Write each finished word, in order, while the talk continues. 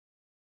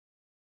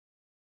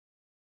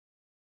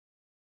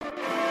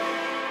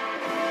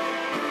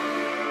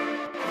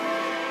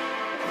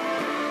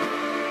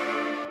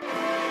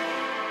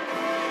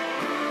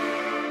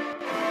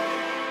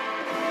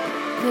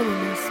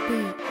Villainous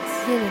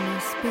beats,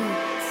 villainous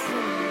beats,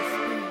 villainous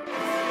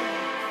beats.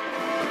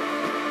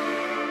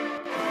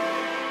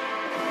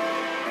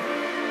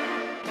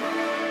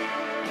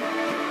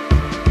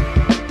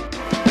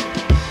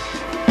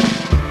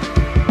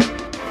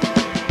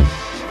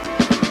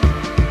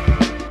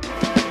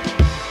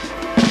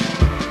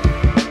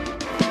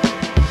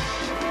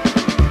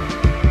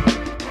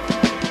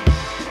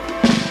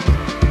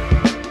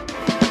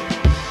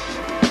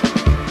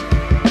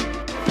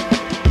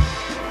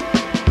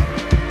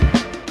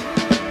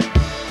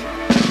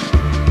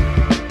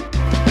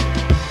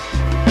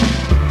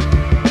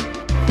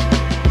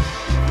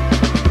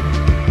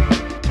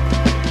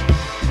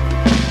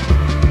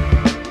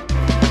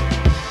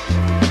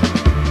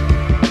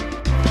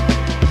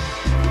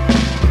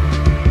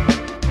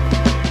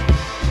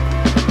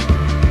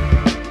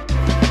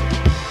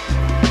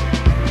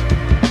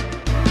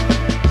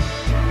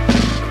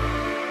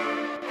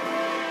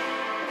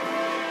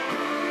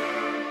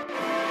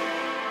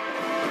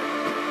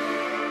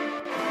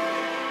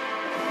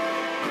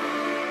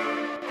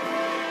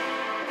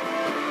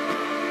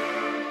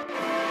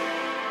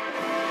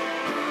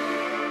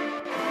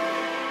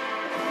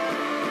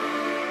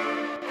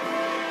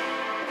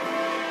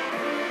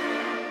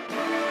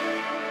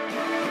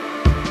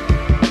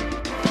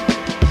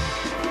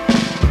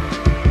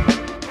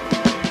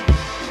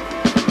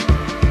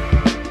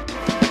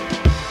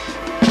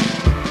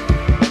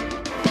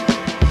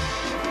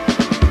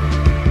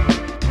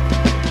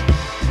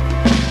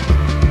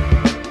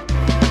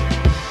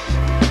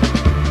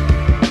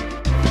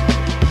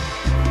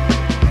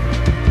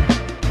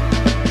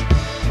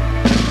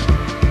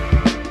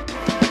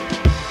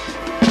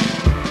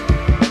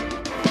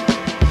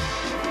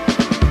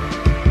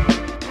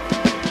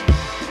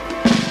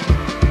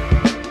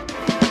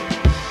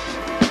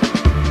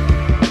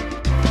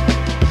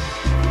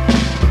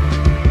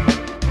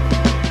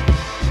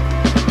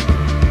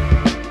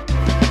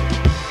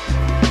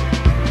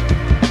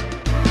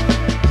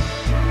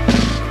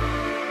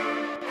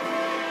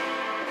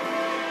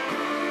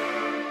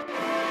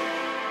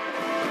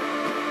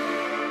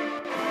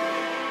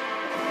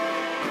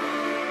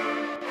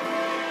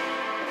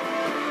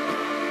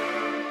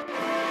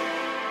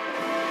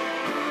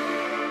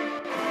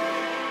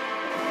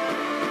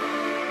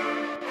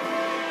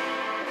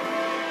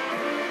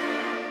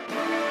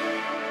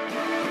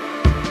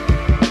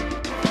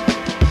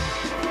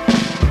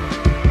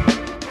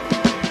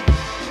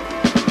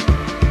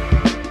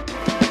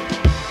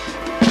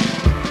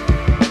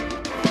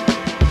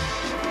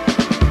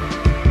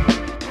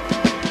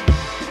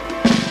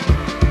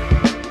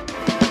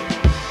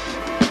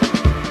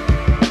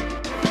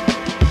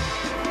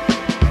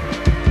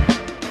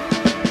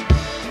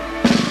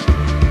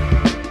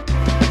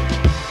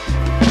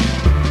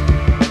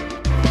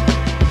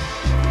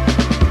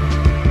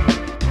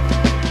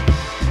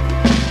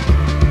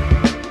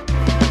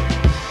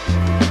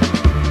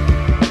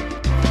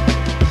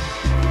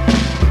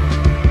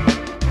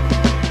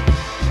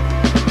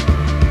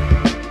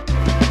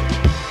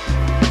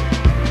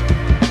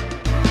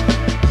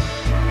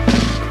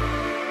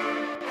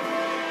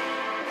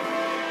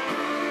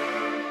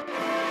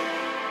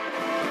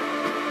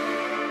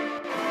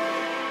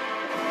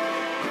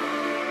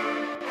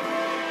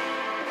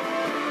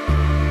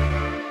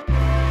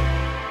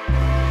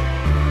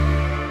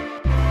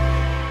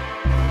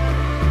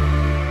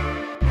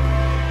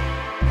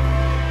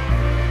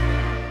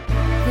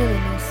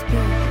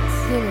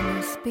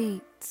 Villainous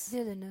beats,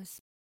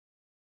 villainous.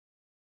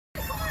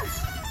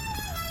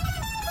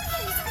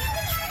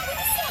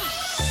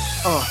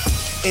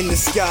 In the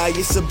sky,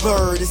 it's a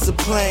bird, it's a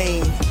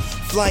plane.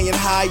 Flying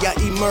high, I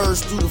emerge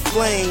through the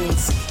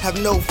flames.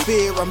 Have no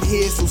fear, I'm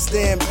here, so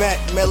stand back.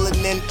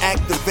 Melanin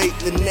activate,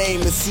 the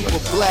name is super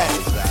black.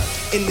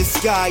 In the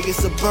sky,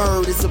 it's a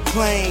bird, it's a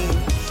plane.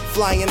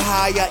 Flying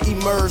high, I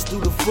emerge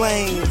through the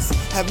flames.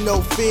 Have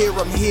no fear,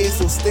 I'm here,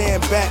 so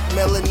stand back.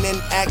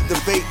 Melanin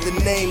activate, the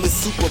name is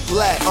super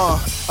black.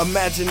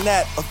 Imagine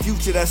that, a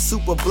future that's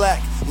super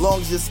black.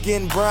 Long as your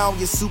skin brown,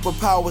 your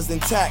superpowers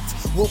intact.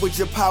 What would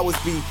your powers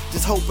be?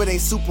 Just hope it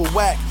ain't super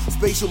whack.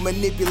 Spatial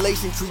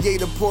manipulation,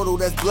 create a portal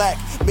that's black.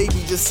 Maybe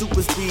just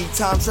super speed,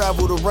 time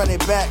travel to run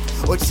it back.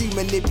 Or cheat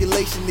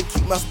manipulation to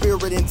keep my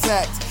spirit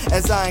intact.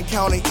 As I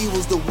encounter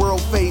evils the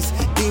world face,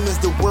 demons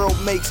the world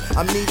makes,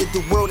 I'm needed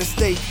the world at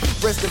stake.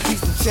 Rest in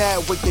peace to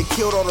Chadwick, they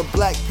killed all the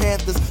Black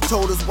Panthers.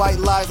 Told us white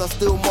lies, I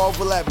still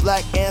marvel at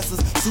black answers.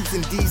 Suits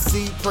in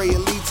DC, pray it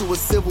lead to a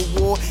civil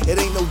war. It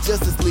ain't no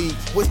Justice League,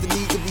 what's the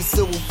need to be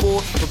civil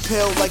for?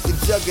 Propelled like the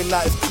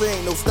juggernaut, it's clear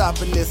ain't no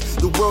stopping this.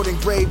 The world in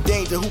grave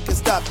danger, who can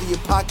stop the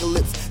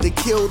apocalypse? They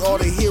killed all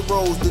the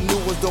heroes, the new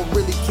ones don't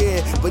really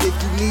care. But if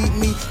you need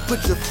me,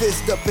 put your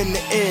fist up in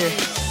the air.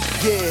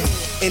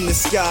 Yeah, in the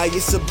sky,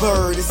 it's a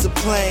bird, it's a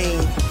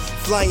plane.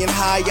 Flying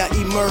high, I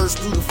emerge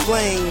through the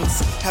flames.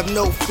 Have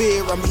no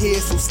fear, I'm here,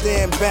 so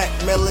stand back.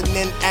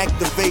 Melanin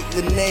activate,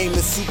 the name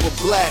is super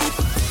black.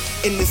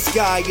 In the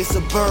sky, it's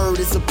a bird,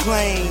 it's a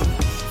plane.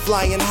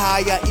 Flying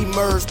high, I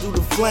emerge through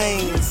the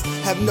flames.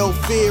 Have no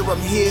fear,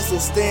 I'm here, so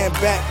stand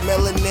back.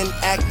 Melanin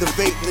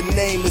activate, the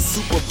name is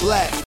Super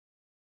Black.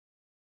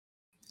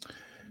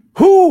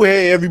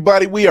 Hey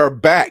everybody, we are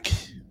back.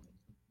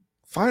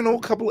 Final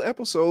couple of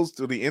episodes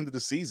to the end of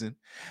the season.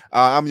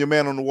 I'm your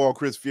man on the wall,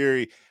 Chris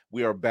Fury.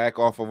 We are back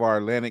off of our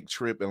Atlantic,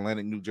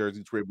 New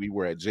Jersey trip. We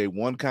were at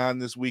J1Con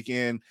this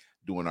weekend,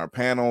 doing our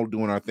panel,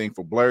 doing our thing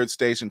for Blurred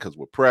Station because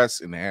we're press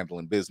and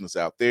handling business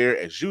out there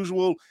as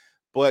usual.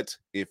 But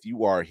if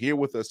you are here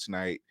with us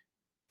tonight,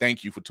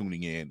 thank you for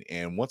tuning in.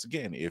 And once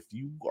again, if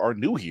you are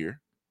new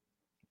here,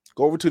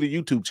 go over to the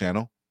YouTube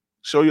channel.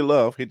 Show your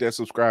love, hit that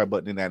subscribe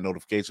button and that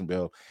notification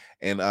bell,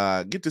 and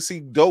get to see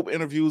dope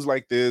interviews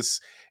like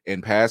this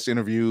and past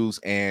interviews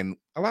and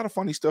a lot of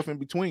funny stuff in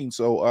between.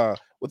 So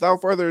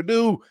without further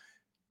ado,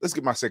 let's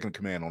get my second in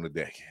command on the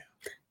deck.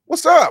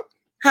 What's up?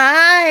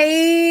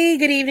 Hi,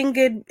 good evening,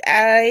 good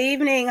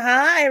evening.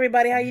 Hi,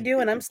 everybody. How you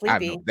doing? I'm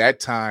sleepy. I know,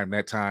 that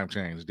time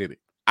changed, did it?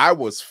 I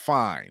was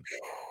fine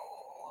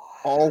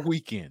all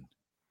weekend.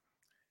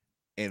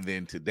 And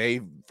then today,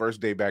 first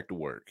day back to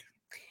work.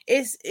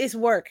 It's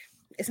work.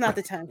 It's not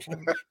the time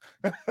change.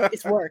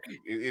 It's work.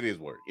 It is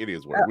work. It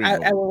is work.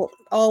 I will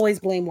always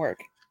blame work.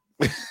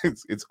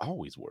 It's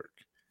always work.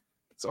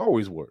 It's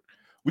always work.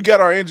 We got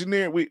our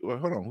engineer.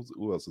 Hold on.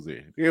 Who else is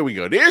there? Here we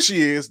go. There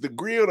she is. The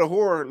grill, the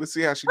horror. Let's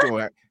see how she's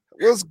doing.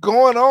 What's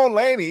going on,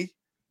 Lainey?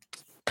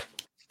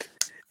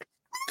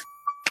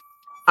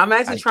 I'm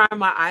actually trying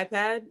my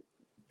iPad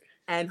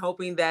and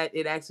hoping that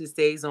it actually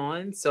stays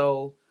on.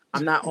 So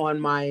I'm not on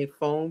my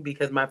phone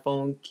because my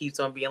phone keeps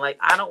on being like,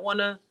 I don't want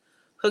to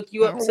hook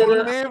you up to the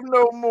live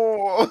no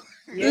more.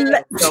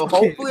 Yeah. So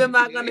hopefully I'm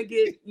not gonna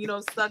get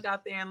stuck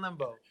out there in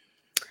limbo.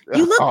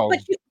 You look, but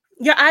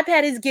your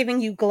iPad is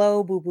giving you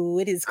glow, boo boo.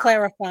 It is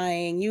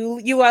clarifying.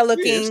 You are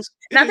looking.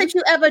 Not that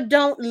you ever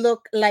don't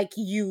look like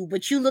you,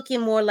 but you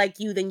looking more like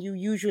you than you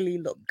usually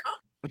look.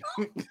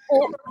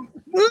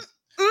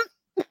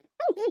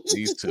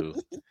 These two,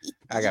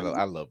 I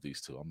love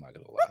these two. I'm not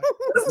gonna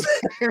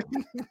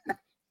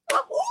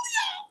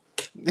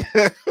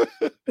lie.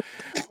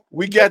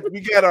 We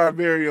got our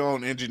very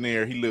own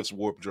engineer. He lifts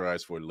warp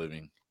drives for a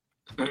living.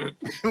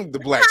 The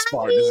Black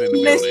Spartan is in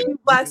the building.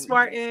 Black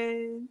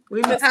Spartan.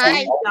 We miss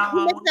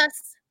y'all.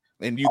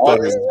 And you thought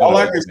all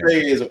I can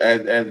say is,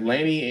 as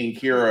Lainey and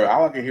Kira,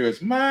 all I can hear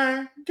is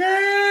my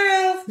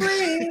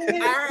girlfriend.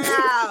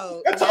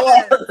 Wow. That's all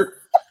I heard.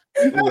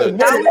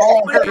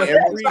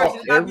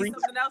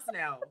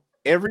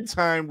 Every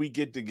time we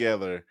get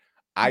together,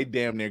 I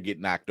damn near get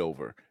knocked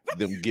over.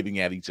 Them getting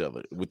at each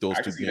other with those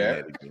two getting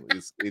at each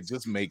other. It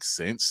just makes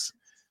sense.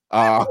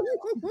 But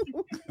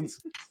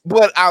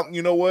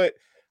you know what?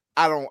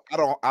 I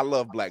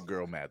love black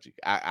girl magic.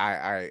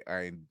 I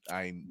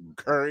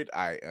encourage.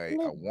 I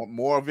want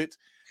more of it.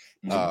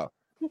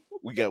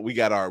 We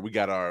got our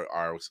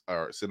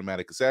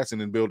cinematic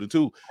assassin in building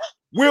too.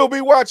 We'll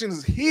be watching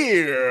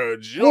here.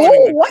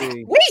 Joining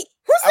wait,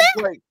 who's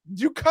that? Like,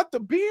 you cut the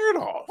beard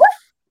off.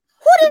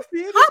 Who this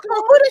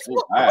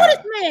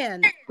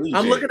man?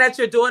 I'm looking at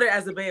your daughter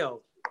as a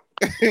veil.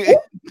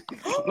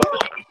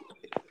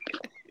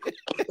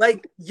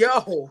 Like,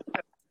 yo,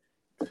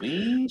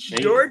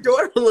 your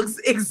daughter looks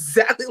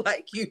exactly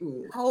like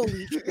you.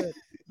 Holy shit.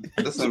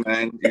 Listen,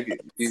 man,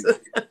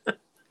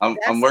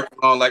 I'm working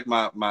on like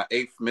my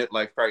 8th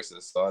midlife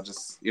crisis. So I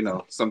just,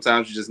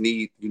 sometimes you just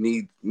need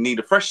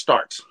a fresh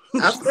start.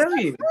 I feel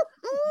you.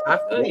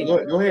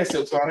 Go ahead,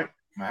 Silk Sonic.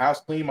 My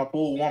house clean, my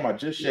pool warm. I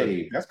just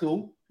shaved. That's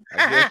cool.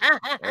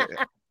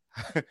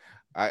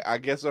 I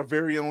guess our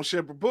very own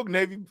Shepherd Book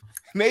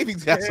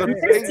Navy's got something.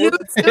 You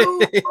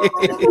too.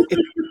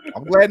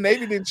 I'm glad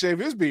Navy didn't shave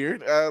his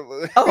beard.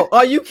 Oh,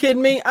 are you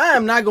kidding me? I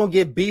am not gonna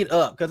get beat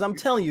up because I'm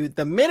telling you,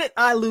 the minute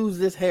I lose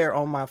this hair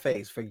on my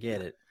face,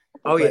 forget it.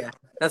 Oh yeah,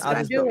 that's what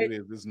it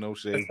is. There's no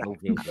shave, no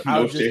filter.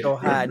 I'll just go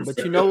hide. But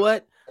you know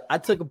what? I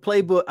took a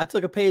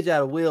page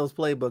out of Will's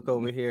playbook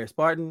over here,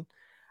 Spartan.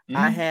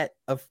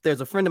 Mm-hmm.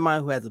 There's a friend of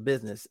mine who has a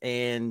business,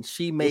 and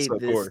she made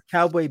this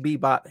Cowboy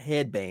Bebop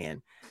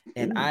headband,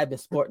 and I've been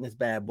sporting this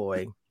bad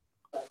boy.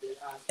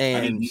 And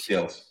I need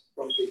details.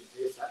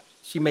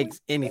 She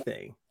makes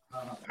anything.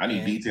 I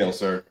need details,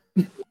 sir.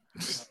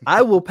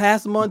 I will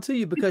pass them on to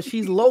you because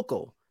she's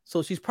local,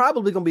 so she's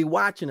probably gonna be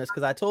watching us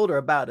because I told her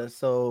about us.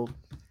 So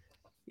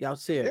y'all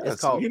see it. It's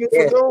called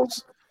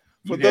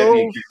for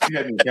those. You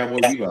had me Cowboy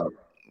Bebop.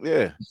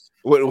 Yeah.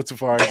 What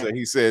Tafari said?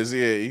 He says,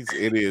 it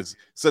is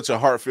such a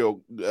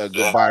heartfelt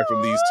goodbye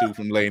from these two,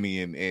 from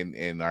Lainey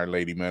and our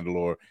lady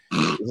Mandalore.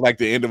 It's like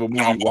the end of a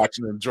movie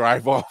watching them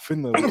drive off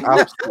in the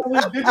house.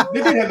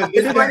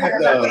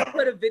 They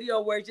put a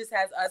video where it just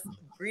has us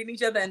greeting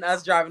each other and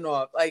us driving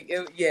off. Like,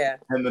 yeah.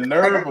 And the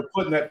nerve of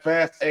putting that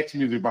Fast X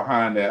music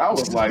behind that, I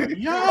was like,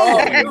 yo.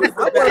 I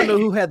want to know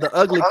who had the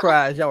ugly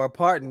cries y'all were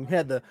parting.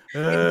 Had the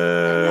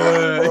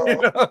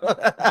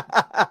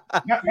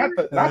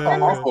not the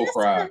awful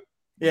cry.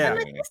 Yeah.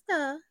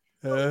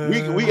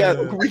 We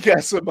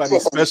got somebody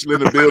special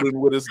in the building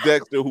with us,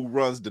 Dexter, who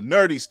runs the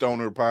Nerdy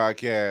Stoner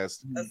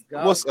podcast. Let's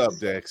go. What's up,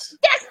 Dex?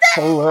 Dexter!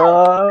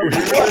 Hello.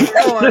 What's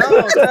going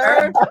on,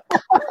 sir?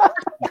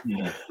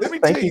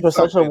 Thank you for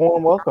such a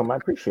warm welcome. I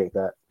appreciate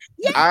that.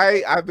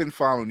 I've been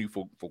following you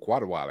for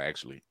quite a while,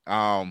 actually.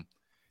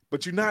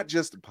 But you're not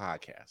just a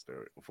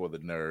podcaster for the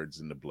nerds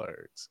and the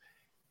blurs.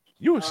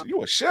 You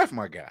a chef,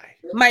 my guy.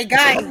 My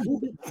guy.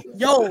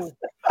 Yo,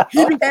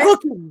 he be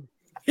cooking.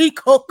 He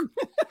cook.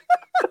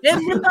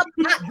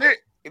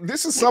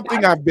 This is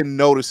something I've been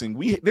noticing.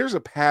 There's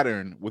a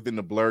pattern within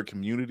the blur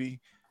community.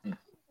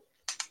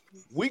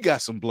 We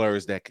got some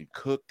blurs that can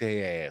cook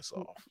their ass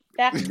off.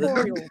 That's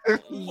true.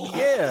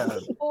 Yeah,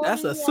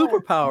 that's a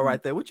superpower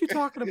right there. What you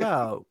talking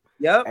about?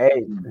 Yep.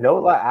 Hey, no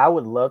lie, I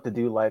would love to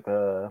do like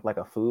a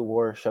food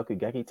war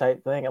shokugeki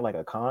type thing at like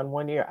a con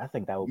one year. I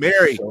think that would be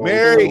Mary.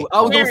 Ooh,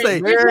 I was gonna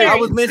say Mary. I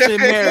was mentioning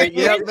Mary.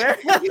 Yeah,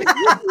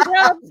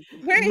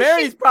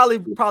 Mary's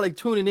probably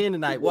tuning in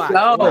tonight. Why?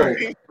 That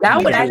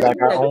would actually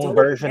like our own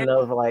version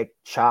of like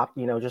chopped.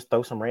 Just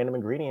throw some random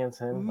ingredients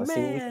in. Let's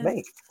see what we can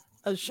make.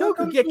 A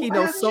shokugeki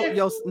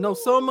no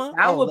soma.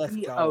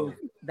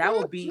 That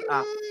would be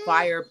a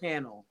fire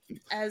panel.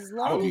 As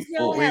long as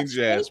y'all have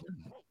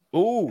Jasmine.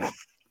 Ooh.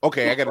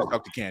 Okay, I gotta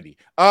talk to Candy.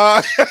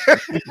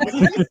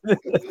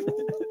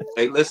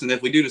 Hey, listen,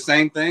 if we do the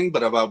same thing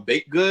but about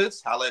baked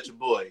goods, holla at your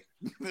boy.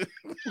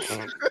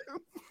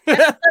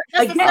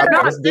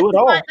 Let's do it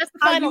all. That's the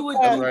final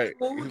right.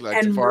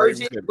 And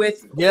merge it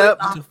with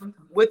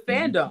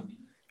fandom.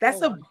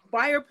 That's a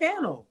fire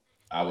panel.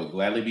 I would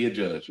gladly be a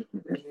judge.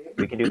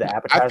 We can do the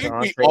appetizer,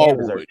 entree, and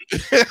dessert.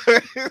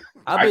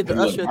 I'll be the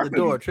usher at the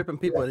door, tripping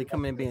people. They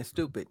come in being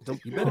stupid.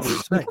 You better be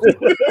respectful.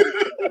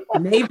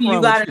 Maybe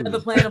you got another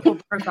plan for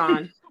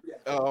Burcon.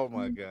 Oh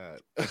my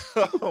god.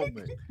 Oh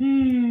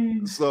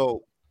man.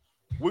 So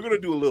we're gonna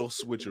do a little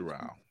switch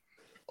around.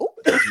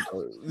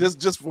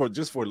 Just for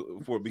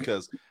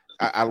because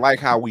I like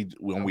how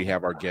when we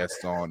have our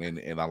guests on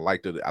and I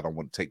like that I don't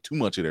want to take too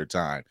much of their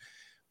time,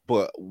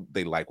 but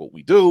they like what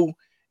we do.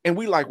 And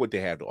we like what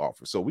they have to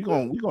offer, so we're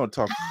gonna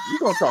talk to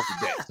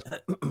Dex.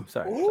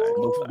 Sorry.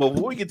 But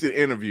before we get to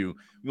the interview,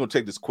 we're gonna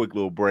take this quick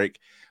little break.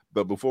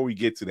 But before we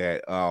get to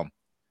that,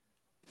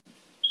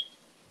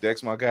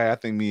 Dex, my guy, I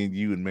think me and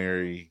you and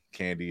Mary,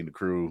 Candy, and the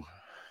crew.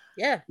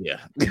 Yeah. Yeah.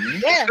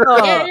 Yeah.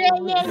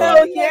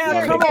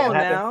 Come on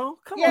now.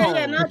 Come on.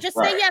 Yeah. No, just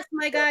say yes,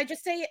 my guy.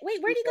 Just say it.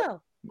 Wait, where'd he go?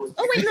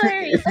 Oh wait, no,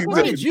 there he is.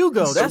 Where did you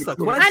go? That's a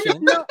question. I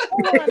know.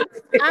 Hold on.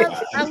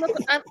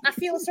 I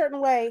feel a certain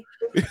way.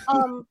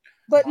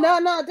 But no,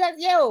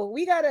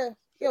 we gotta.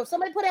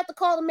 Somebody put out the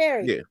call to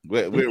Mary. Yeah,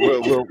 we'll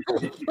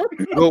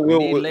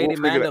Lady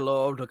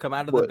Mandalore to come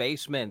out of the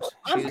basement.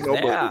 She's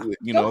there.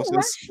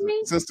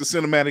 Since the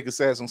cinematic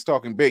assassin's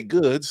talking baked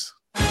goods.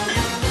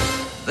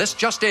 This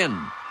just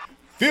in.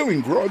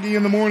 Feeling groggy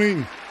in the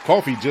morning?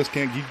 Coffee just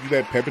can't give you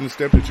that pep in the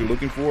step that you're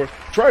looking for?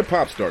 Try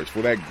Pop Starts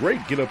for that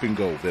great get up and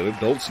go that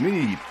adults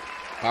need.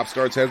 Pop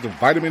Starts has the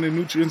vitamin and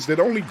nutrients that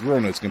only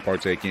grown-ups can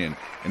partake in,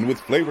 and with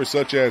flavors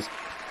such as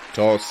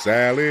tossed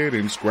salad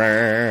and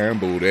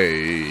scrambled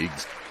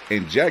eggs,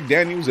 and Jack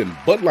Daniels and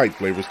Bud Light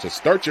flavors to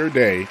start your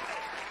day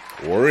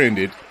or end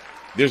it.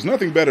 There's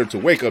nothing better to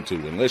wake up to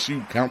unless you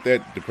count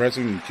that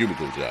depressing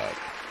cubicle job.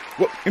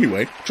 Well,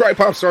 anyway, try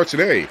Pop Starts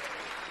today.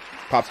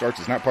 Pop Starts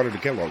is not part of the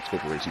Kellogg's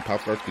Corporation.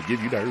 Pop Starts could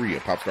give you diarrhea.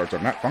 Pop Starts are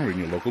not found in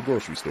your local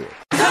grocery store.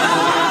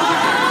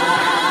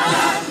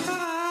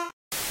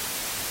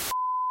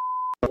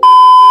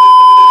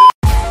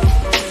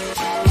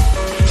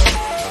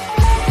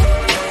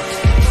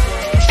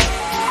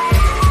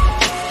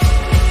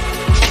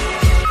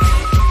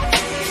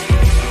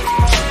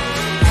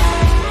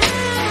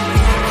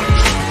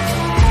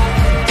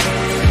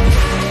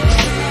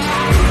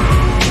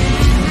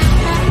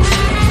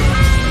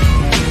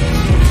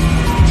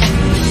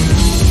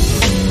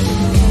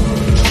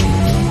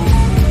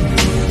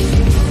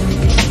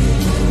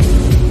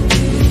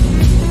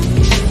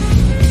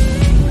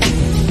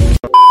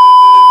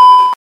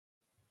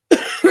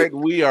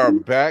 We are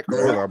back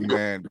with our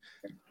man.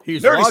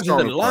 He's larger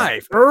than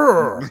life.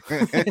 You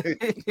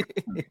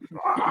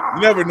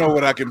never know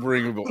what I can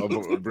bring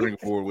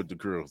forward with the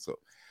crew. So,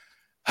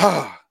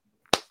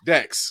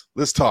 Dex,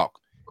 let's talk.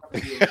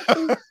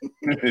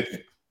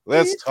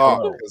 Let's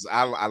talk because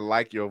I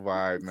like your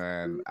vibe,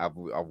 man. I've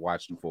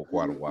watched you for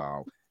quite a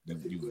while.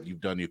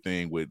 You've done your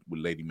thing with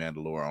Lady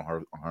Mandalore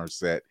on her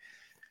set.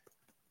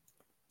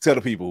 Tell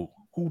the people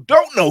who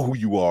don't know who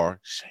you are,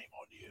 shame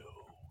on you.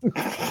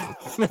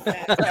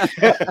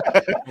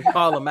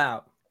 Call them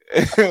out.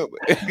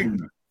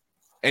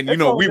 And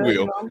we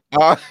will.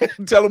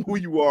 Tell them who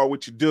you are,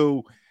 what you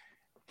do,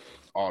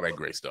 all that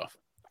great stuff.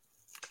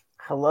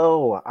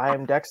 Hello, I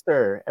am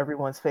Dexter,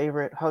 everyone's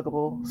favorite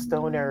huggable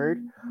stone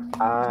nerd.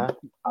 I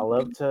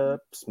love to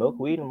smoke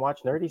weed and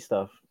watch nerdy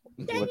stuff.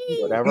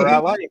 Whatever I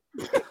like.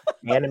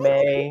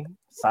 Anime,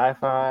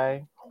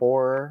 sci-fi,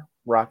 horror,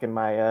 rocking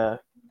my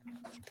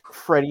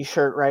Freddy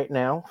shirt right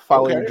now.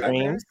 Follow your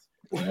dreams.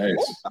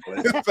 Nice.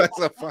 That's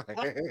a fine.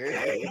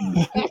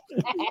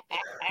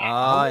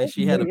 And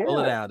she had to pull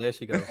it out. There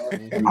she goes.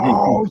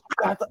 Oh,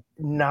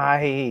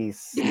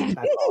 nice. That's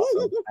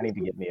awesome. I need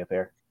to get me a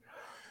pair.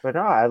 But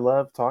no, I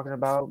love talking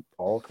about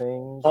all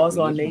things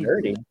Also weird and on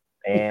nerdy.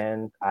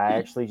 And I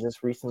actually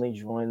just recently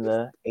joined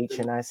the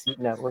HNIC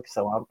network,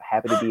 so I'm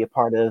happy to be a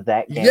part of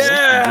that gang.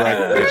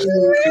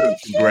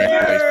 Congratulations,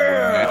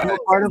 man. I'm a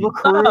part of a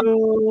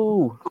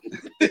crew.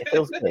 It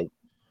feels good.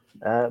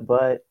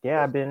 But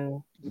yeah, I've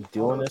been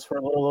doing this for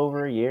a little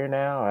over a year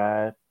now.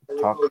 I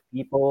talk to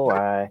people.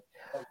 I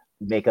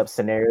make up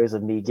scenarios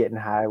of me getting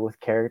high with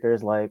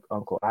characters like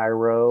Uncle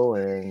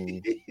Iroh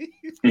and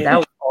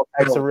all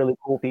types of really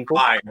cool people.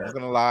 I'm not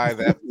gonna lie,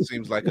 that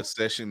seems like a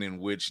session in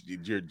which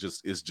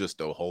it's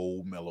just a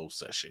whole mellow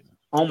session.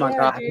 Oh my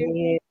god! I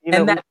mean,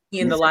 And that be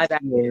in the live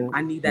action.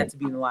 I need that to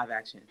be in the live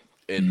action.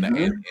 And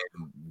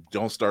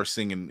don't start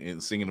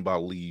singing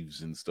about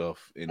leaves and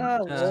stuff. And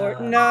Lord, we're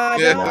not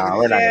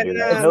gonna do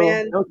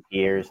that. No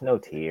tears, no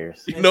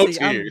tears, no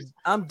tears.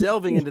 I'm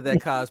delving into that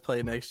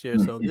cosplay next year,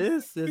 so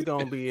this is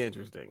gonna be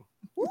interesting.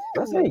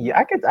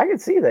 I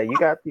could see that you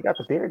got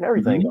the beard and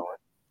everything going.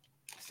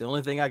 It's the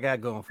only thing I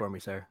got going for me,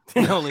 sir.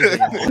 The only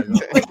thing I got going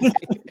for me.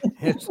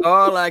 It's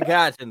all I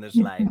got in this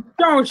life.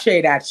 Don't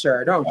shade that,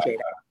 sir. Don't shade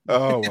that.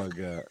 Oh my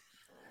god.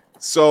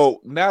 So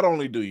not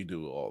only do you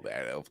do all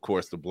that, of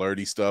course, the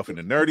blurty stuff and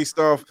the nerdy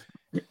stuff,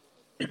 but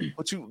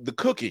the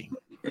cooking.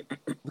 No,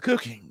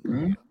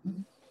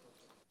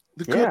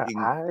 go ahead.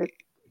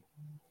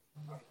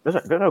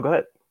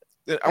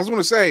 I was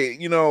going to say,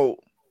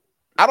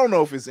 I don't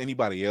know if it's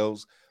anybody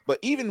else, but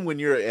even when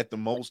you're at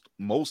the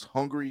most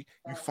hungry,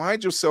 you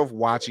find yourself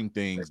watching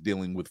things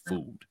dealing with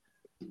food.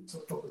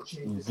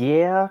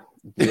 Yeah.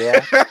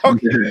 I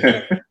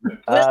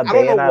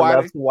don't know why. I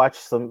love to watch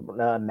some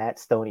Matt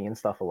Stoney and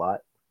stuff a lot.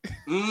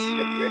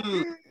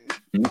 I'm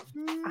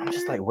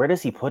just like, where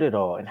does he put it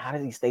all, and how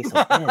does he stay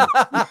so thin?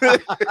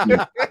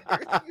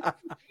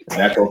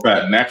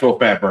 Natural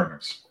fat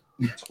burners.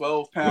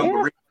 12-pound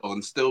burrito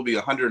and still be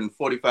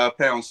 145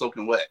 pounds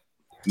soaking wet.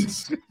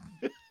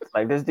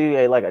 Like this dude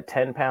ate like a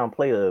 10-pound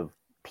plate of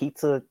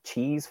pizza,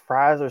 cheese,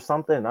 fries, or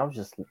something.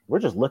 And we're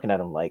just looking at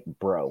him like,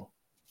 bro,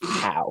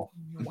 how?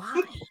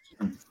 Why?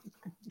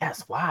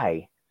 Yes,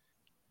 why?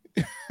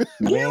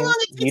 Man,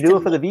 you do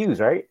it for the views,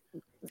 right?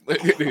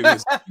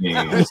 It's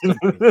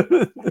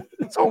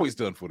always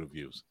done for the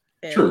views.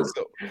 True.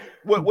 So,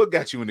 what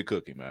got you into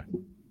cooking, man?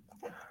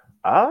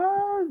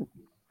 Well,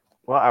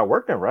 I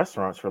worked in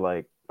restaurants for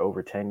like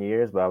over 10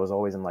 years, but I was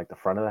always in like the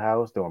front of the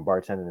house doing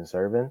bartending and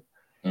serving.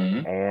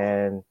 Mm-hmm.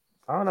 And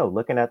I don't know,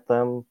 looking at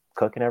them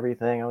cooking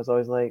everything, I was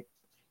always like,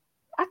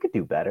 I could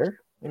do better.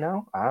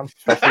 I'm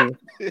especially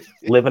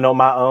living on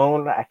my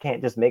own. I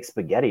can't just make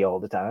spaghetti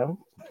all the time.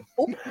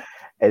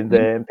 And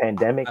then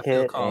pandemic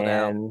hit,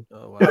 and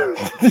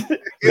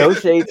no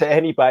shade to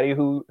anybody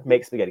who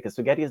makes spaghetti, because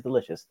spaghetti is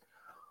delicious.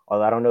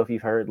 Although I don't know if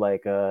you've heard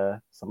like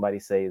somebody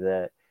say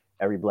that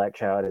every black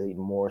child has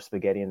eaten more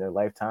spaghetti in their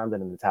lifetime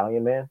than an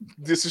Italian man.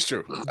 This is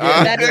true.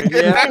 That is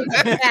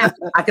a fact.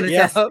 I can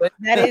attest to it.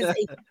 That is a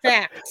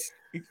fact.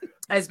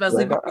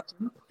 Especially but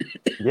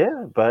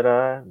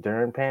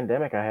during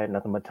pandemic, I had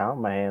nothing but time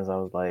on my hands. I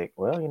was like,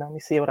 well, let me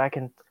see what I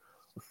can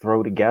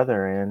throw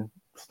together, and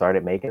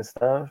started making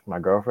stuff. My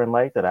girlfriend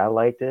liked it. I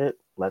liked it.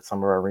 Let some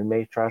of our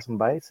roommates try some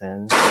bites,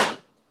 and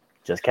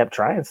just kept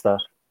trying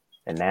stuff.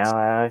 And now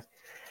I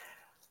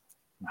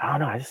don't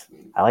know.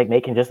 I like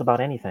making just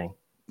about anything.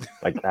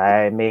 Like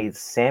I made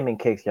salmon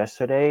cakes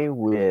yesterday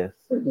with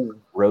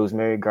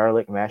rosemary,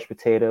 garlic, mashed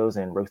potatoes,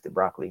 and roasted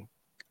broccoli.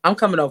 I'm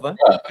coming over.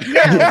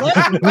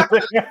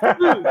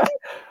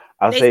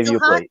 I'll save you a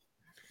plate.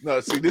 No,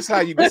 see, this how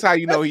you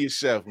know he's a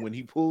chef. When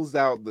he pulls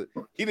out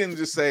he didn't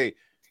just say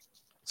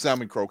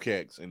salmon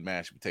croquettes and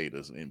mashed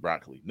potatoes and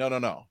broccoli.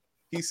 No.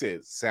 He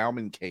said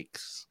salmon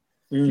cakes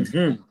with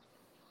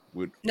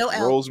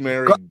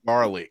rosemary,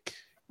 garlic,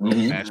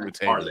 mashed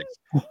potatoes,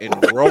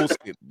 and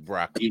roasted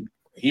broccoli.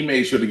 He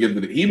made sure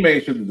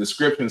the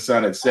description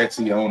sounded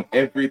sexy on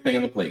everything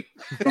on the plate.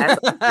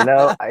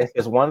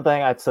 It's one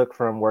thing I took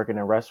from working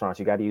in restaurants.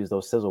 You got to use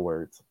those sizzle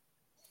words.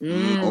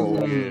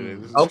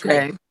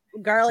 Okay.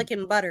 Garlic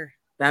and butter.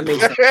 That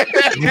makes sense.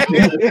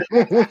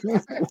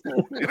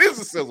 It is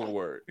a sizzle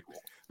word.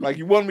 Like,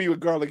 you want me with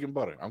garlic and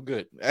butter, I'm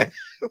good.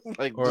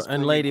 Like, or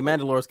in Lady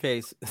Mandalore's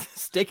case,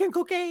 steak and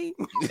cocaine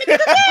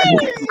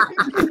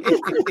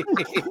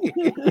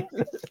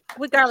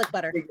with garlic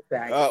butter.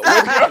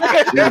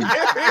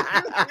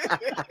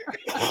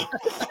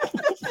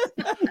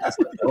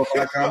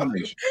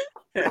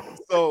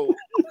 So,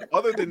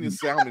 other than the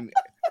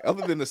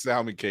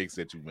salmon cakes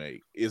that you made,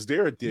 is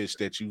there a dish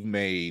that you've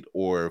made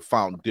or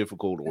found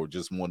difficult or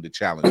just wanted to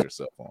challenge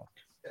yourself on?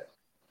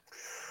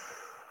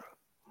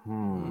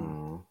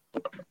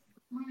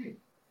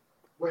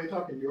 Wait, are you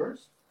talking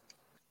yours?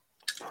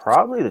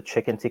 Probably the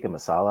chicken tikka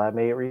masala I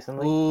made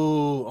recently.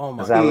 Ooh, oh my!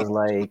 Because I was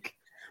like,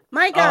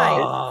 my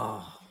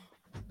guy.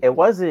 It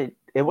wasn't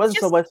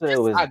so much that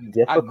it was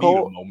difficult. I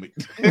need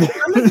a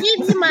I'm gonna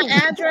give you my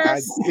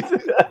address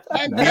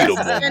and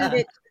just send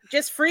it.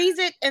 Just freeze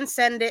it and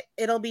send it.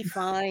 It'll be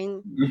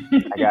fine.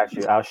 I got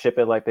you. I'll ship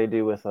it like they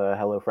do with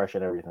HelloFresh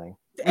and everything.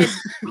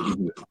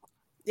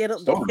 It'll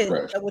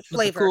Fresh. with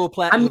flavor. Cool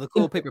with a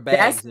cool paper bag.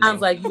 That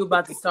sounds like you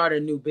about to start a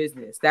new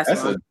business. That's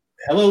a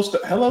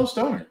hello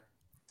Stoner.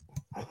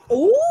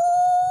 Ooh.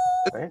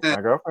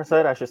 My girlfriend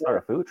said I should start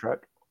a food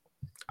truck.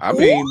 I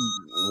mean,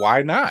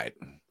 why not?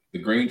 The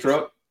green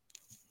truck.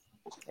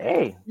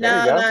 Hey,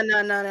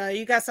 no.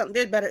 You got something.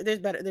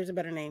 There's a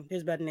better name.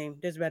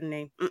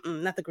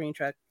 Not the green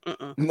truck.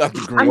 Not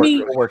the green. I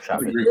mean,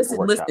 workshop.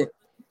 Listen.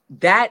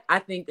 That I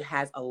think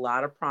has a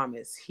lot of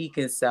promise. He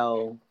can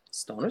sell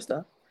stoner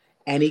stuff,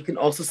 and he can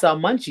also sell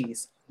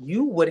munchies.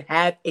 You would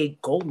have a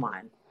gold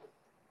mine.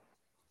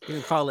 You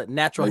can call it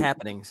natural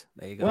happenings.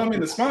 There you go. Well, I mean,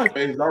 the smiley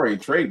face is already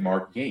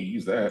trademarked. You can't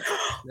use that.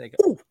 There you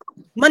go.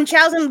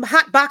 Munchausen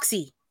hot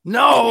boxy.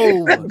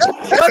 No. What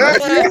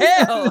the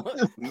hell?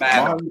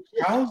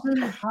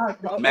 Munchausen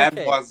hot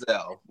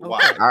Mademoiselle. Wow.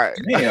 All right.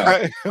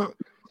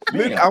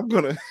 I'm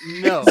gonna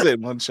say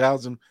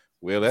Munchausen.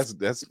 Well, that's.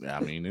 I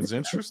mean, it's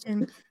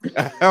interesting.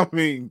 I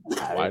mean,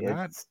 why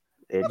not?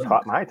 It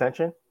caught my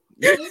attention.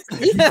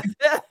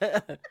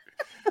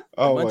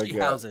 Oh my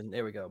God!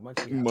 There we go.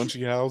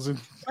 Munchausen.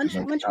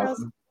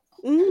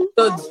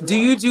 So, do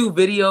you do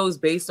videos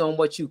based on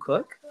what you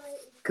cook?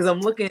 Because I'm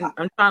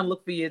trying to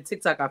look for your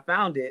TikTok. I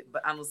found it,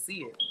 but I don't see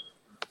it.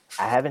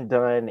 I haven't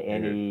done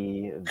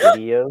any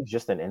videos,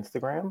 just an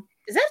Instagram.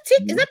 Is that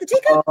the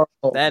tikka?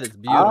 That is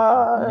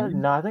beautiful.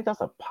 No, I think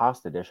that's a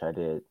pasta dish I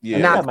did.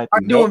 Yeah,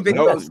 I'm doing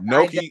videos.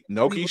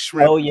 Gnocchi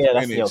shrimp. Oh yeah,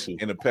 that's spinach gnocchi.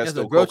 and a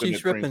pesto grilled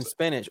shrimp and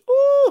spinach.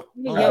 Ooh,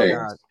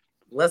 God.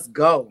 Let's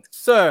go,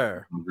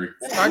 sir.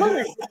 Start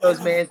doing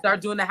videos, man. Start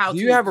doing the house.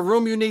 Do you have a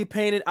room you need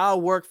painted? I'll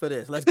work for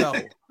this. Let's go.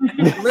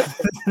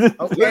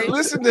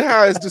 Listen to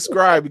how it's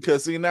described,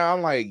 because see, now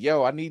I'm like,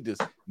 yo, I need this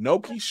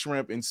gnocchi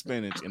shrimp and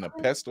spinach and a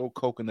pesto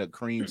coconut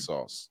cream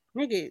sauce.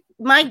 Nigga,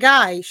 my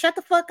guy, shut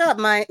the fuck up,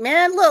 my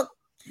man. Look,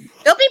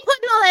 don't be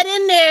putting all that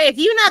in there if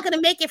you're not gonna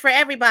make it for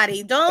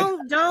everybody.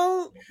 Don't.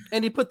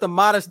 And he put the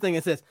modest thing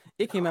and says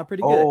it came out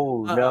pretty good.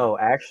 Oh no,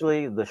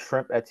 actually, the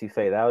shrimp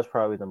etouffee, that was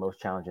probably the most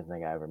challenging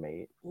thing I ever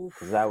made.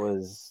 Because that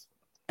was,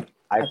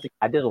 I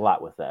did a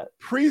lot with that.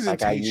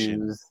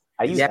 Presentation. Like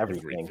I use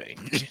everything.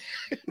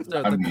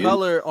 The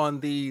color on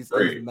these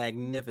is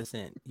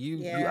magnificent.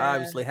 You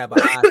obviously have an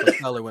eye for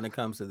color when it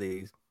comes to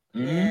these.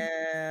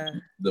 Yeah.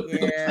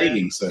 The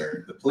plating,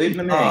 sir. The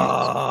plating.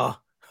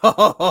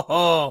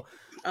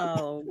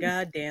 Oh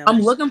goddamn! I'm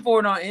looking for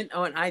it on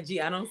IG.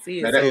 I don't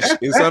see it.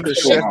 It's under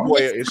Chef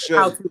Boy.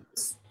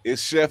 It's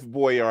Chef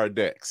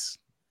Boyardex.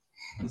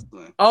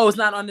 Oh, it's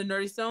not on the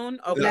Nerdy Stone?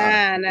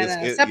 Okay.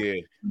 Nah.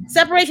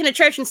 Separation of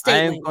church and state. I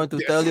am going to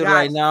tell you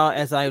right now,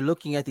 as I'm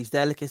looking at these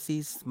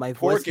delicacies, my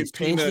voice is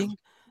changing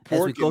as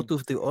we go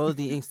through all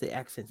the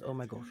accents. Oh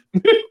my gosh.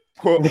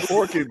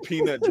 Pork and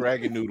peanut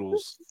dragon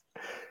noodles.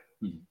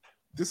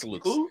 This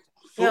looks. Yo,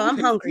 I'm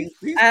hungry.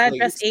 I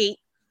just ate.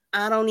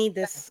 I don't need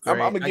this. I'm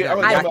gonna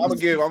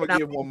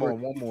give one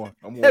more.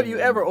 Have you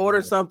ever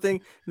ordered something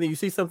and then you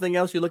see something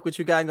else, you look what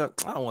you got and go,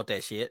 I don't want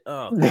that shit.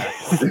 Oh,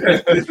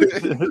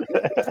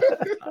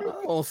 I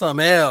want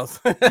something else.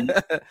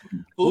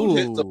 Food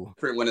hits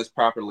different when it's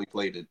properly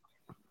plated.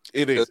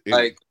 It is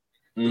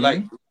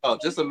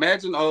just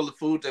imagine all the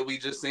food that we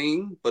just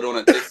seen, but on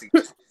a Dixie.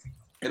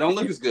 It don't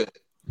look as good.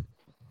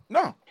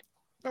 No,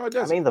 it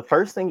doesn't. I mean, the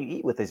first thing you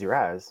eat with is your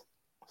eyes,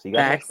 so you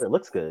gotta make sure it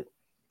looks good.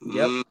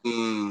 Yep.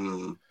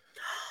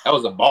 That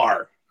was a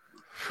bar.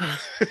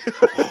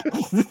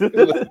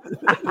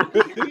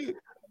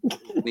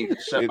 Need to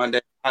shut my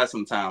damn eyes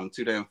sometime. I'm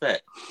too damn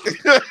fat.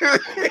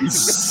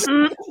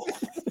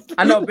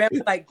 I know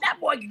Bam's like, that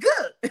boy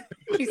good.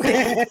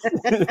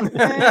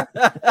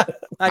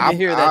 I can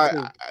hear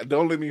that too.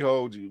 Don't let me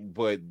hold you,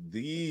 but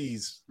the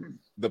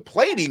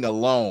plating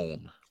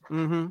alone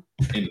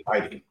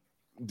inviting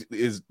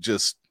is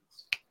just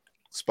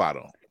spot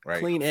on, right?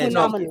 Clean edges.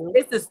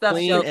 It's the stuff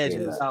clean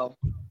edges.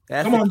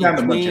 That's Come on down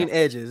to clean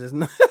edges. It's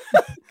not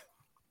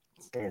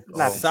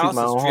not to toot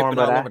my own horn,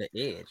 but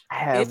I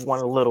have won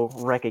a little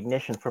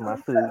recognition for my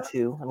food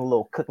too, in a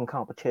little cooking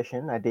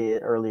competition I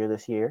did earlier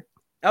this year.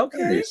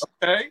 Okay.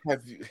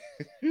 Have you?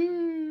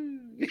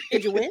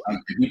 Did you win?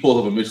 If you pull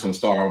up a Michelin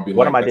star, I'll be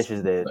One of my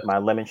dishes did. My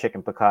lemon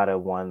chicken piccata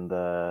won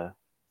the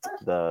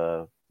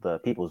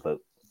people's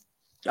vote.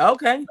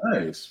 Okay.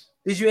 Nice.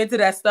 Did you enter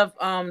that stuff?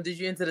 Did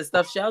you enter the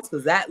stuffed shells?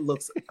 Because that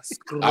looks.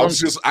 I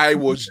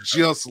was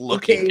just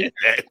looking at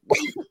that.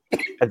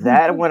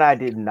 That one I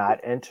did not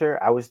enter.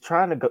 I was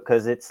trying to go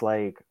because it's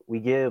like we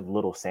give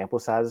little sample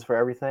sizes for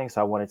everything, so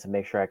I wanted to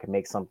make sure I could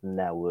make something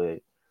that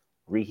would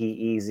reheat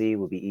easy,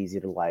 would be easy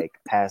to like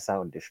pass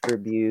out and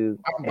distribute,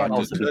 and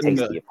also be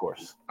tasty, of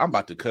course. I'm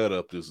about to cut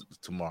up this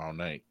tomorrow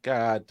night.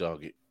 God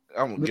dog it.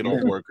 I'm gonna get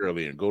off work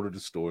early and go to the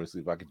store and see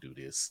if I can do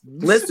this.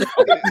 Listen,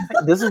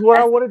 this is what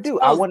I want to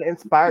do. I want to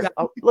inspire.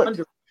 Look,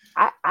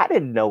 I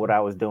didn't know what I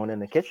was doing in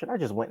the kitchen. I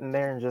just went in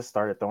there and just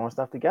started throwing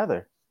stuff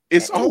together.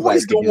 It's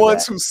always the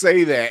ones who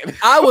say that.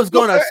 I was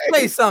gonna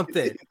say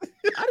something.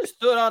 I just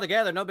threw it all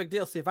together. No big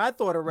deal. See, if I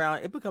throw it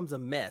around, it becomes a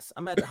mess.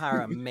 I'm gonna have to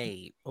hire a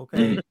maid.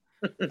 Okay.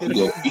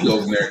 He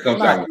goes in there and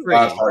comes out with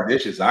 5-star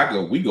dishes.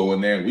 We go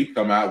in there and we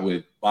come out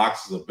with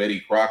boxes of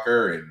Betty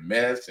Crocker and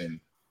mess and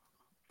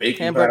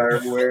baking powder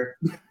everywhere.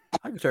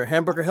 I can turn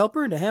hamburger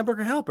helper into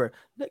hamburger helper.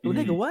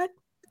 Nigga, what?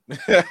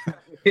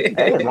 Hey,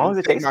 as long as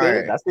it tastes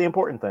good, that's the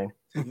important thing.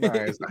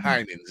 Nice, the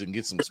Heinens and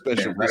get some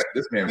special.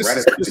 This man, this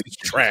is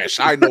trash.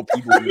 I know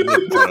people who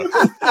live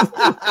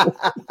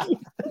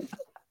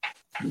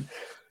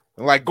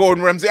like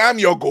Gordon Ramsay. I'm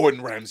your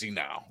Gordon Ramsay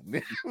now.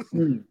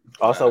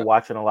 Also,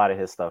 watching a lot of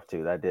his stuff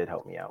too. That did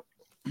help me out.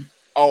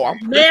 Oh, I'm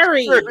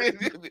Mary. Mary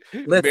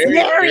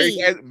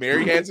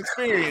has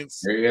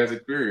experience. Mary has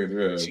experience.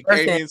 Yeah. She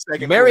came in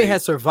second. Mary place.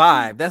 has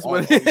survived. That's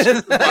what it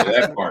is.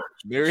 That part.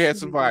 Mary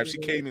has survived. She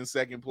came in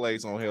second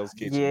place on Hell's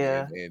Kitchen.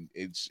 Yeah, and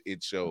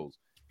it shows.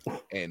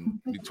 And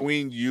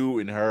between you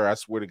and her, I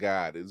swear to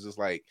God, it's just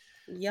like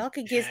y'all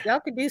could do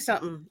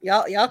something.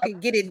 Y'all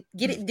could get it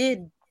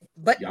did,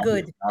 but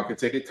good. Y'all can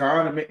take a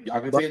con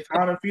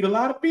and feed a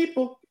lot of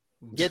people.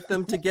 Get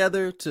them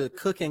together to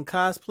cook and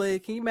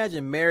cosplay. Can you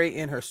imagine Mary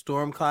in her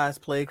Storm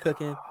cosplay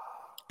cooking?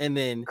 And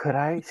then could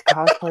I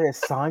cosplay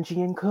as Sanji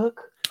and cook?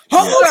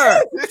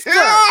 Oh,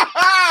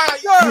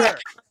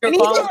 that'd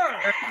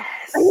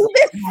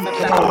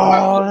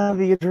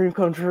be a dream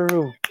come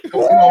true.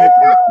 All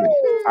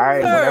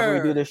right, whenever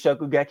we do the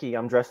Shokugeki,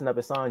 I'm dressing up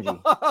as Sanji.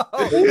 Wait,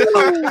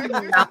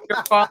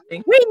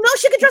 no,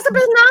 she could dress up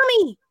as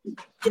Nami.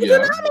 She could do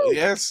Nami.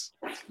 Yes,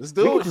 let's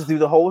We do could it. just do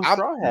the whole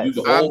straw hat.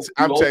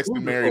 I'm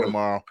texting Mary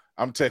tomorrow.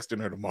 I'm texting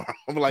her tomorrow.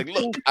 I'm like,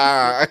 look,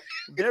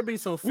 there'd be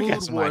some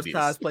Food Wars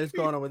cosplays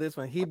going on with this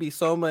one. He'd be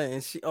Soma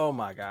and she. Oh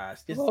my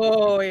gosh!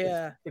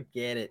 Yeah.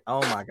 Forget it.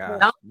 Oh my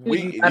gosh.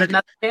 We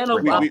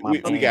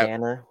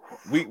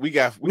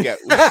got.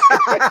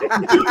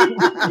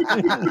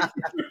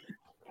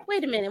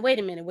 Wait a minute.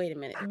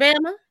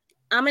 Bama,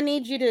 I'm gonna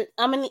need you to.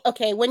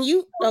 Okay. When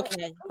you.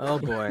 Okay. Oh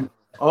boy.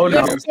 Oh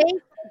no.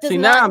 See,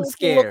 now I'm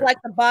scared. Look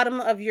like the bottom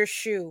of your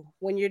shoe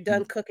when you're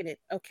done cooking it.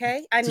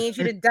 Okay, I need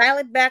you to dial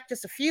it back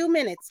just a few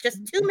minutes,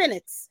 just 2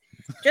 minutes,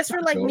 just for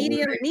like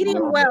medium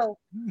well,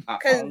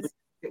 because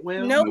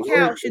no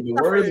cow should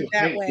suffer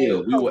that way.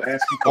 We will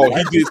ask you. Oh,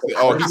 he did.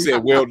 Oh, he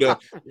said, "Well done."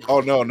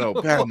 Oh no,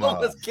 Bama.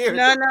 No,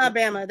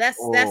 Bama. That's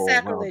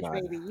sacrilege,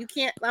 baby. You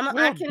can't.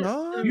 I can.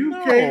 You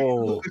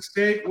can't cook a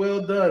steak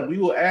well done. We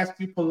will ask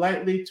you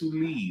politely to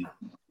leave.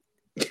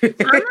 I'm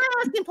not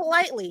asking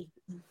politely.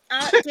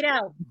 Get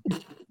out.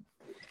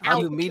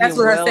 I'll do medium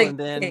well, and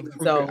then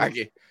so I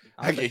can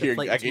hear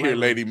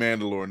Lady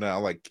Mandalore now.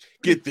 Like,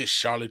 get this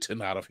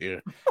charlatan out of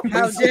here.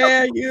 How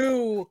dare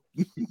you?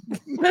 I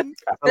feel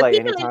like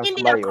people in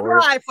India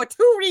cry for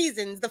 2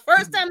 reasons: the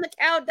first time the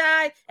cow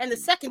died, and the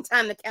second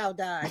time the cow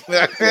died.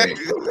 I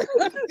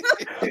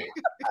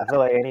feel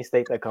like any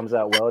steak that comes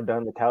out well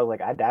done, the cow's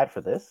like, I died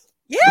for this.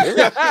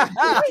 Yeah. I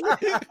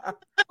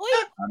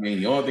mean,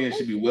 the only thing that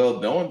should be well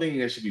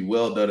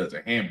done is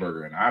a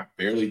hamburger, and I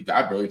barely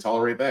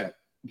tolerate that.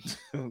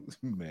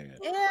 Man.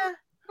 Yeah.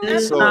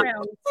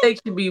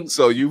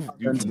 So you've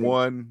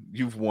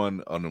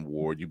won an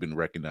award. You've been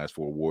recognized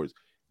for awards.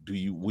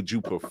 Would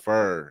you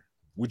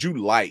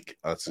like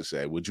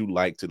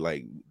to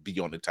like be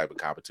on the type of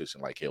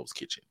competition like Hell's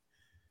Kitchen?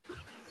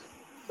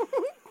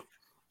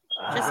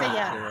 Just say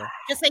yes.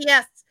 Just say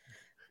yes.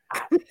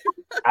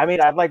 I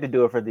mean, I'd like to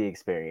do it for the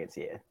experience.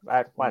 Yeah,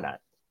 why not?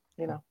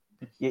 You know,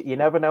 you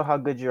never know how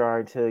good you are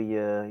until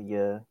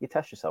you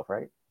test yourself,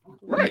 right?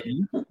 Right.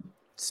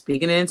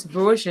 Speaking into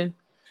fruition.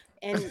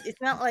 And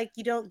it's not like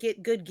you don't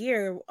get good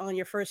gear on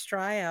your first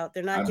tryout.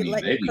 They're not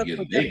letting you cook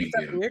with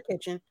stuff in your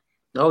kitchen.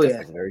 Oh yeah,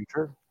 that's very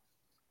true.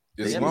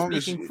 As long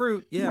as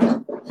fruit, yeah.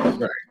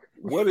 Right.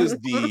 What is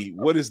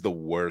the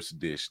worst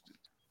dish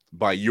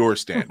by your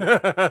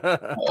standard?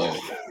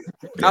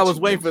 I was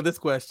waiting for this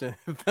question.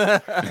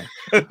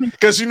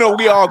 Because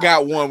we all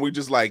got one. We're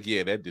just like,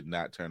 yeah, that did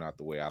not turn out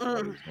the way I thought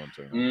it was going to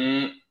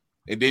turn out.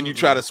 And then you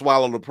try to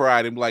swallow the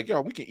pride and be like,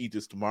 yo, we can eat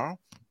this tomorrow.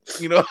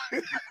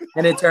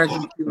 And it turns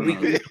into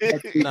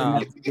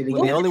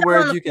the only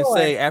word you can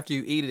say after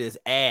you eat it is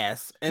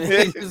ass, and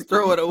then you just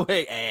throw it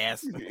away.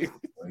 Ass. You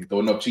throw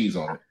enough cheese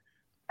on it.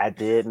 I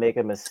did make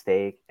a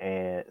mistake,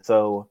 and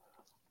so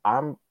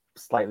I'm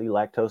slightly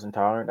lactose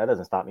intolerant. That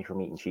doesn't stop me from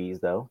eating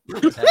cheese, though.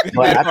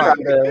 But I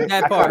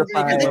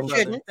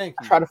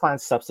try to find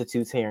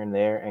substitutes here and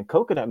there, and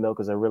coconut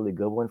milk is a really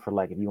good one for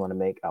like if you want to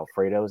make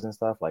Alfredos and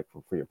stuff, like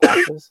for your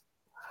pastas.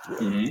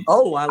 Mm-hmm.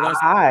 Oh,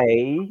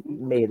 I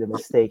made a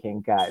mistake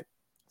and got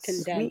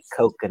sweet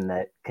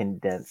coconut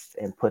condensed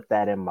and put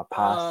that in my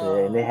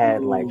pasta, and it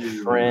had like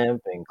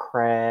shrimp and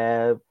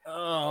crab,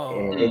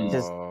 and it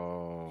just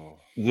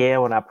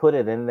when I put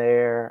it in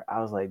there,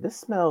 I was like, this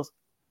smells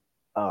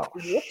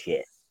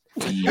shit.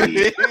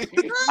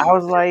 I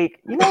was like,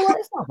 you know what,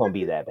 it's not gonna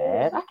be that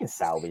bad. I can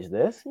salvage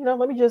this,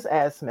 let me just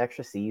add some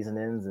extra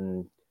seasonings,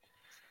 and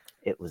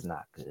it was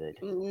not good.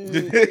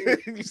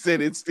 You said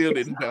it still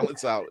didn't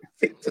balance out.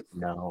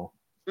 No.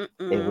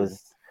 It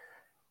was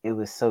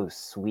so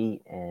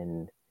sweet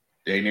and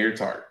day near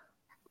tart.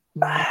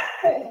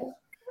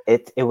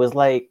 It was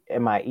like,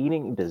 am I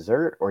eating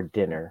dessert or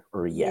dinner?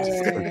 Or yes.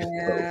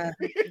 Yeah.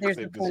 There's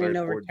the point of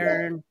no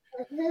return.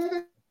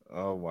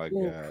 Oh my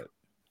God.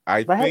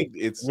 I think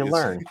it's you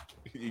learn.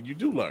 You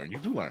do learn.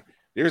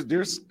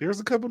 There's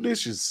a couple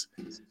dishes.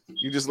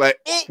 You just like,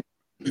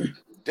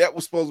 that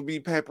was supposed to be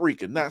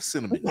paprika, not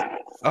cinnamon.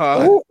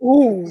 Ooh.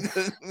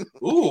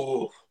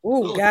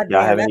 Goddamn.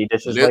 Y'all have any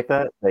dishes like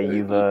that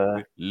you've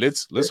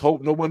let's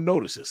hope no one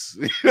notices.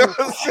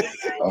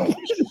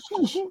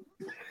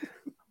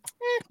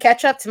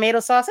 Ketchup, tomato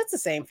sauce, it's the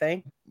same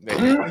thing.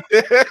 It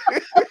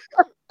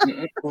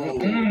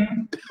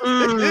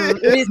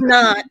is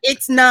not.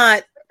 It's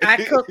not. I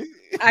cook.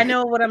 I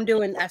know what I'm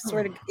doing. I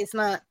swear to, it's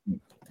not.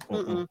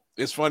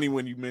 It's funny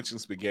when you mention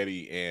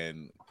spaghetti,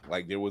 and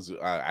like there was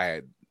I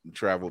had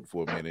traveled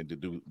for a minute to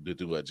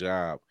do a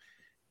job,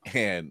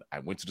 and I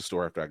went to the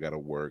store after I got to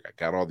work. I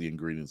got all the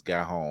ingredients,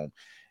 got home,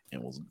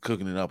 and was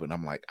cooking it up, and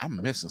I'm like, I'm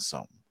missing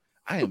something.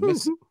 I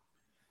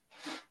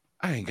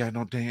ain't got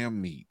no damn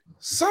meat.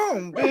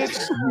 Some bitch.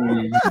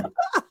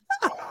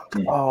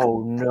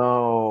 Oh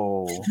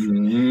no.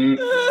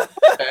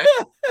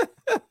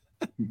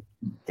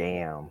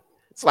 Damn.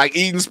 It's like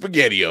eating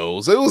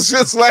SpaghettiOs. It was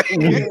just like you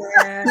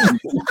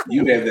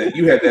had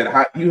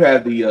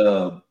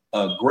the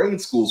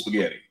grade school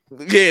spaghetti.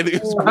 Yeah,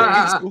 it was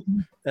grade school.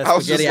 That's I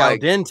was spaghetti just al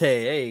like, dente.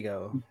 There you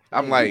go.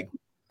 I'm like,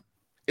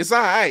 it's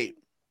all right.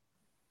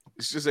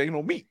 It's just ain't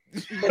no meat.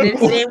 But it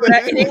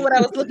ain't what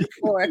I was looking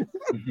for.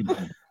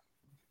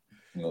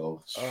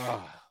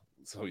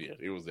 So yeah,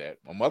 it was that.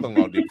 My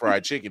mother-in-law did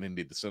fried chicken and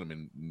did the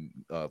cinnamon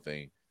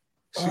thing.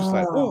 She was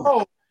like,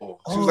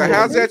 she was like,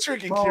 how's that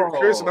chicken,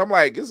 Chris? And I'm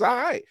like, it's all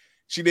right.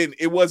 She didn't.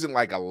 It wasn't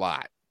like a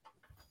lot.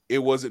 It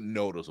wasn't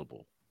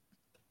noticeable.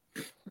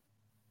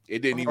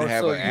 It didn't even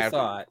have an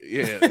after.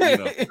 Yeah, you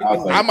know,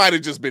 I might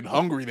have just been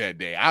hungry that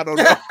day. I don't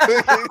know.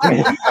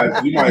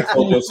 You might have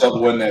told yourself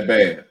it wasn't that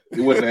bad.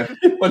 It wasn't that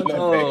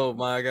Oh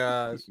my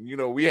gosh! You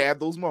know, we had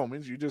those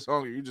moments. You're just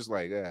hungry. You're just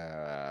like,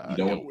 you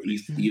don't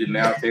eat it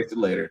now, taste it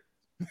later.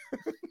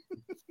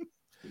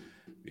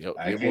 Yep,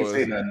 I can't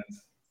say nothing.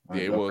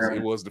 Yeah,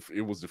 it was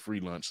the free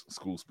lunch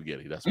school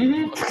spaghetti. That's what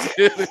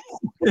it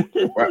was.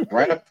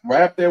 right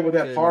up there with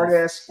that hard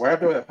ass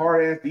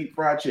deep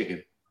fried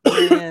chicken.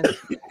 Man,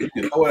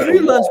 free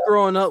lunch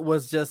growing up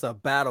was just a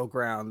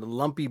battleground. The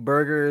lumpy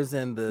burgers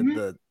and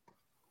the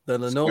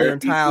linoleum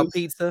tile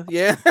pizza.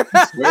 Yeah.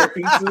 Square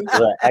pizza.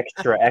 The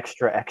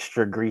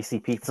extra greasy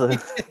pizza.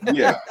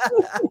 Yeah.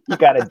 You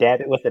gotta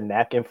dab it with a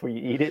napkin before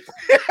you eat it.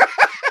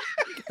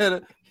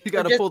 You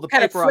gotta pull the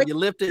paper out. You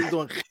lift it, you're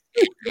going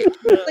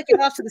flick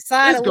it off to the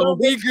side. It's gonna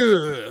be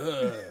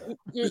good.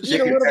 You eat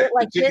a little bit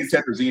like chicken this.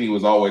 tetrazzini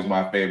was always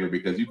my favorite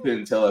because you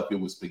couldn't tell if it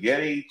was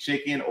spaghetti,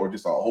 chicken, or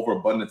just an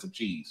overabundance of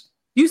cheese.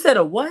 You said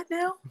a what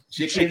now?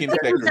 Chicken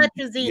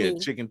tetrazzini. Yeah,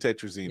 chicken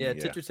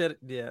tetrazzini.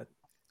 Yeah.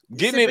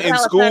 Getting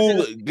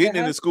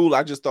into school,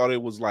 I just thought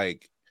it was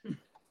like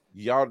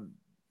y'all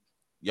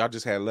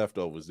just had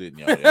leftovers, didn't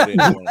y'all?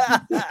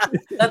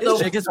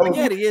 It's chicken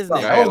spaghetti, isn't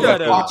it? Y'all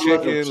had leftover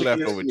chicken,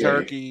 leftover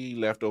turkey,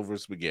 leftover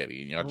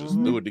spaghetti, and y'all just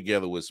threw it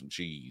together with some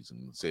cheese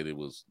and said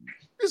this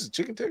is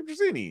chicken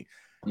tetrazzini.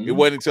 It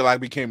wasn't until I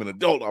became an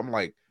adult I'm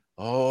like,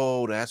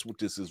 oh, that's what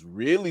this is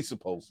really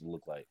supposed to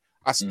look like.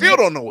 I still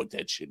don't know what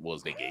that shit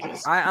was they gave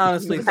us. I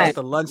honestly thought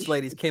the lunch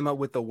ladies came up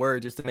with the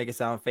word just to make it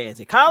sound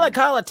fancy. Call it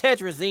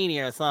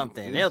tetrazzini or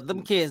something.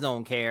 Them kids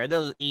don't care.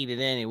 They'll just eat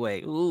it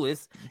anyway. Ooh,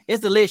 it's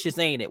delicious,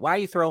 ain't it? Why are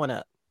you throwing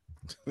up?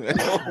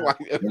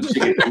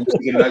 chicken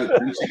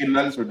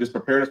nuggets were just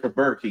prepared us for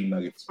Burger King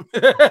nuggets.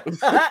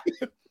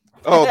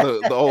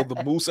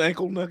 the moose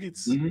ankle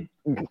nuggets.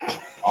 Mm-hmm.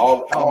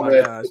 All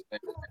that.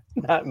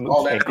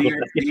 All that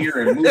deer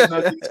and moose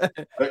nuggets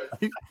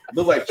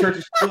look like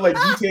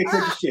GTA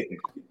Church's chicken.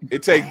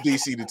 It takes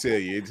DC to tell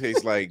you. It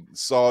tastes like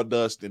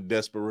sawdust and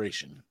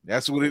desperation.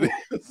 That's what it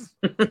is.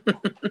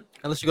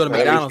 Unless you go to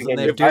McDonald's and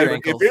they have deer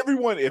ankles.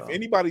 If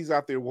anybody's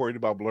out there worried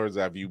about Blur's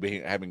Eye View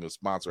having a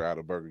sponsor out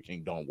of Burger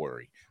King, don't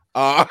worry.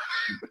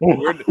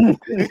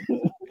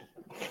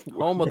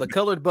 Home of the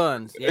colored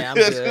buns. Yeah, I'm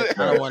good.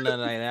 I don't want nothing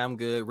like that. I'm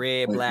good.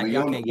 Red, black.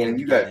 Y'all can't get it.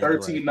 You got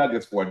 13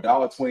 nuggets for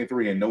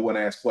 $1.23 and no one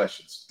asks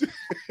questions.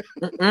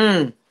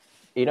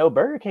 You know,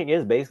 Burger King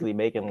is basically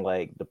making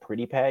like the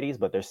pretty patties,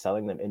 but they're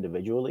selling them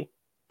individually.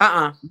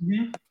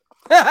 Mm-hmm.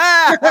 That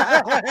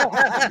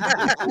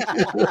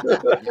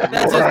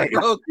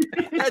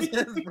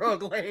just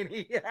broke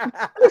Laney.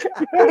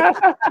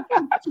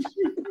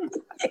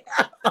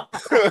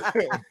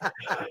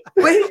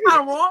 But he's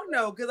not wrong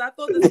though, because I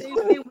thought the same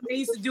thing when they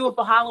used to do it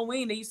for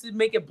Halloween. They used to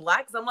make it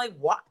black. Because I'm like,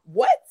 what?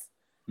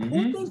 Mm-hmm.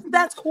 Who thinks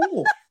that's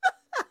cool?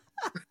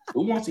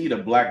 Who wants to eat a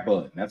black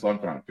bun? That's what I'm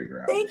trying to figure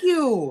out. Thank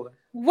you.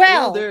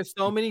 Well, there's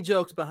so many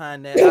jokes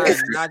behind that. The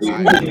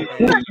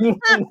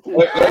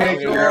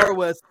door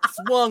was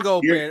swung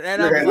open,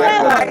 and I'm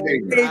like,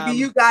 "Baby,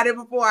 you got it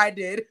before I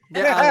did."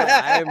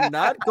 I'm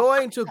not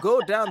going to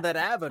go down that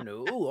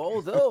avenue,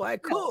 although I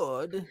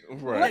could.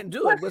 Right.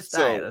 Do it with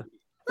style.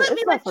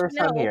 It's my first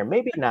time here.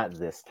 Maybe not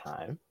this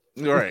time.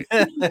 Right.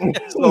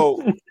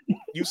 So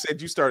you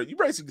said you started. You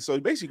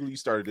basically you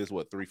started this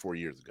 3-4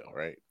 years ago,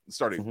 right? You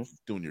started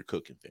doing your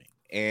cooking thing,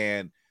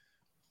 and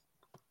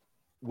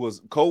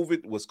was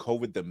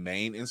COVID the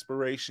main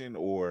inspiration,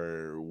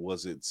 or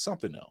was it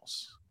something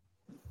else,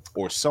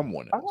 or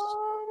someone else?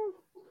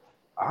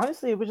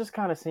 Honestly, it was just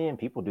kind of seeing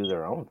people do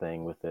their own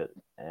thing with it,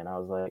 and I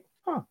was like,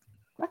 "Huh,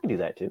 I can do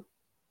that too.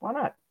 Why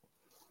not?"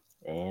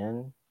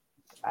 And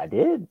I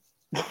did.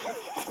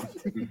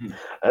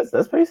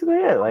 That's basically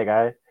it. Like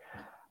I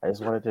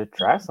just wanted to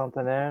try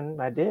something,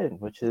 and I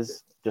did, which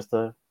is just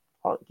a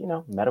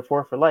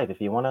metaphor for life. If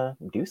you want to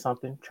do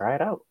something, try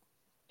it out.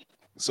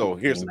 So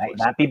here's you the might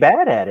question. not be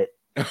bad at it.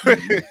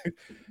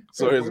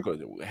 So here's the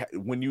question: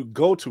 when you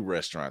go to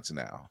restaurants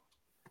now,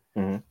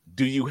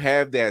 do you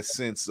have that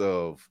sense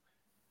of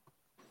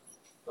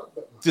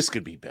this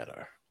could be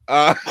better?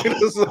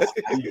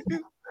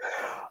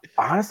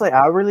 Honestly,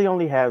 I really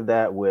only have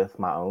that with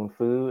my own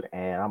food,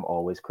 and I'm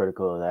always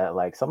critical of that.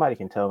 Like somebody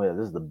can tell me that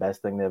this is the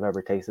best thing they've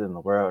ever tasted in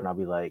the world, and I'll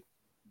be like,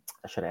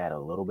 I should have added a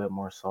little bit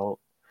more salt.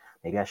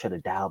 Maybe I should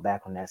have dialed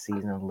back on that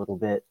seasoning a little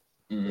bit.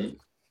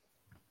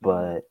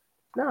 But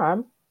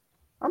no,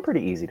 I'm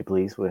pretty easy to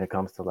please when it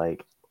comes to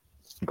like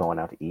going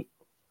out to eat.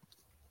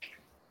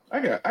 I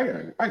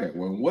got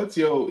one. What's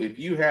if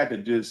you had to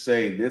just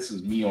say this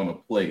is me on a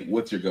plate,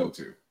 what's your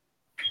go-to?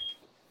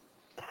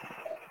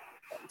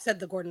 Said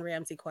the Gordon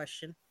Ramsay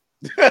question.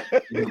 I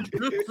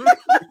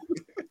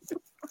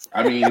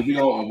mean, we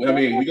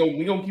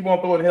gonna keep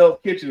on throwing Hell's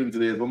Kitchen into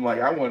this. I'm like,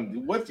 I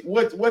want what's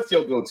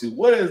your go-to?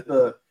 What is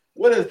the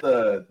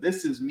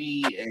this is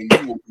me, and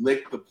you will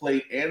lick the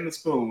plate and the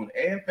spoon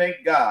and thank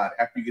God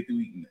after you get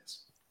through eating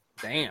this.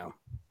 Damn.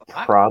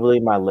 Probably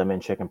my lemon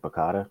chicken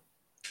piccata,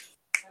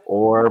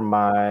 or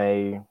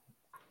my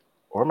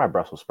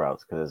Brussels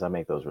sprouts, because I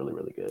make those really,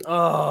 really good.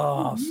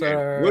 Oh,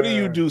 sir. What do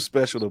you do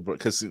special to?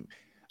 Because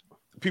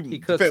people,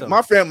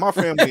 my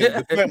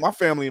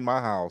family in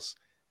my house,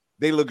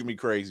 they look at me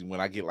crazy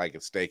when I get like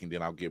a steak and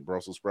then I'll get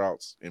Brussels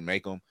sprouts and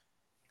make them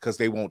because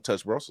they won't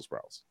touch Brussels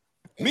sprouts.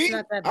 It's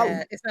not that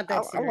bad. It's not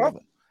that serious. I love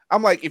them.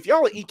 I'm like, if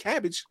y'all eat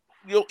cabbage,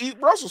 you'll eat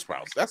Brussels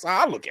sprouts. That's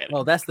how I look at it.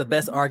 Well, that's the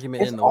best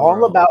argument in the all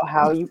world. about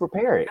how you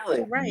prepare it.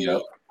 Right.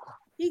 Yep.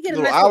 You get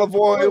a little olive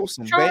oil,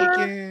 some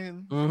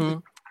bacon.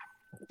 Little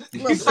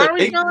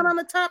Parmesan on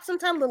the top,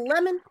 sometimes a little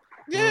lemon.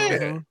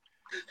 Yeah.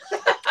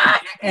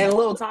 And a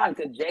little time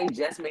because Jay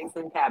just made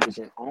some cabbage.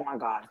 And oh my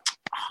God.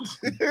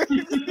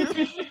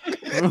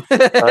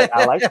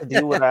 I like to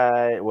do what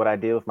I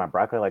did with my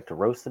broccoli. I like to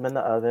roast them in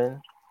the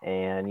oven,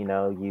 and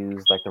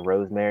use like the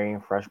rosemary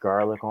and fresh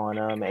garlic on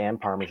them and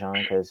Parmesan,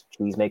 because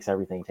cheese makes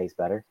everything taste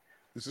better.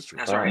 This is true.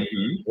 That's right.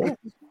 Yeah.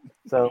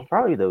 So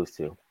probably those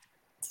two.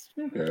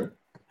 Okay.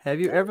 Have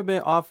you ever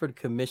been offered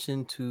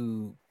commission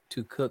to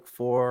cook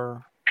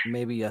for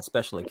maybe a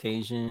special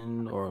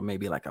occasion or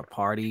maybe like a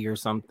party or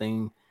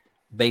something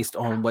based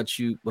on what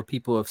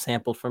people have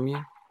sampled from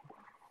you?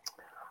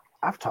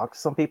 I've talked to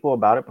some people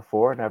about it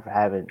before, and I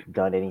haven't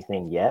done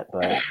anything yet,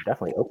 but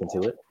definitely open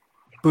to it.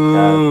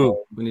 Boom.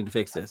 We need to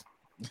fix this.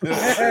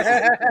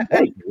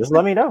 Hey, just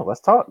let me know.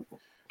 Let's talk.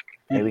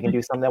 Maybe we can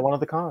do something at one of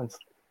the cons.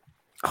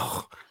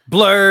 Oh,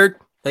 Blurred,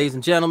 ladies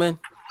and gentlemen.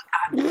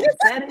 I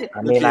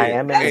mean, I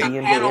am in the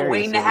DMV area, so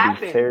it'll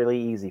be fairly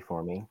easy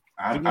for me.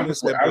 I'm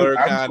just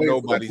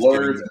no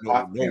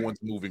one's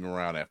moving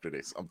around after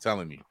this. I'm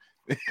telling you.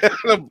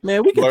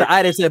 Man, we get the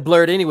itis at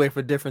Blurred anyway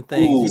for different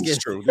things. Ooh, this is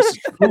true.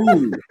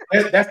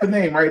 That's the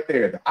name right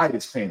there, the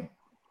itis panel.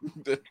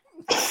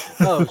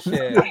 Oh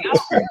shit!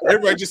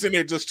 Everybody just in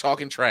there just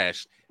talking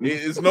trash.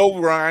 It's no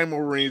rhyme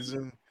or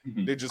reason.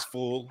 They're just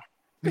full.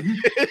 And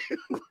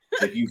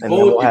then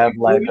we'll have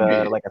like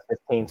a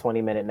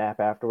 15-20 minute nap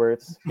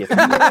afterwards. People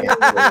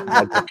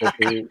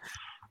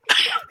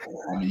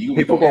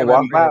gonna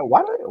walk by.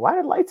 Why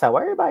the lights out?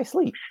 Why everybody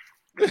sleep?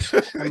 I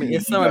mean,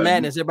 it's summer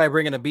madness. Everybody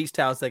bringing a beach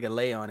towel so they can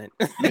lay on it.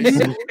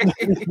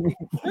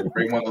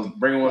 Bring one of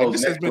those.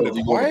 This has been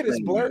the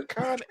quietest Blurred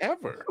con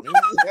ever.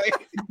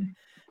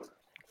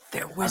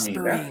 They're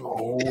whispering.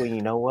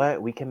 You know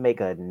what? We can make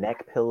a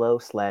neck pillow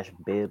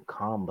 / bib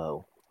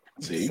combo.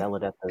 See? Sell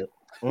it at the.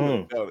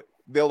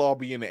 They'll all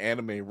be in the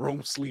anime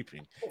room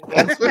sleeping.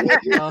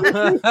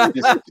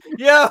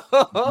 Yo,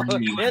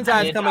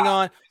 Entime's coming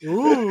on.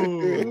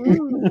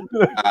 Ooh.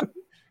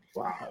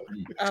 Wow.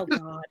 Oh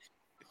God.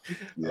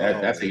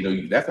 That's how you know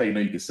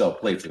you can sell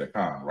plates at a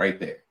con right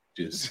there.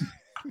 Just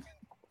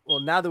well,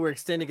 now that we're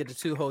extending it to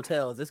 2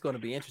 hotels, it's going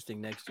to be interesting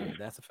next year.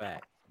 That's a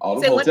fact. All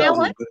the hotels.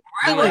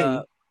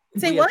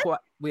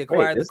 We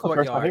acquired the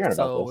courtyard,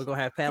 so we're gonna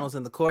have panels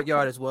in the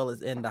courtyard as well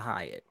as in the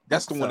Hyatt.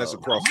 That's the one that's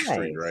across the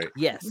street, right?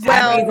 Yes.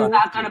 Well, it's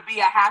not gonna be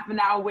a half an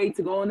hour wait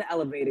to go on the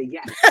elevator.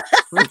 Yes.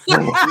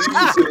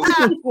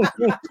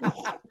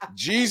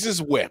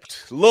 Jesus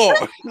wept, Lord.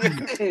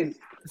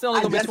 It's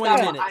only gonna be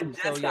 20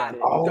 minutes. So yeah.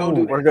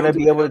 We're gonna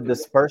be able to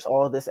disperse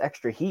all of this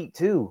extra heat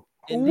too.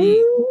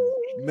 Indeed,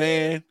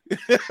 man.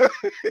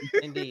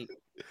 Indeed.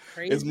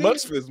 As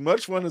much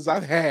fun as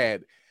I've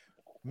had.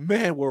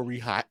 Man, were we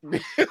hot.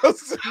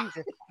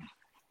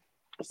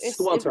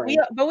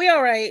 But we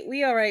all right.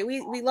 We all right.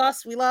 We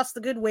lost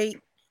the good weight.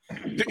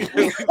 We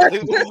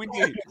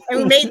did.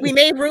 And we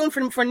made room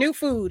for new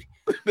food.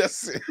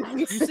 That's it.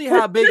 You see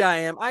how big I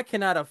am? I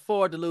cannot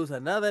afford to lose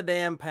another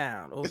damn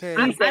pound. Okay.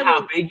 You said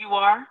how big you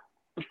are?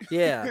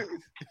 Yeah.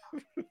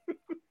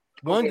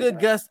 One good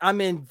gust. I'm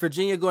in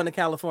Virginia going to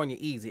California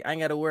easy. I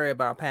ain't got to worry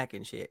about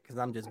packing shit because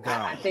I'm just gone.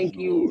 I think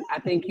you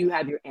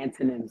have your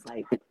antonyms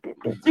like.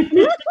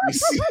 You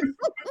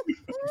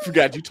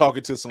forgot you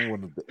talking to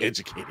someone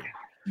educated.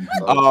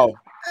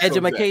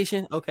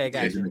 Education. Okay,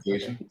 guys.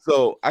 Education.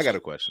 So I got a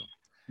question.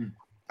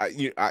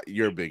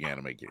 You're a big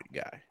anime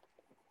guy.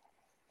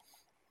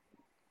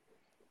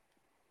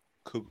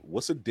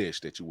 What's a dish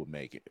that you would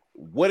make it?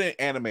 What an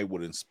anime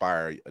would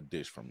inspire a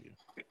dish from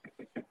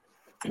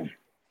you?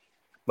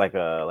 Like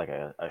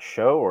a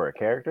show or a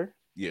character?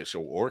 Yeah,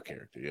 show or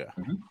character. Yeah.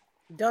 Mm-hmm.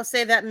 Don't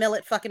say that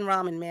millet fucking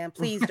ramen, man.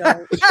 Please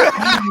don't. God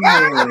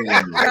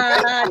damn,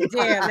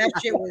 that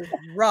shit was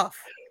rough.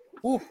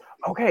 Oof.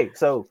 Okay,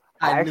 so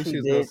I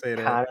actually did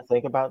kind of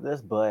think about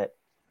this, but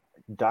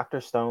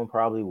Dr. Stone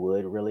probably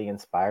would really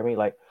inspire me.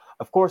 Like,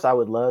 of course, I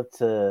would love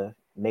to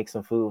make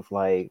some food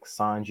like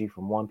Sanji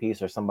from One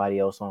Piece or somebody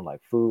else on like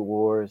Food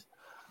Wars,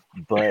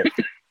 but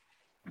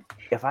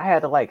if I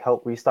had to like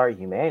help restart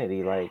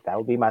humanity, like that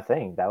would be my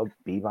thing. That would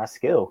be my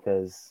skill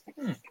because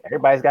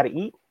everybody's got to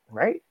eat,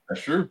 right?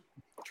 That's true.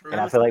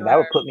 And I feel like that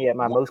would put me at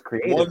my most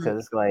creative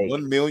because like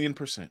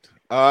 1,000,000%.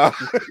 That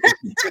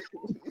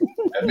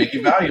make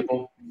you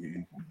valuable.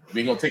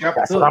 We ain't gonna take out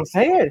the that's cook. what I'm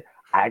saying.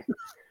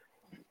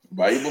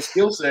 Valuable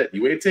skill set.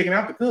 You ain't taking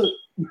out the cook.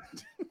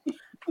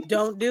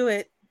 Don't do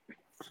it.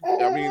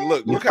 I mean,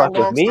 look you how fuck with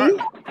long me.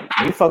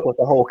 You fuck with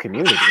the whole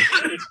community.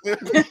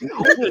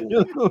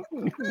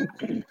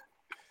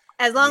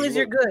 As long as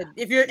you're good.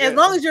 As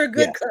long as you're a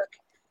good cook.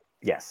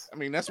 Yes. I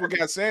mean, that's what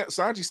got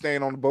Sanji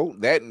staying on the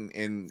boat. That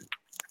and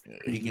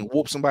he can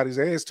whoop somebody's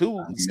ass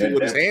too. Still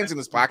with his hands in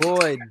his pocket.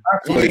 Boy,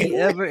 did he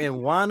ever in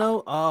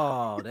Wano?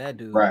 Oh, that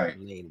dude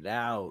laid it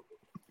out.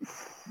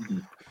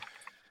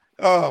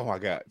 Oh my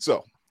God.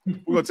 So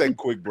we're gonna take a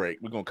quick break.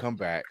 We're gonna come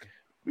back.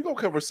 We're gonna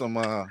cover some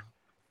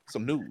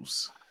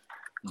news.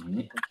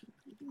 Mm-hmm.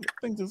 I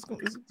think it's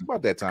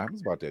about that time.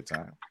 It's about that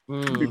time.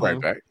 Mm-hmm. We'll be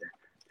right back.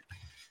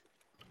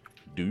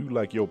 Do you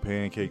like your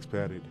pancakes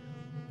patted,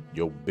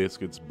 your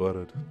biscuits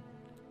buttered,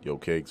 your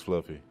cakes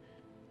fluffy?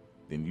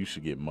 Then you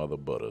should get Mother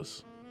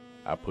Butters.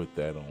 I put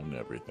that on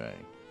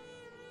everything.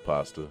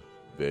 Pasta,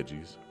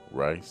 veggies,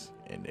 rice,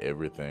 and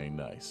everything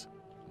nice.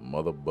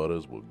 Mother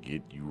Butters will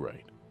get you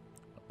right.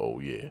 Oh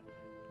yeah,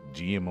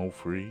 GMO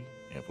free,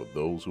 and for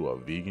those who are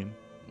vegan,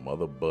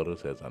 Mother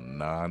Butters has a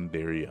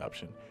non-dairy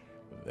option.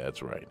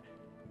 That's right.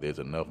 There's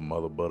enough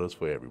Mother Butters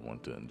for everyone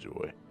to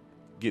enjoy.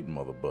 Get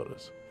Mother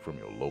Butters from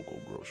your local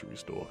grocery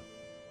store.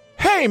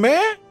 Hey,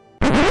 man!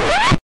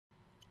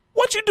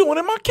 What you doing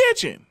in my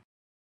kitchen?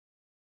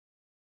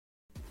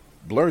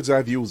 Blurred's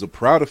Eye View is a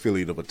proud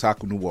affiliate of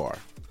Otaku Noir.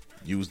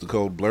 Use the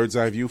code Blurred's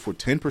Eye View for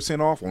 10%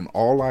 off on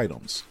all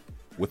items.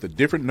 With a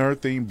different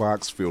nerd-themed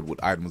box filled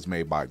with items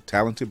made by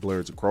talented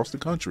blurs across the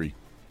country,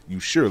 you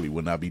surely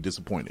will not be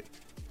disappointed.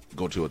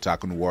 Go to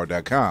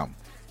otakunoir.com.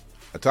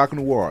 Otaku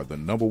Noir, the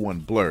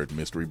 #1 blurred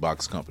mystery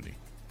box company.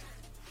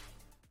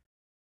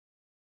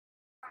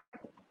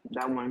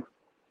 That one.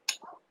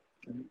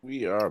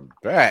 We are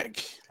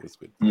back. Let's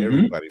get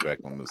everybody back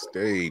on the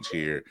stage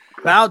here.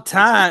 About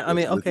time. I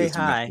mean, okay,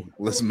 hi.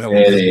 Let's mellow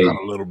this down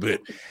a little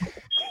bit.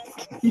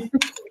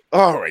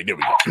 All right, there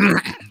we go.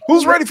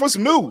 Who's ready for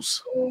some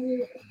news?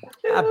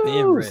 I've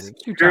been ready.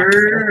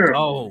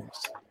 Oh,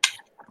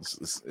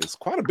 it's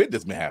quite a bit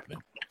that's been happening.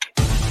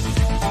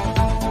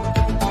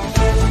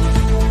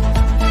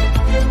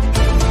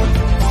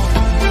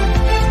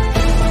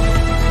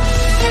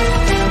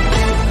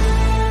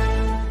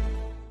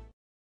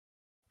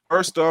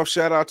 First off,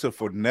 shout out to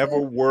Forever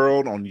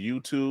World on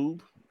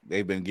YouTube.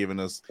 They've been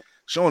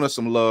showing us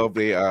some love.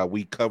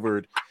 We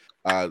covered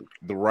the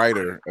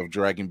writer of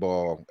Dragon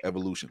Ball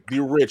Evolution, the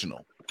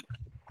original,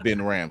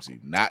 Ben Ramsey,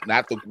 not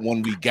the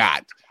one we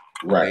got.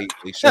 Right?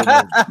 They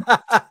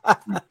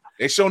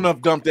sure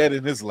enough dumped that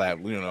in his lap,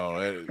 you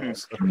know.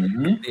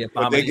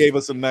 But they gave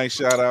us a nice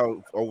shout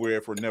out over there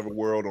for Never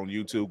World on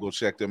YouTube. Go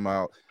check them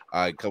out.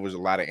 It covers a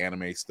lot of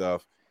anime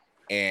stuff,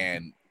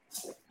 and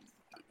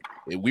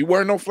we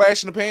weren't no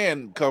flash in the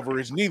pan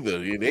coverage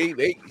neither.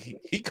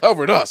 He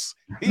covered us.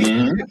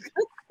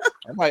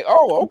 I'm like,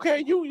 oh,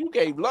 okay, you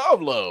gave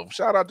love.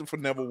 Shout out to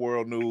Forever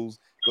World News.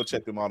 Go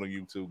check them out on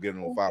YouTube. Give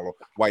them a follow.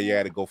 While you're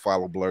at it, go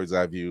follow Blurred's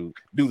Eye View.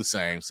 Do the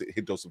same.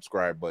 Hit those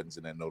subscribe buttons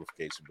and that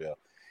notification bell,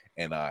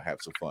 and have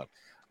some fun.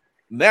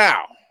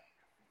 Now,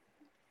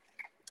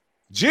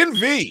 Gen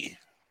V,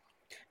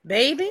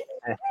 baby.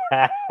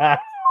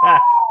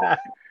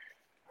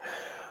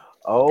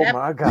 Oh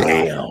my God!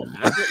 Damn.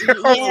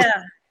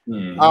 Yeah.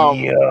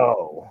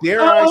 Yo.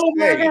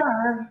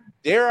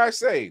 Dare I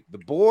say, the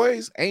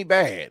boys ain't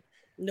bad.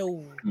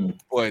 No.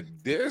 But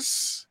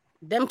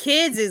them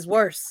kids is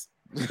worse.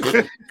 Go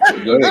ahead,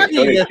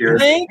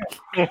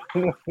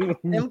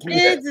 them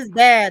kids is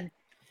bad.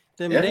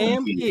 Them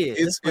damn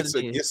kids.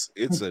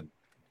 It's a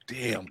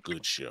damn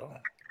good show.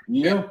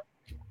 Yeah.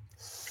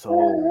 So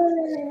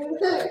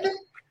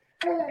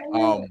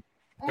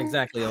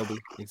exactly, Obi.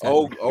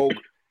 Exactly.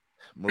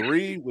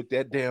 Marie with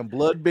that damn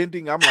blood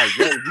bending. I'm like,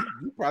 yo,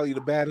 you probably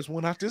the baddest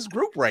one out this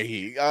group right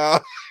here.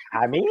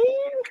 I mean,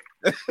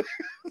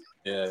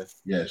 yeah,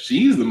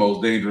 she's the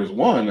most dangerous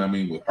one. I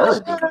mean, with her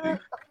ability,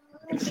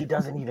 she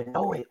doesn't even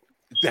know it.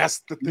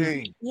 That's the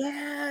thing.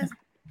 Yes.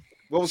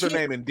 What was her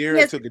name?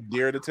 Indira took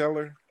Indira to tell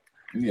her.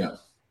 Yeah.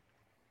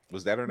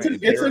 Was that her name?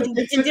 Indira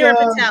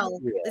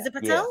Patel. Is it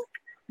Patel?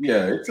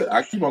 Yeah.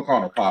 I keep on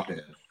calling her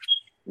Pophead.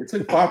 It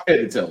took Pophead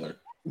to tell her.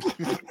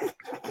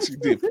 She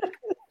did.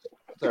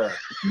 Sorry.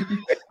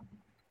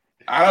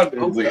 I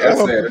don't think that's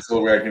sad. That's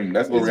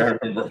what I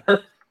remember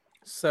her.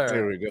 Sir.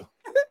 There we go.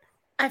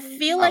 I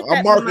feel like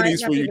I'm marking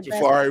these for you,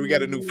 Jafari. We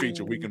got a new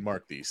feature. We can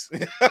mark these. So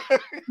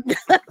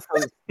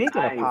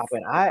speaking of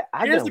popping, I've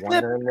been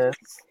wondering this.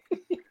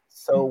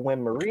 So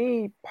when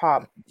Marie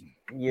popped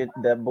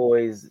that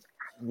boy's,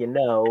 did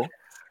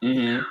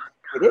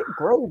it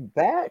grow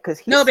back?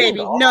 Because no,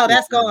 baby, no,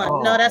 that's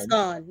gone. No, that's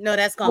gone. No,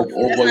 that's gone.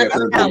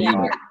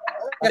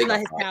 That's not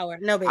his power.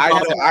 No, baby.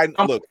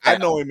 I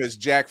know him as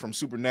Jack from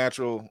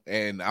Supernatural,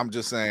 and I'm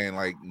just saying,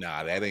 like,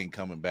 nah, that ain't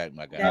coming back,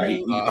 my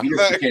guy.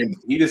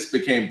 He just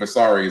became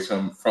Viserys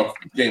from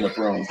Game of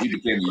Thrones. He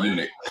became a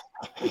eunuch.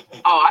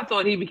 Oh, I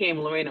thought he became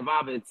Lorena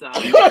Bobbitt's.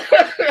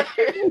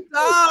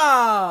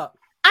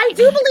 I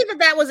do believe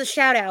that was a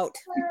shout out.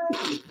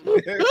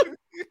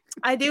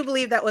 I do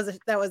believe that was a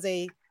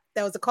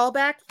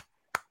callback.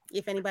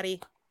 If anybody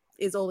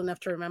is old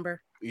enough to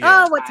remember.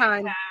 Yeah. Oh, what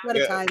time? What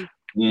a time.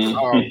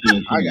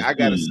 I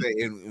gotta say,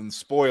 in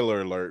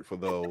spoiler alert for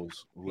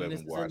those who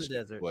haven't watched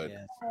it, but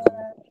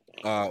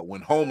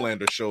when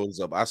Homelander shows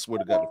up, I swear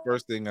to God, the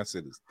first thing I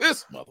said is,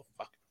 "This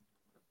motherfucker."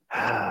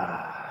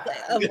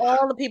 Of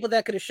all the people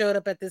that could have showed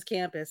up at this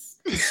campus.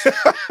 That's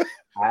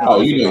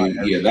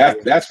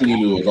when you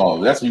knew it was all.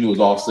 That's when you knew it was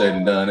all said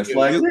and done. It's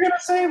like, you're gonna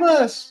save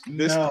us.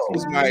 This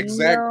was my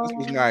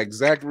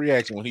exact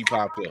reaction when he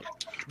popped up.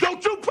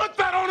 Don't you put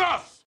that on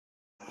us!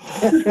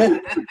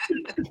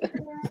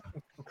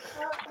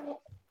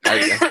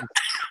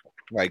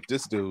 like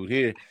this dude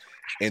here,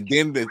 and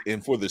then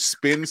and for the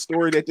spin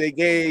story that they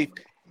gave,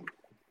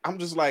 I'm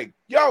just like,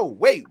 yo,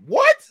 wait,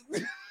 what?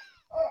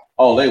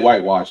 Oh, they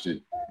whitewashed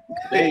it.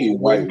 They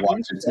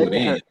whitewashed it to an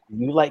end.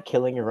 You like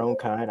killing your own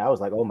kind? I was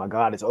like, oh my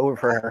god, it's over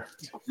for her.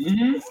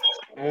 You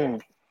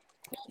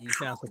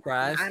sound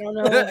surprised. I don't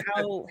know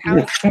how.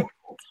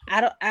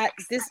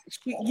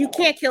 You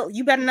can't kill.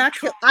 You better not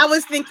kill. I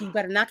was thinking, you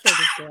better not kill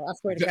this girl. I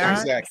swear to God.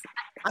 Exactly.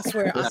 I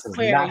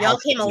swear. Y'all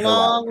came a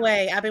long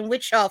way. I've been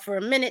with y'all for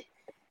a minute.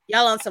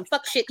 Y'all on some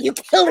fuck shit. You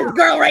kill this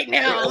girl right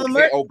now.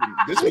 So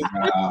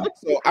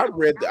I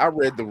read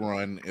the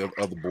run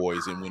of the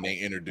boys, and when they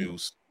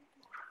introduced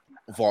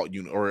Godolphin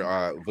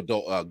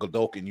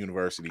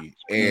University,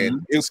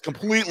 and it's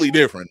completely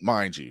different,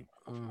 mind you.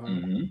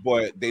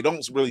 But they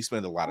don't really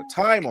spend a lot of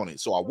time on it,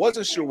 so I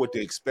wasn't sure what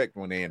to expect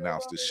when they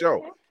announced the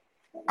show.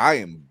 I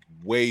am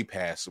way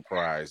past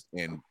surprised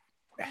and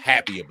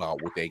happy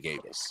about what they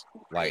gave us.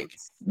 Like,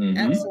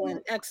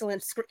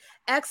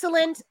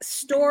 excellent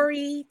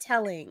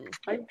storytelling.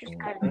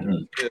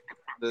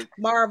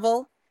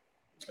 Marvel.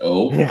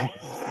 Oh, wow!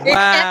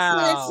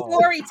 Excellent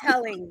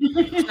storytelling.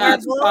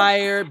 Shots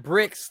fired,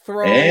 bricks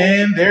thrown,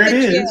 and there it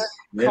is.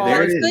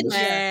 Cars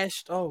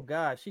smashed. Oh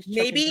God, she's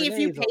maybe if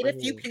you paid a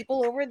few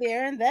people over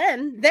there, and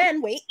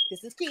then wait,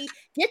 this is key.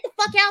 Get the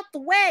fuck out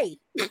the way,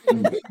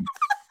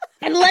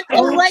 and let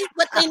them write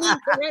what they need to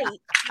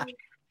write.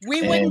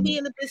 We wouldn't be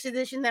in the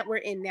position that we're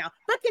in now.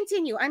 But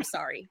continue. I'm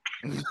sorry.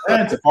 And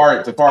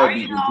Tafari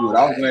beat me to it.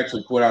 I was gonna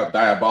actually put out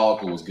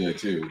Diabolical was good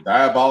too.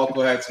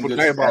 Diabolical had some good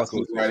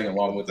writing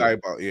along with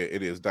it. Yeah,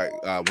 it is.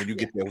 When you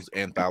get those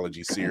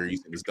anthology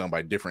series, and it's done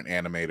by different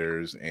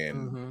animators,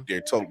 and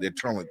they're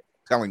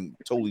telling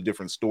totally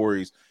different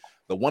stories.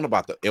 The one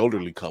about the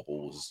elderly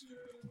couple was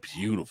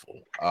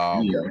beautiful.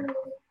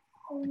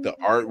 The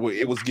art,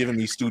 it was giving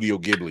me Studio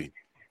Ghibli.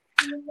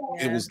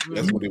 That's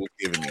what it was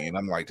giving me, and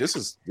I'm like, this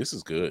is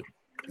good.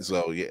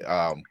 So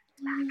yeah,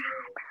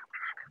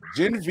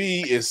 Gen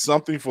V is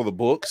something for the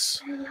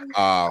books.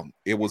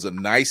 It was a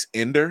nice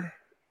ender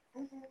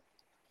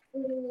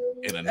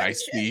and a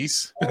nice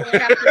piece.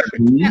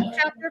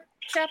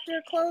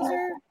 Chapter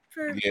closer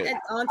and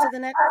on to the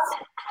next.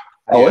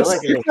 Oh, it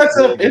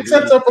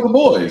sets up for the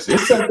boys. It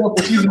sets up for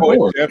season 4.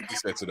 It definitely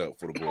sets it up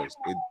for the boys.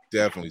 It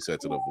definitely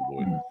sets it up for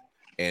boys.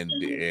 And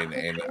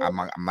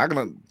I'm not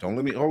gonna, don't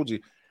let me hold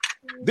you.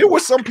 There were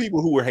some people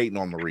who were hating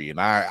on Marie,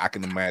 and I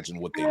can imagine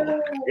what they look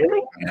like.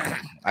 Really?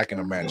 I can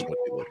imagine what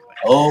they look like.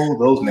 Oh,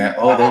 those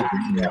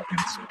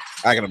napkins.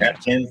 I can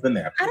imagine. The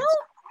napkins.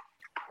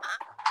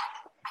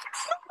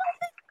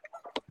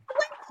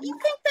 You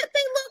think that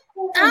they look?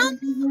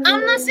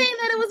 I'm not saying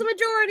that it was a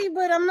majority,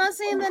 but I'm not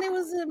saying that it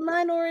was a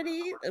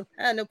minority.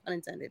 No pun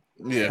intended.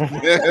 Yeah.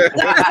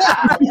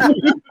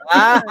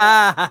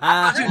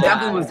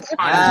 Definitely was.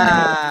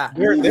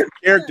 Their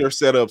character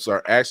setups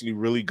are actually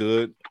really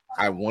good.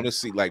 I want to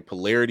see like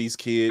Polarity's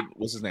kid.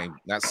 What's his name?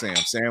 Not Sam.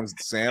 Sam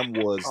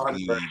was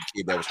the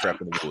kid that was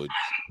trapped in the woods.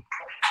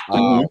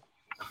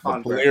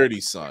 But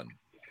Polarity's son.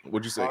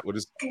 What'd you say? What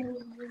is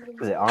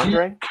it?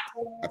 Andre?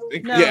 I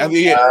think. No. Yeah.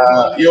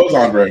 It was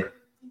Andre.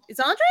 It's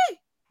Andre.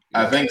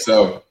 I think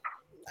so.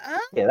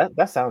 Yeah,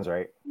 that sounds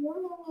right.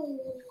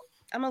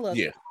 I'm a look.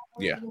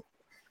 Yeah.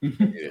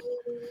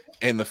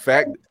 And the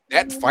fact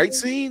that fight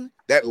scene,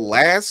 that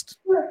last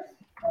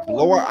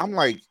blowout, I'm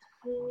like,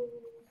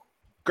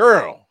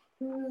 girl,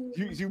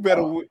 you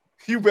better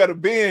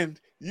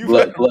bend.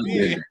 Blood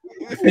bending.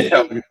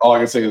 All I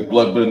can say is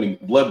blood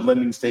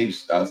blending stage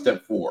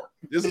step 4.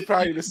 This is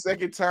probably the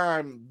second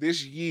time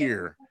this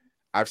year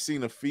I've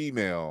seen a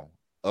female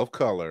of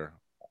color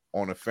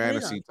on a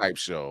fantasy type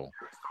show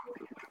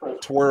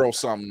twirl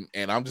something,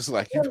 and I'm just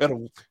like, you better.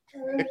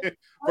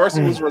 First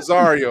it was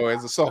Rosario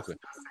as Ahsoka,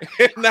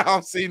 and now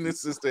I'm seeing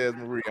this sister as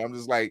Marie. I'm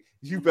just like,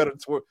 you better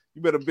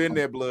bend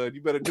that blood.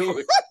 You better do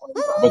it.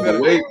 But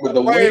the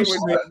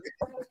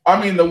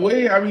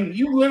way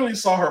you literally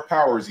saw her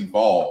powers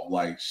evolve.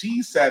 Like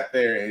she sat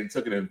there and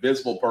took an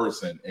invisible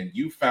person, and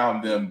you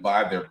found them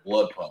by their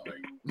blood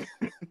pumping,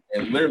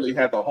 and literally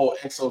had the whole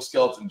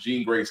exoskeleton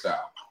Jean Grey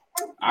style.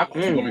 I thought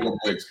you were going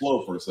to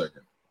explode for a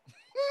second.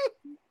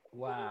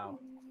 Wow,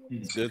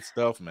 it's good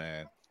stuff,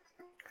 man.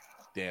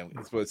 Damn,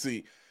 but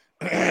see,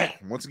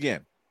 once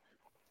again,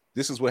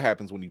 this is what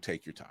happens when you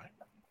take your time.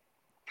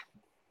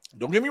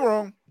 Don't get me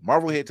wrong,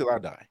 Marvel hit till I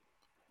die,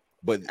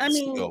 but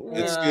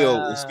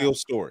it's still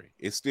story.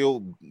 It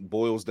still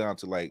boils down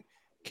to like,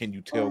 can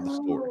you tell the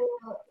story?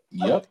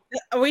 Yep.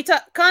 Are we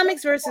talking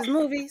comics versus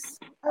movies?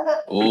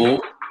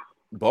 Oh,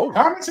 both.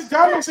 Comics ain't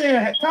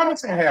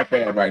half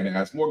bad right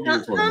now. It's more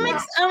geared towards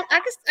comics.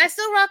 I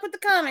still rock with the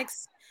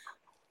comics.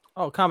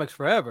 Oh, comics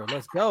forever.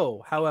 Let's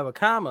go. However,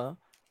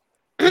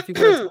 if you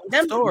go to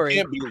the story,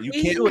 you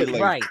can't be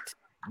lazy. Right.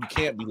 You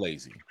can't be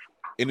lazy,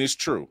 and it's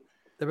true.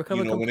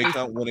 When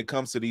it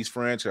comes to these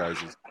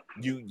franchises,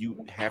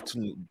 you have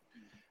to.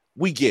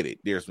 We get it.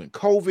 There's been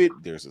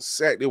COVID. There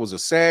was a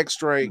SAG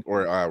strike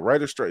or a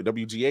writer strike,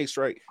 WGA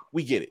strike.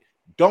 We get it.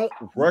 Don't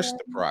rush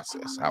the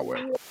process.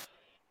 However,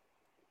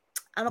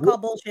 I'm gonna call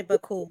bullshit,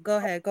 but cool. Go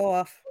ahead. Go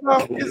off.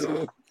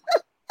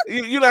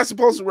 You're not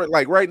supposed to.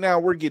 Like right now,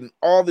 we're getting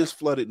all this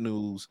flooded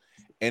news,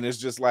 and it's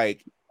just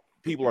like.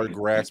 People are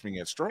grasping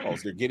at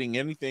straws. They're getting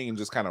anything and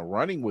just kind of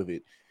running with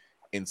it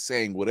and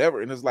saying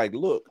whatever. And it's like,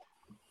 look,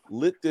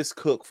 let this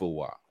cook for a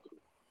while.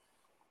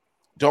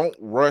 Don't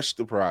rush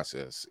the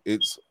process.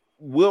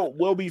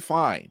 We'll be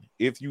fine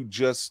if you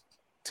just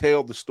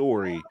tell the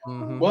story.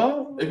 Mm-hmm.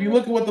 Well, if you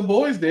look at what the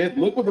boys did,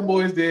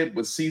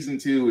 with season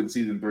 2 and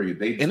season 3.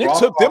 It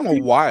took them a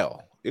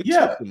while. It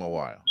took them a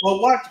while.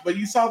 But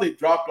you saw they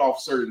dropped off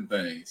certain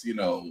things. You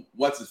know,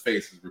 what's his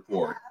face's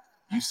report.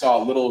 You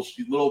saw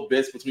little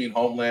bits between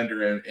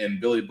Homelander and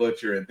Billy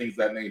Butcher and things of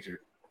that nature.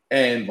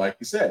 And like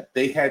you said,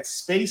 they had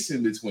space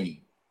in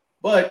between.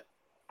 But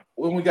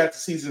when we got to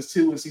seasons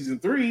 2 and season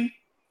 3,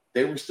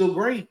 they were still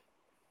great.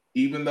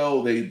 Even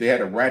though they had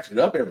to ratchet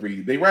up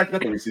every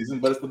season,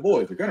 but it's the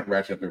boys. They're gonna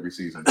ratchet up every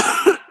season.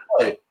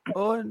 But,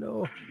 oh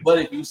no.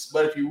 But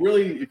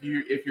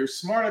if you're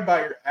smart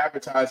about your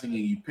advertising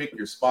and you pick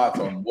your spots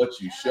on what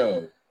you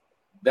show,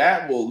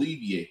 that will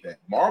alleviate that.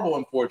 Marvel,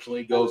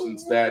 unfortunately, goes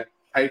into that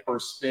hyper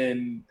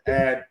spin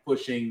ad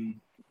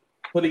pushing,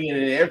 putting it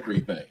in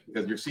everything,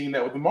 because you're seeing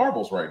that with the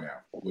Marvels right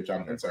now, which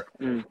I'm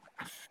concerned.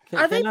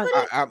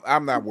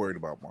 I'm not worried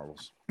about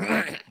Marvels.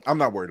 I'm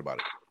not worried about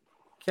it.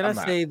 Can I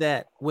say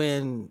that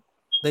when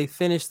they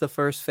finished the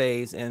first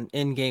phase and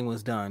Endgame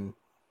was done,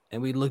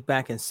 and we looked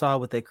back and saw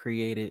what they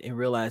created and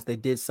realized they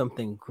did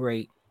something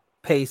great,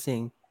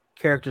 pacing,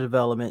 character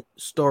development,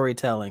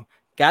 storytelling,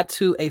 got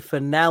to a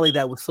finale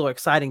that was so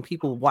exciting,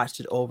 people watched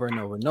it over and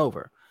over and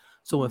over.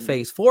 So when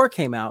phase 4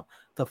 came out,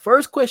 the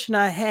first question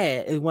I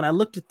had is when I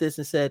looked at this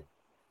and said,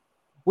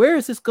 where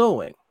is this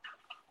going?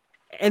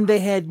 And they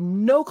had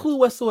no clue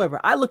whatsoever.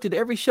 I looked at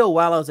every show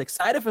while I was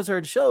excited for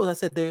certain shows. I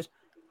said,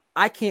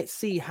 I can't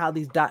see how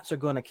these dots are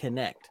going to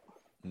connect.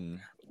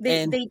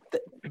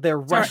 They're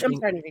rushing.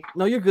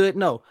 No, you're good.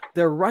 No,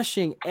 they're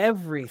rushing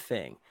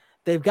everything.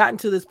 They've gotten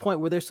to this point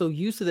where they're so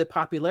used to their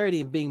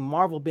popularity and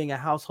Marvel being a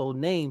household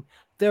name,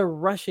 they're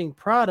rushing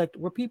product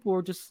where people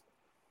are just,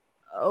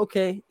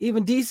 okay.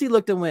 Even DC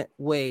looked and went,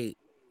 wait,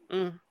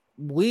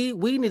 we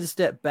need to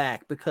step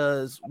back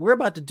because we're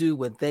about to do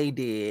what they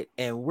did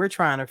and we're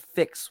trying to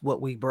fix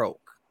what we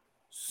broke.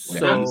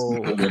 So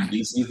when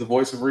DC's the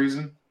voice of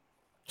reason.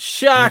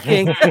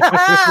 Shocking.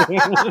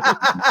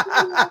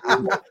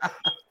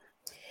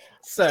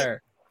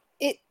 Sir.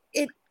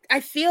 I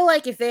feel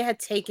like I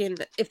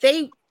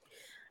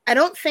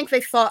don't think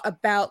they thought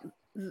about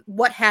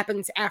what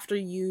happens after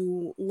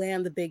you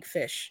land the big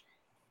fish.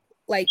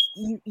 Like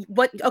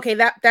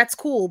that's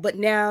cool, but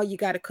now you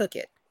got to cook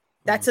it.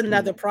 That's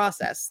another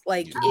process.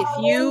 Like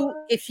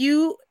if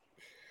you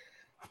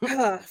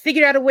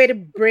figured out a way to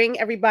bring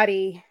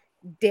everybody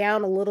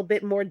down a little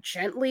bit more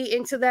gently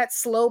into that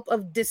slope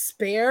of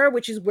despair,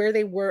 which is where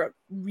they were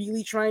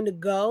really trying to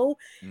go,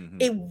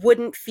 it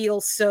wouldn't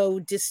feel so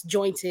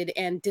disjointed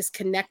and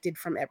disconnected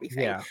from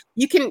everything. Yeah.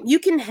 You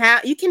can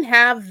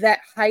have that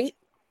height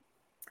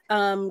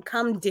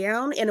come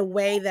down in a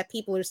way that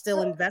people are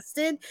still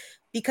invested,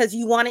 because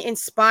you want to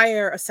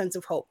inspire a sense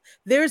of hope.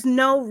 There's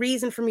no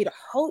reason for me to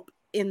hope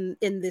in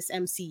this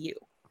MCU.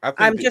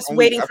 I'm just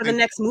waiting for the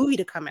next movie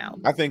to come out.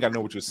 I think I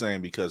know what you're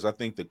saying, because I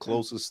think the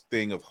closest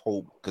thing of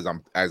hope, because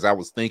as I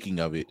was thinking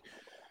of it,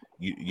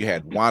 you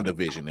had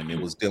WandaVision, and it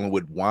was dealing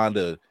with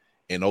Wanda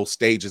in those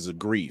stages of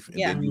grief. And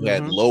then you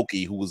had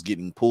Loki, who was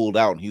getting pulled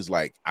out, and he's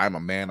like, I'm a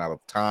man out of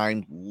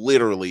time,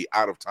 literally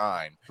out of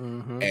time,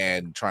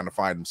 and trying to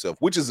find himself,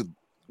 which is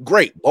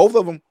great. Both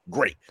of them,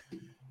 great.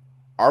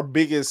 Our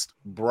biggest,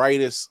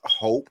 brightest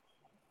hope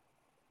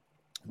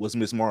was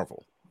Miss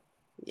Marvel.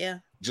 Yeah.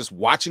 Just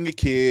watching a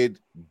kid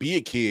be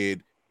a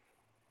kid,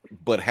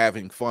 but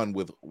having fun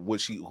with who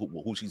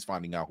she's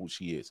finding out who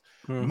she is.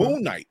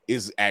 Moon Knight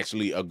is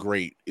actually a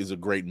great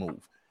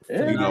move.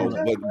 You know,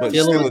 but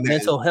dealing with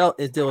mental health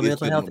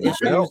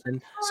issues,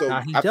 and so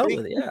how he dealt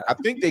with it. Yeah, I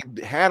think they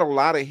had a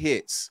lot of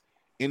hits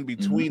in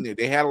between it.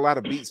 They had a lot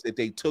of beats that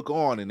they took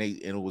on, and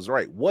it was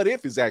right. What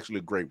If is actually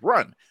a great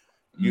run.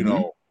 You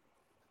know,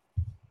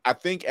 I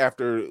think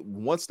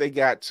once they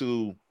got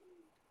to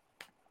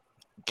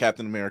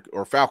Captain America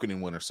or Falcon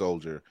and Winter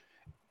Soldier,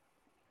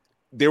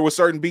 there were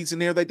certain beats in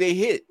there that they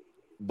hit,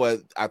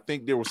 but I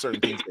think there were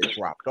certain things that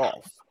dropped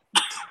off.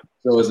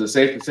 So is it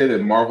safe to say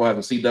that Marvel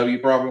has a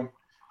CW problem?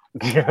 No.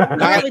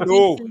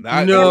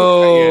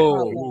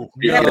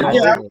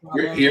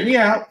 Hear me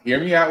out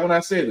when I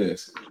say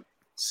this.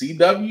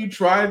 CW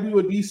tried to do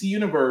a DC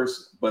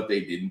universe, but they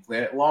didn't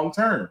plan it long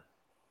term.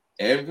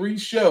 Every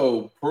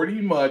show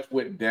pretty much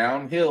went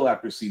downhill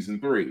after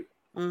season 3.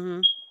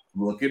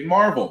 Look at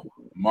Marvel.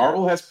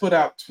 Marvel has put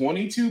out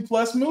 22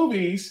 plus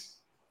movies,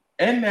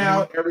 and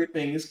now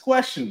everything is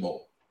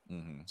questionable.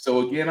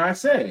 So again, I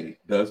say,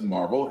 does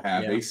Marvel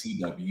have a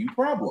CW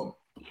problem?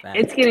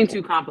 It's getting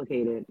too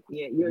complicated.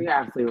 Yeah, you're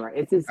absolutely right.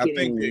 It's just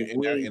getting way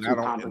too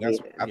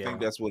complicated. I think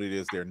that's what it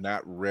is. They're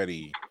not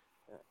ready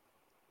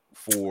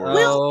for.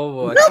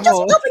 Will, just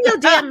open your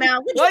damn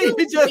mouth. Why you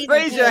just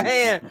raise your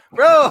hand,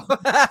 bro?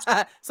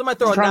 Somebody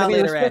throw a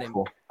annihilator at him.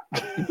 Throw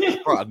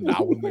an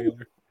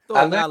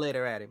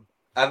annihilator at him.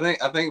 I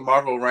think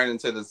Marvel ran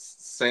into the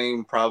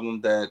same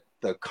problem that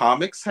the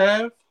comics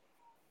have,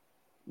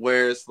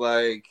 where it's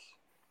like,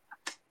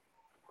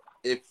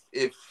 if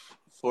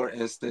for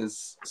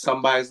instance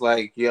somebody's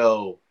like,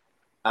 "Yo,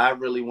 I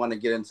really want to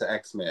get into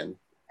X-Men.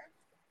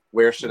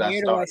 Where should I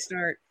start?" Where do I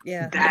start?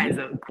 Yeah, that is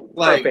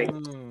perfect.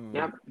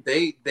 Yep.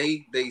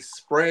 They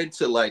spread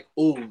to like,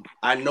 "Oh,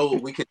 I know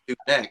what we can do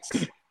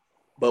next,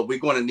 but we're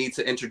going to need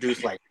to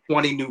introduce like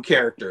 20 new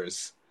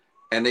characters."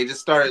 And they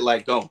just started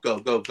like go.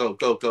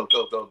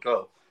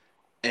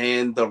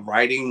 And the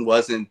writing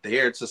wasn't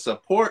there to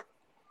support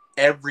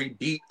every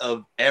beat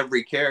of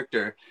every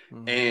character.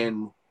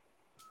 And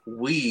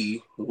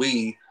we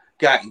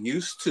got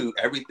used to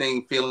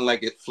everything feeling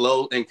like it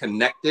flowed and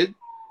connected.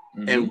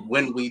 And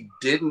when we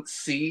didn't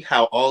see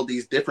how all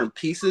these different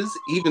pieces,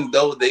 even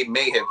though they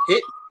may have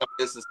hit some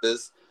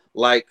instances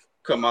like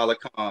Kamala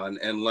Khan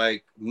and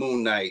like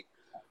Moon Knight,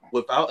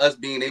 without us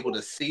being able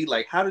to see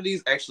like how are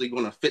these actually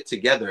going to fit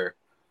together,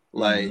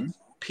 like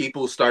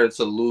people started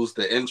to lose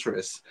the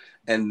interest.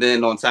 And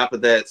then on top of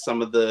that,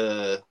 some of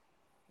the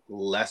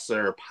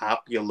lesser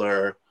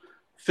popular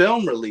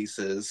film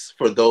releases,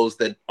 for those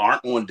that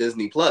aren't on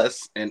Disney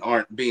Plus and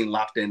aren't being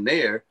locked in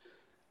there,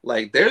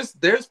 like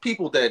there's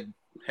people that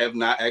have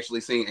not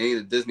actually seen any of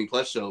the Disney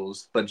Plus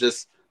shows, but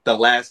just the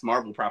last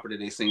Marvel property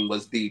they seen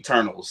was the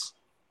Eternals.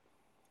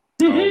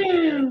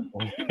 See,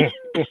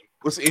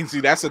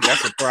 that's a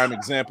prime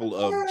example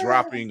of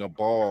dropping a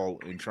ball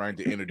and trying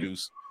to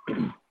introduce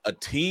a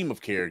team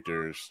of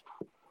characters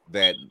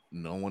that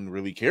no one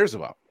really cares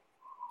about.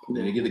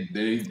 They didn't get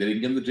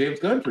the James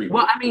Gunn treatment.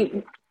 Well, I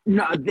mean,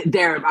 no, I was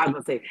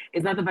gonna say,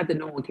 it's not the fact that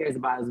no one cares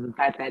about it, it's the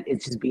fact that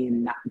it's just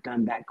being not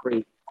done that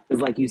great.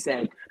 Because like you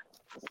said,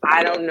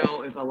 I don't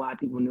know if a lot of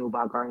people knew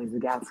about Guardians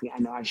of the Galaxy. I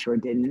know I sure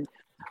didn't.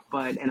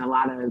 And a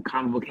lot of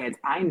comic book heads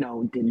I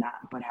know did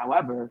not. But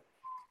however,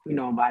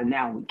 by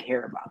now we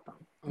care about them.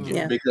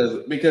 Yeah.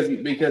 Because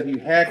you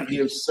had to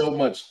give so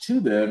much to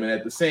them, and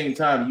at the same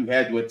time you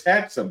had to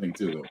attach something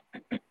to them.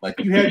 Like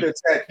you had to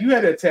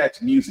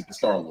attach music to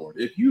Star-Lord.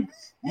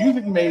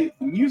 Music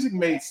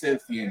made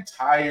sense the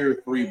entire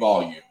 3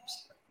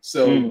 volumes.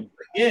 So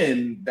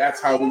again,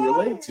 that's how we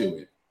relate to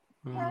it.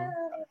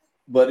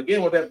 But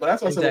again, but that's what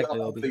I was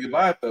thinking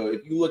about it, though.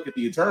 If you look at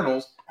the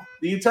Eternals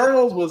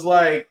was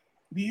like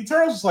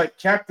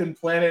Captain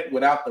Planet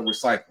without the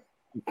recycling.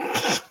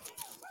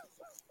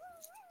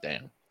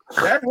 Damn.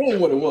 That's really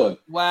what it was.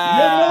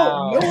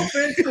 Wow. No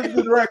offense to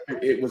the director.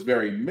 It was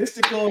very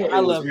mystical. I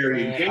love you.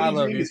 Thank you.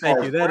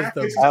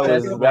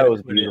 That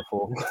was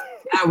beautiful.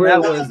 That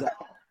was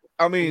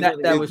I mean,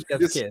 that was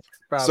Chef's kiss.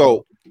 Bravo.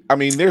 So I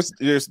mean, there's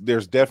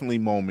definitely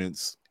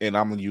moments, and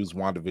I'm gonna use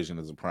WandaVision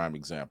as a prime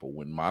example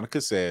when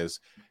Monica says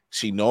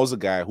she knows a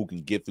guy who can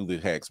get through the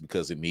hex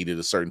because it needed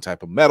a certain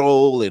type of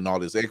metal and all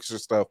this extra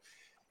stuff,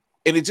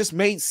 and it just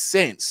made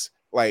sense.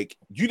 Like,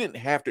 you didn't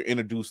have to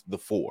introduce the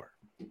four,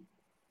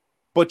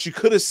 but you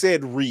could have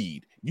said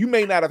Reed. You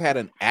may not have had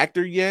an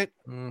actor yet,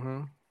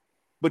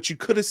 but you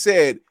could have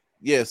said,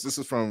 yes, this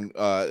is from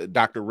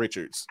Dr.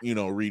 Richards,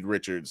 Reed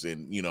Richards,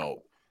 and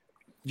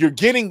you're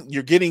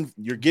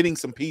getting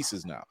some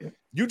pieces now.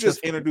 You just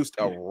introduced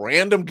a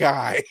random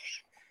guy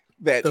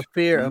that the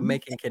fear of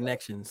making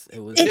connections. It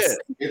was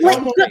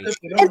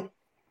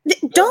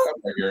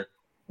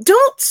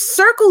don't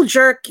circle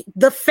jerk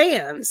the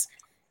fans.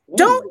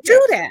 Don't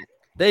do that.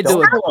 They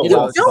do it. You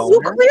know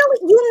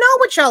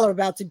what y'all are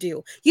about to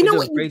do. You know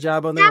what a great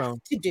job on their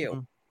own to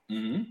do.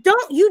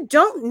 Don't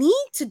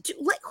need to do,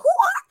 like, who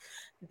are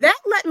that?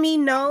 Let me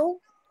know.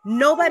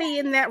 Nobody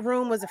in that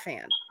room was a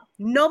fan.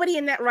 Nobody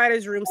in that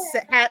writer's room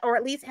had, or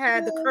at least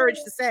had the courage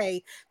to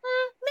say,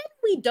 maybe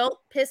we don't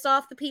piss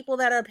off the people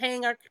that are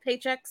paying our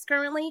paychecks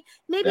currently.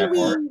 Maybe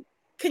we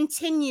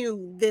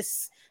continue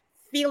this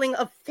feeling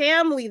of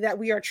family that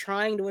we are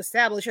trying to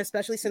establish,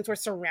 especially since we're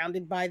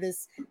surrounded by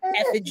this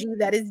effigy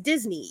that is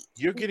Disney.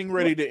 You're getting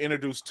ready to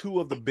introduce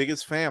two of the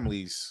biggest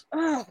families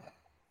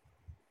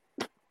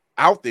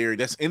out there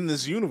that's in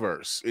this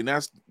universe, and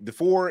that's the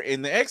Four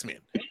and the X-Men.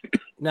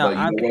 Now, you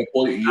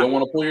don't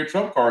want to pull your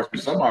trump cards for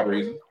some odd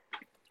reason.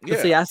 Yeah.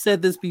 See, I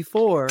said this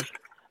before.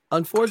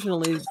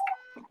 Unfortunately,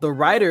 the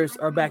writers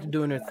are back to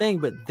doing their thing,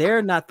 but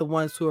they're not the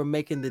ones who are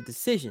making the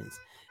decisions.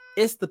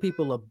 It's the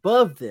people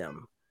above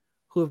them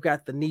who have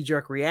got the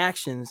knee-jerk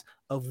reactions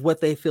of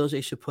what they feel they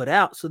should put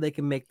out so they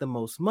can make the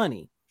most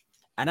money.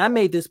 And I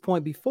made this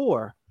point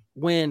before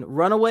when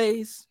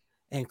Runaways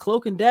and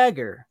Cloak and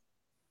Dagger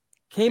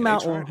came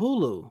out on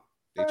Hulu.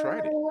 They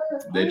tried it.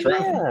 They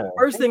tried it.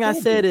 First thing I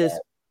said is,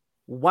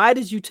 why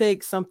did you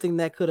take something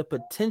that could have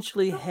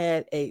potentially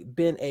had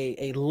been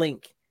a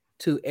link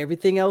to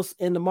everything else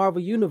in the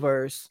Marvel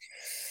universe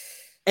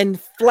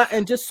and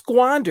just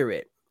squander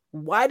it?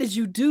 Why did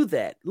you do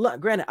that? Look,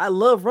 granted, I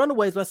love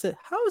Runaways, but I said,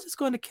 how is this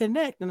going to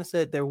connect? And I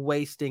said, they're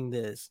wasting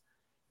this.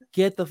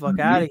 Get the fuck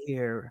out of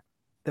here.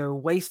 They're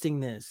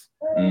wasting this.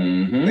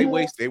 They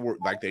wasted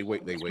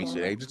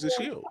Agents of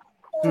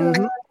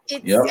S.H.I.E.L.D.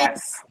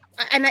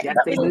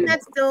 Isn't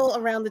that still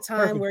around the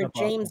time where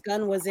James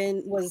Gunn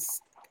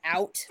was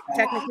out,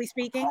 technically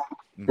speaking?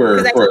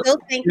 Because I still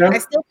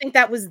think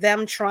that was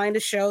them trying to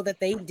show that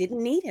they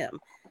didn't need him.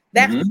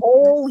 That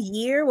whole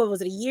year, what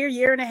was it, a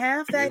year and a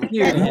half that we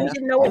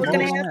didn't know what was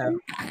going to happen?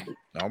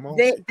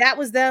 That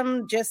was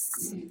them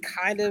just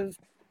kind of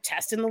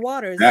testing the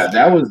waters.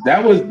 That was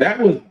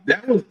Marvel and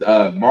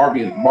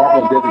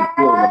Disney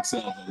feeling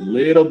themselves a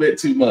little bit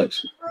too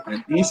much.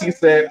 And DC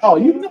said, "Oh,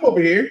 you can come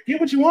over here,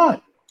 get what you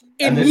want."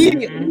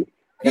 Immediately.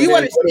 Do you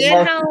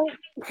understand how?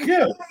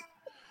 Yeah.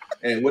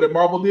 And what did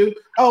Marvel do?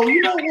 Oh,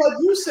 you know what?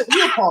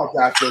 You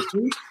apologize for this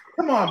tweet.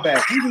 Come on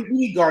back. We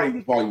need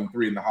Guardians Volume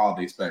 3 in the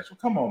holiday special.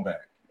 Come on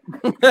back.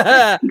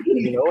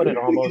 You know what it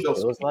almost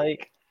feels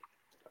like?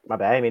 My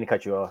bad, I didn't mean to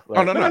cut you off.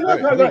 Like, no, go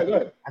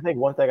ahead. I think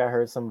one thing I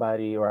heard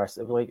somebody, or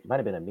it might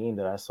have been a meme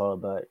that I saw,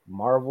 but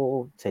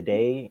Marvel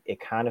today, it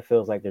kind of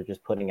feels like they're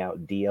just putting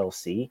out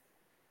DLC.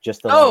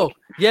 Just to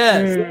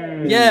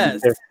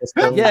yes,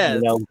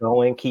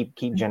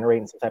 keep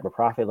generating some type of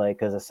profit. Like,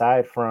 because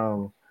aside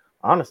from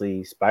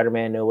honestly,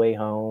 Spider-Man: No Way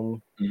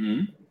Home,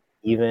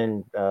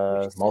 even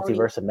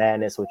Multiverse of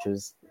Madness, which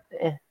was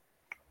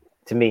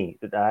to me,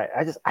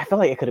 I feel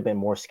like it could have been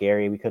more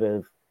scary. We could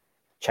have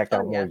checked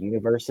out more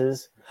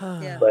universes,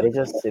 but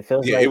it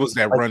feels like it was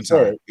that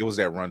runtime. It was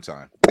that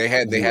runtime. They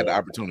had the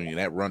opportunity, and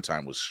that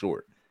runtime was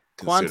short.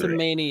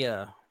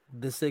 Quantumania,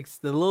 the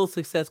little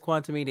success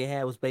Quantumania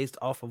had was based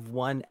off of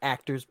one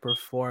actor's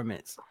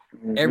performance.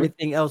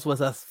 Everything else was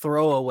a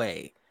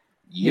throwaway.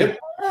 Yep,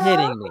 you're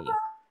kidding me.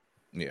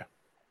 Yeah.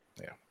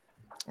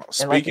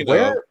 Speaking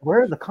where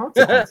are the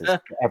consequences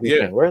to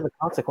everything? Where are the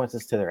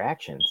consequences to their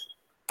actions?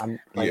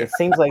 It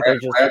seems like they're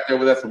doing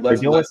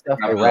stuff,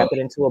 they wrap it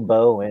into a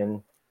bow,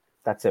 and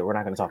that's it. We're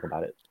not going to talk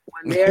about it.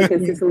 When they're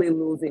consistently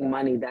losing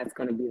money, that's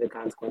going to be the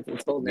consequence.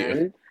 Until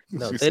then,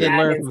 no, they didn't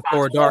learn from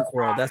Thor: Dark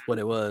World. That's what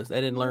it was.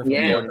 They didn't learn from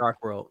Thor: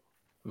 Dark World.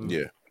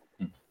 Yeah.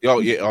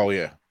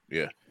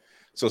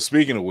 So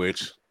speaking of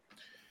which.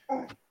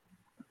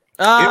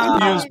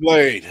 Infused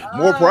blade.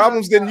 More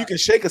problems than you can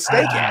shake a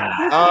steak at.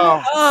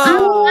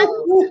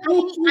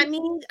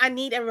 I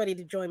need everybody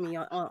to join me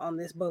on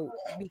this boat,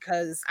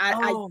 because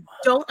I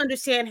don't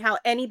understand how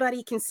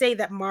anybody can say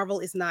that Marvel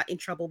is not in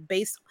trouble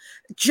based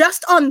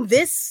just on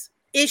this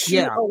issue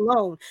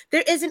alone.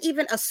 There isn't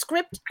even a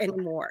script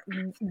anymore.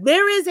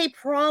 There is a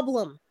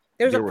problem.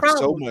 There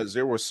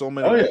were so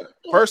many.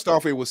 First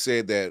off, it was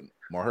said that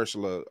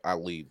Mahershala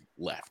Ali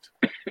left.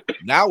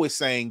 Now it's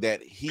saying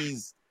that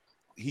he's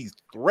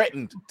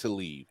threatened to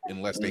leave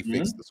unless they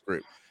fix the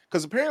script,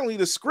 because apparently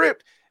the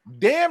script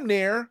damn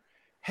near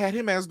had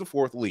him as the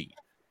fourth lead.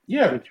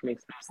 Yeah, which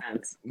makes no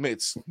sense.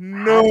 Makes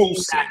no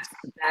sense.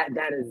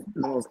 That is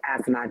the most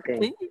asinine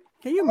thing.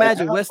 Can you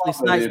imagine Wesley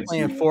Snipes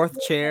playing fourth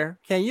chair?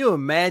 Can you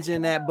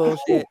imagine that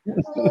bullshit?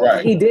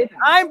 Right. He did.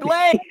 I'm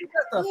Blade.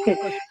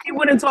 He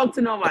wouldn't talk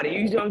to nobody.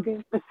 You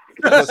joking?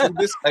 But see,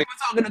 this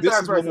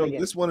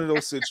is one of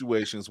those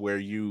situations where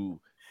here's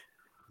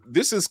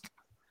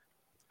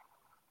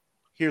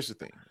the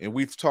thing, and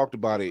we've talked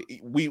about it.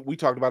 We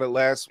talked about it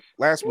last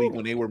week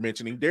when they were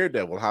mentioning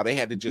Daredevil, how they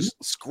had to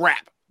just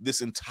scrap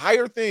this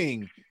entire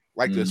thing,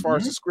 like as far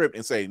as the script,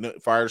 and say, no,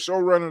 fire the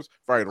showrunners,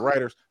 fire the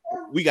writers.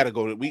 We got to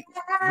go to we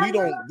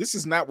don't. This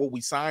is not what we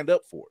signed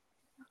up for.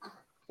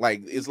 Like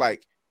it's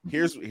like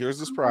here's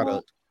this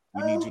product.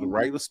 We need you to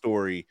write the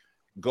story,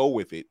 go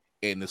with it,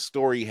 and the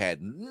story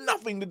had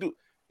nothing to do.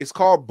 It's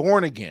called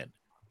Born Again.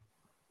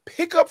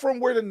 Pick up from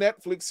where the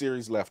Netflix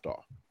series left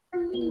off.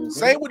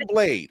 Same with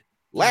Blade.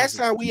 Last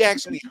time we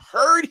actually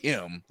heard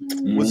him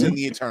was in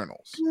the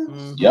Eternals.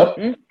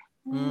 Yep.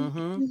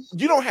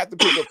 You don't have to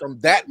pick up from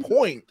that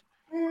point,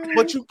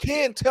 but you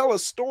can tell a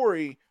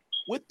story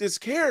with this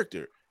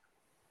character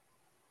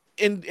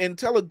and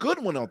tell a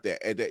good one out there.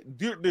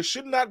 There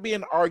should not be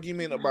an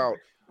argument about,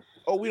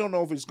 oh, we don't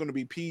know if it's going to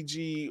be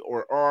PG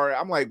or R.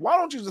 I'm like, why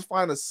don't you just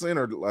find a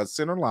center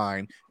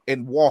line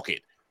and walk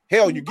it?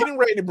 Hell, you're getting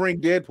ready to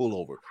bring Deadpool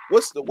over.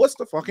 What's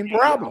the fucking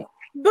problem?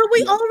 But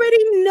we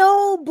already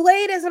know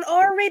Blade as an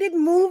R-rated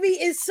movie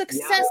is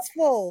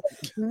successful.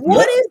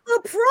 What is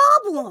the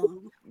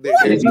problem?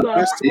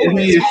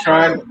 Disney is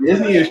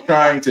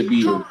trying to be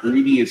as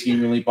greedy as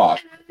humanly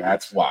possible.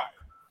 That's why.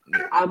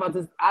 I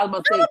was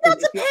about to say,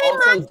 if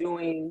you're also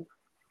doing,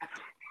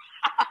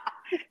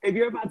 if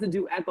you're about to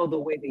do Echo the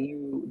way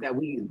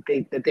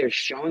that they're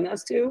showing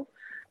us to,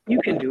 you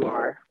can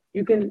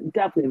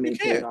definitely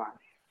make it R.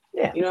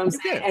 Yeah, you know what I'm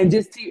saying. And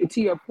just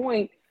to your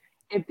point,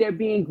 if they're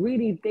being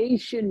greedy, they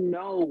should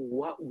know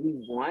what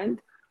we want,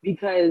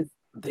 because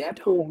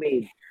Deadpool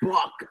made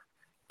buck.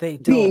 They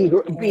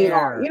don't being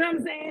R. You know what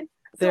I'm saying?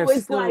 So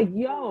it's like,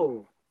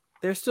 yo.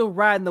 They're still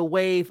riding the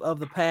wave of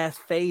the past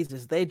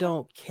phases. They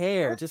don't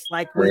care. Just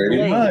like with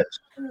Blade.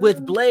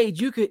 With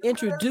Blade, you could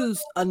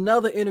introduce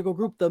another integral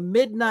group, the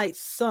Midnight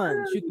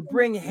Suns. You could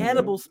bring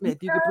Hannibal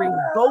Smith. You could bring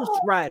Ghost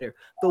Rider,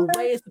 the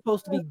way it's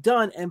supposed to be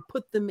done, and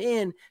put them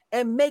in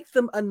and make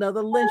them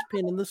another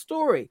linchpin in the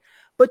story.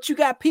 But you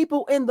got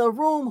people in the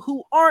room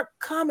who aren't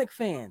comic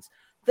fans.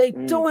 They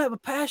don't have a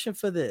passion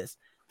for this.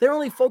 They're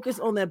only focused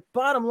on that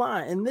bottom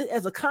line. And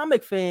as a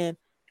comic fan,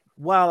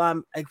 while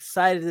I'm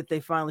excited that they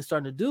finally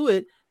starting to do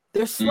it,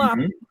 they're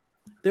sloppy.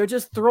 They're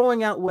just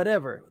throwing out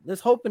whatever. They're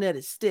hoping that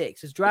it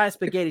sticks. It's dry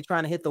spaghetti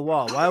trying to hit the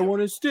wall. Why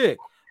won't it stick?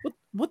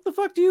 What the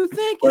fuck do you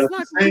think? But at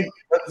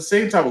the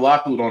same time, a lot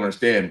of people don't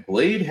understand.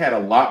 Blade had a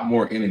lot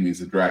more enemies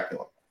than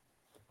Dracula.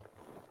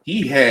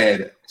 He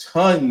had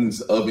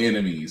tons of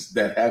enemies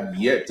that have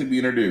yet to be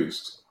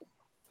introduced.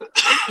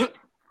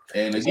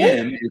 And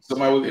again, if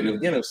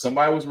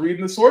somebody was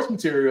reading the source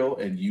material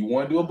and you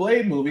want to do a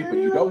Blade movie, but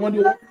you don't want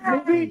to do a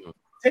movie,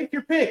 take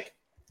your pick.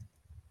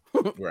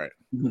 Right.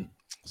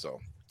 So,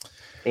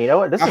 you know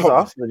what? This is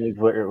also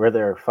where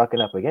they're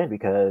fucking up again,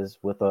 because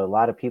with a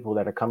lot of people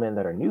that are coming in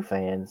that are new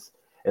fans,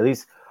 at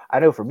least I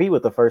know for me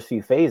with the first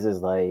few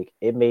phases, like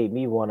it made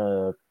me want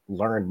to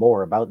learn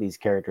more about these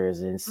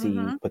characters and see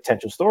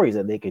potential stories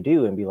that they could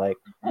do and be like,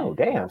 oh,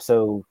 damn.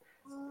 So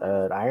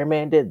Iron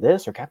Man did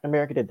this or Captain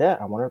America did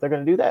that. I wonder if they're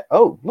going to do that.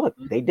 Oh, look,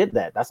 they did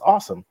that. That's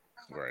awesome.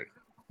 Right.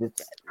 And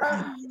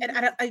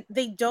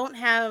they don't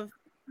have.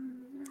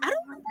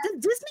 Does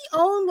Disney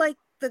own like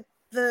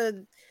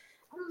the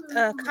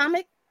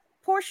comic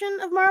portion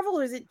of Marvel,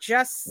 or is it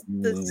just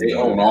the? They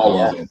own all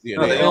of it.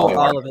 Yeah, they own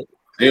all of it.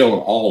 They own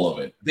all of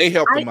it. They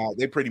helped them out.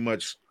 They pretty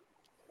much,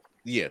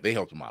 they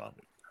helped them out of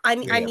it. I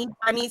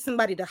need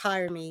somebody to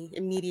hire me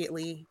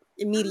immediately.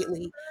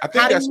 I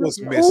think that's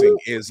what's missing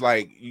is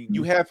like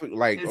you have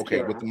like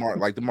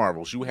with the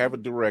Marvels, you have a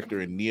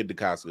director in Nia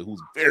DaCosta who's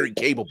very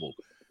capable,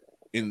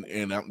 and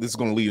this is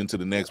going to lead into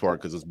the next part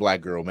because it's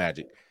Black Girl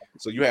Magic.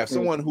 So you have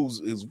someone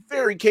is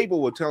very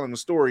capable of telling the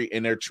story,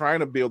 and they're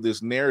trying to build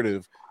this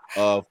narrative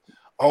of,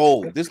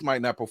 oh, this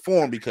might not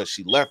perform because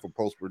she left for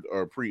post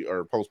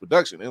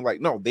production, and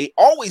like, no, they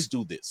always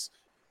do this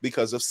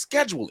because of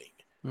scheduling.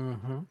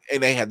 And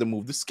they had to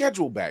move the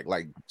schedule back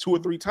like 2 or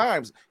 3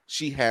 times.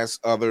 She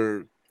has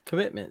other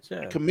commitments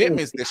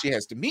that she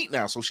has to meet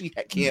now, so she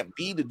can't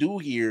be to do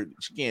here.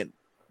 She can't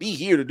be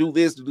here to do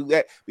this, to do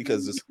that,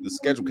 because the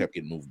schedule kept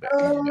getting moved back.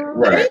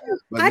 Right.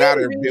 But now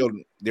they're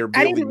building.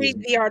 I didn't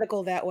read the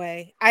article that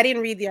way. I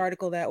didn't read the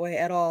article that way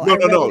at all.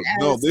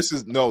 No. This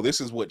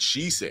is what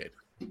she said.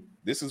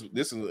 This is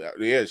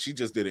she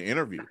just did an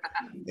interview,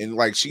 and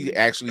like she's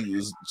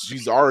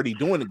already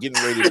doing it,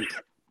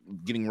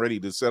 getting ready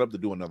to set up to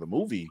do another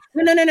movie.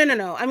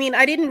 No. I mean,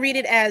 I didn't read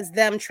it as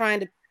them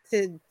trying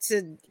to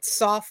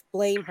soft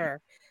blame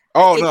her.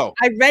 No.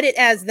 I read it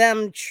as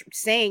them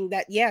saying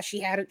that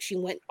she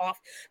went off.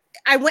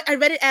 I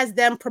read it as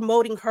them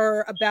promoting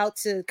her about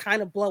to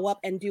kind of blow up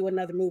and do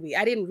another movie.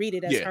 I didn't read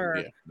it as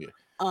her.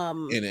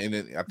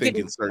 And I think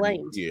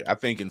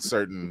in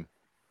certain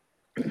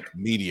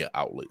media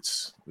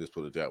outlets. Let's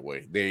put it that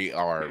way. They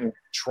are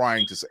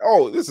trying to say,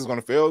 "Oh, this is going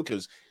to fail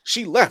because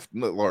she left,"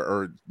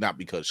 or not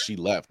because she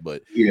left,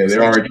 but yeah,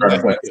 they're already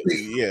trying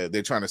to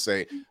they're trying to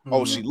say,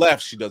 "Oh, she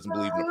left. She doesn't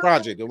believe in the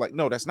project." They're like,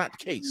 "No, that's not the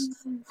case."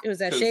 It was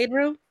that shade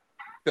room.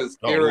 Because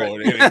I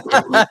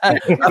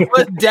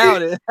wouldn't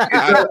doubt it.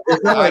 I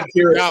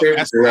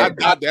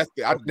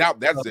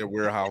doubt that's their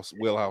wheelhouse.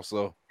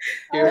 So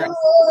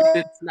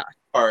it's not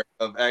part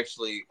of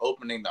actually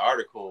opening the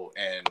article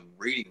and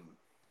reading.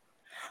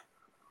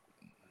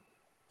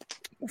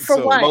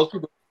 For what? Most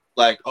people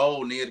like,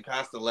 oh, Nia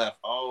DaCosta left.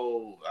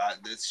 Oh,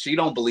 she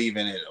don't believe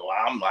in it. Well,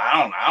 I'm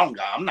not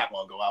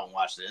gonna go out and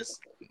watch this.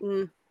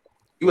 You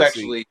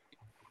actually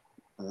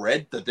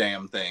read the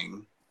damn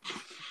thing.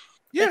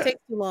 Yeah, it takes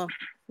too long.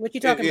 What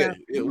you talking about?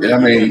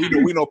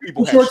 We know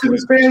people have short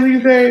span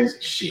these days.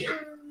 Shit.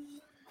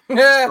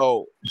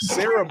 So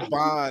Sarah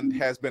Bond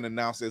has been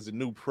announced as the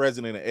new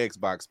president of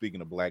Xbox. Speaking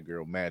of Black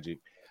Girl Magic,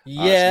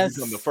 yes, she's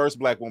become the first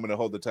Black woman to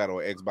hold the title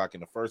of Xbox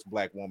and the first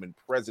Black woman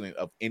president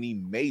of any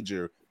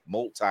major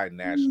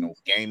multinational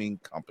gaming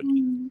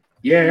company.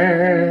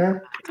 Yeah,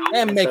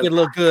 and make it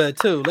look good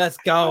too. Let's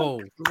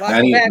go.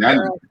 I need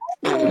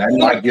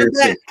my Gear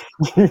 6.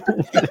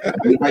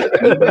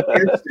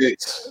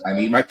 I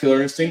need my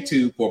Killer Instinct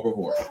 2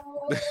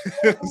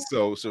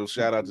 4x4. So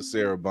shout out to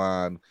Sarah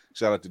Bond.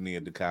 Shout out to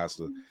Nia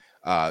DaCosta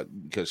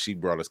because she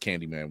brought us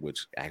Candyman,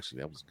 which actually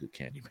that was a good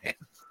Candyman.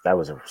 That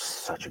was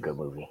such a good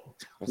movie.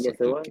 Yes,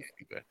 it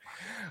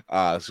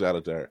was. Shout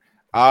out to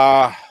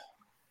her.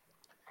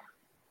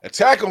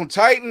 Attack on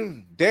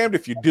Titan. Damned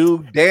if you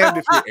do, damned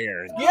if you're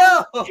Aaron.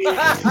 Yo,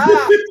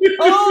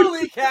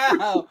 holy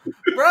cow,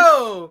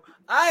 bro!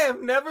 I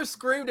have never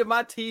screamed at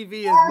my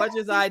TV as much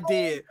as I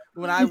did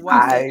when I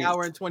watched an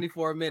hour and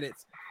 24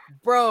 minutes.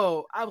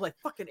 Bro, I was like,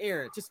 fucking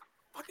Aaron, just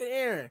fucking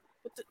Aaron.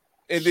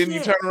 And then you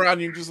turn around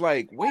and you're just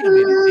like, wait a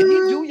minute, did he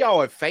do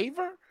y'all a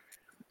favor?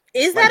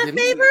 Is that a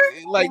favor?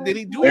 Did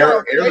he do y'all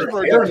a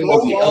favor?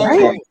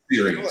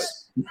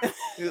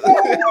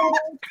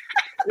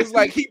 It's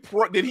like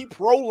did he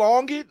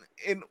prolong it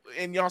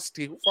and y'all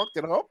still fucked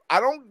it up?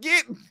 I don't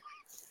get it.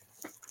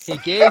 He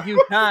gave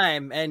you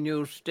time and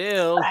you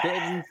still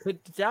didn't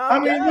put the job. I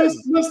mean,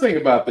 let's think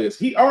about this.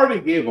 He already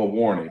gave a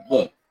warning.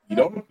 Look, you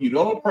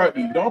don't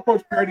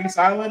approach Paradise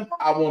Island,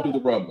 I won't do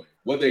the runway.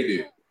 What they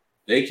do?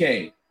 They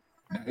came.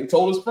 Now, he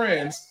told his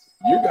friends,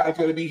 you guys are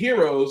going to be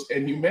heroes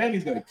and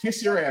humanity's going to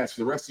kiss your ass for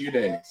the rest of your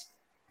days.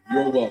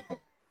 You're welcome.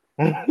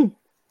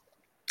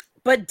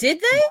 But did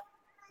they?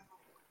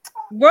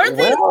 Were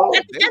they?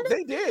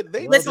 They did.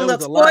 Listen,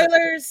 look,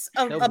 spoilers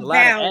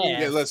abound.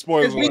 Yeah, let's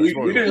spoilers. We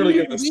didn't really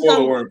get the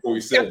spoiler warning before we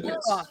said this.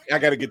 I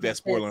got to get that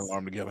spoiler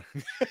alarm together.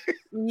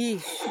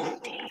 We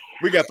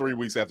got 3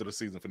 weeks after the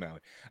season finale.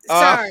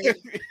 Sorry,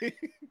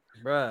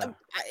 bruh.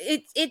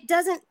 It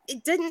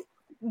didn't.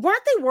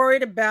 Weren't they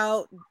worried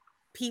about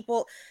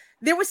people?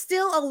 There was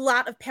still a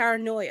lot of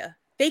paranoia.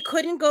 They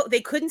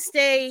couldn't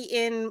stay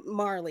in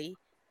Marley.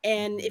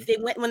 And if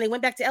when they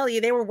went back to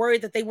Elliot, they were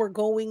worried that they were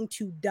going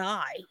to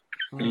die.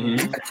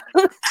 Mm-hmm.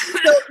 So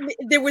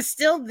there was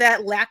still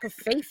that lack of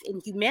faith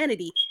in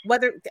humanity,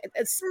 whether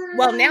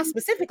now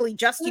specifically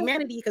just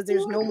humanity, because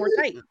there's no more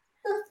Titan.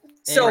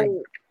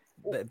 So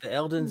the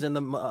Eldons and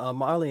the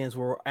Marlians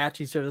were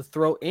actually sort of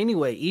throw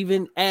anyway,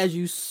 even as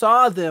you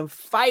saw them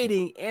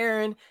fighting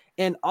Aaron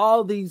and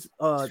all these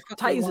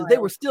Titans, they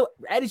were still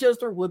at each other's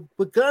throat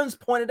with guns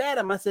pointed at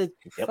them. I said,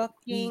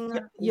 fucking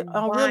I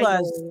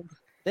realized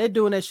they're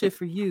doing that shit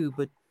for you,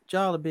 but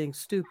y'all are being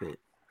stupid.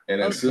 And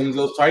as soon as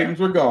those Titans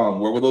were gone,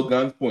 where were those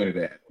guns pointed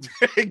at?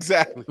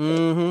 Exactly.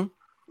 Mm-hmm.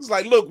 It's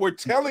like, look, we're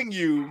telling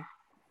you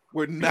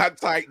we're not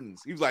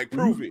Titans. He was like,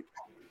 prove it.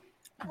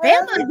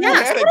 Bama,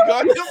 yes.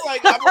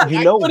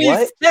 You know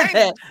what?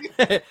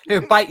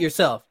 Here, fight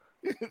yourself.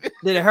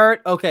 Did it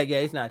hurt? Okay,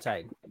 yeah, he's not a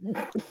Titan.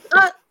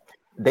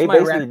 They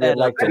basically did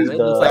like That's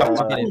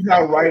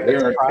how right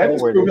Aaron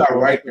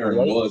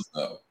was,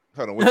 though.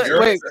 Hold on,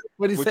 wait,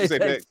 what did you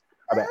say?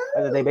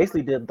 They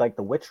basically did like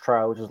the witch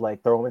trial, which is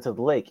like throw them into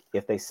the lake.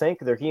 If they sink,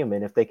 they're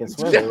human. If they can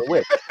swim, they're a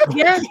witch.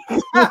 Yeah.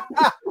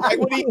 Like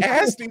when he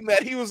asked him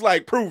that, he was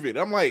like, "Prove it."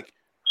 I'm like,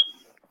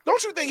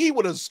 don't you think he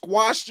would have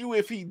squashed you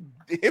if he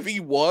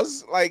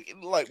was like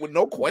with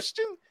no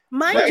question?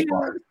 Mind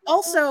you,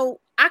 also,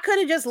 I could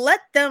have just let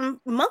them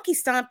monkey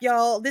stomp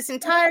y'all this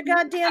entire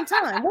goddamn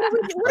time.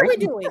 What are we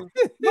doing?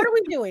 What are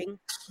we doing?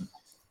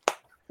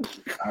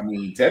 I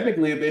mean,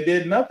 technically, if they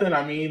did nothing,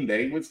 I mean,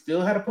 they would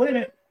still have a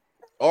planet.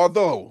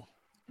 Although,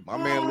 my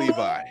man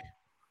Levi,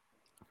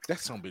 that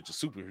son bitch is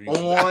superhero.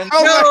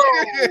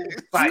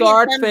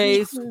 Scarred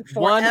face,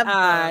 one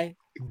eye,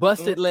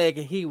 busted leg,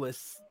 and he was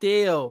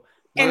still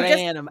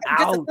laying him out.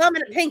 Just a thumb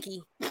and a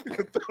pinky.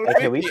 Hey,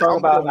 can we talk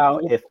about how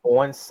if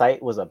On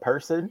Site was a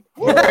person?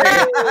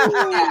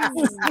 Yeah.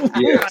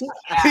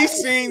 He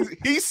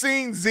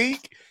seen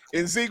Zeke.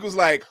 And Zeke was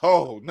like,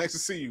 "Oh, nice to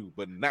see you,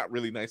 but not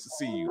really nice to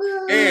see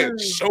you." And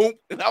shoop,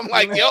 and I'm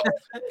like, "Yep,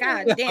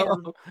 god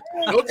damn,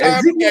 no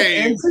time to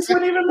game." And Zeke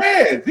wasn't even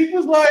mad. Zeke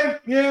was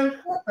like, "Yeah,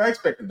 I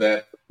expected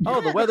that." Oh,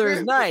 the weather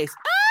is nice.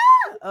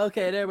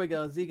 Okay, there we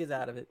go. Zeke is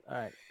out of it. All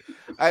right.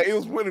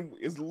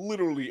 It's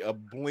literally a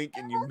blink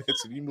and you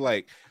miss it. You're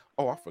like,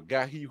 oh, I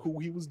forgot who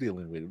he was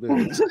dealing with.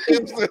 He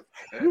was like,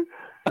 oh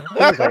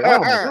my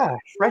gosh,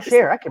 fresh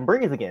air. I can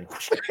breathe again.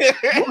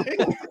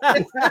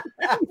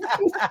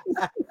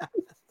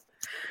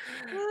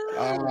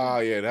 Oh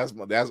yeah, that's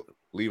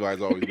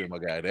Levi's always been my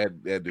guy.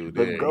 That dude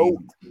The there. goat.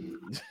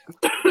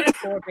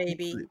 Poor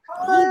baby.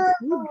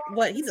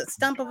 What? He's a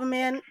stump of a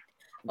man.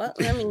 Well,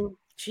 I mean,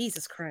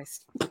 Jesus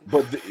Christ.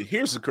 But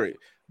here's the crazy.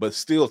 But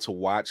still, to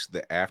watch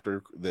the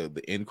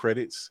end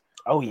credits.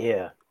 Oh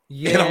yeah.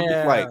 And I'm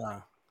just like,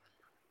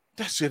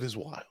 that shit is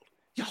wild.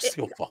 Y'all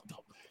still fucked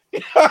up.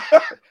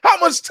 How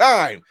much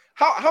time?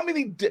 How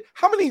many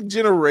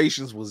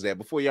generations was that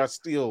before y'all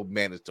still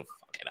managed to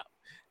fuck it up?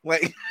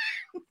 Like,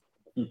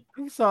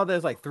 we saw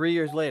this like 3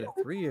 years later.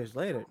 3 years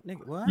later,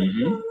 nigga, what?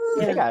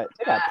 Mm-hmm. They got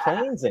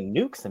planes and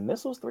nukes and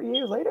missiles 3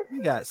 years later.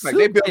 You got like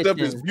they built up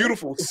this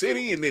beautiful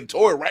city and then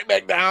tore it right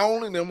back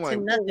down, and I'm like,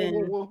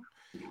 whoa.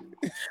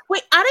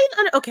 Wait,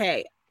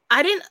 okay,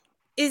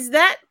 is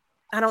that?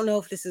 I don't know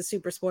if this is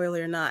super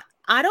spoiler or not.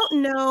 I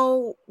don't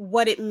know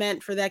what it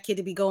meant for that kid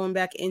to be going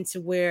back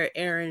into where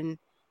Aaron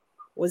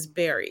was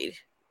buried.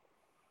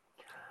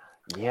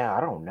 Yeah,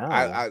 I don't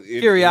know.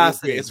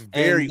 Curiosity. It's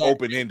very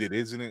open-ended,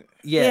 isn't it?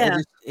 Yeah.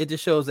 It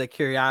just shows that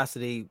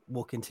curiosity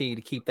will continue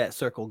to keep that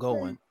circle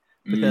going.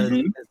 Because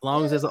as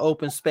long as there's an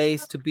open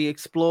space to be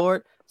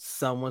explored,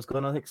 someone's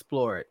going to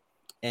explore it.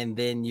 And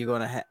then you're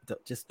going to have to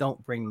just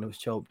don't bring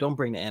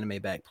the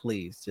anime back,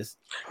 please. Just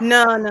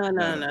no. We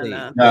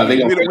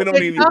don't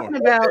need talking anymore.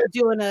 About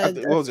doing a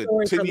what was it?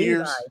 10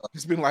 years?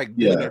 It's been like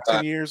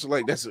 10 years.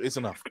 Like it's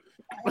enough.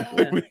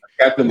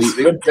 Captain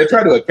Levi. They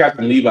tried to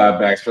Captain Levi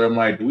backstory. I'm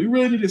like, do we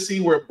really need to see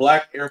where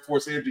Black Air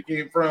Force Energy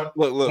came from?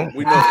 Look.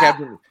 We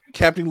know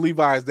Captain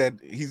Levi is that.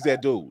 He's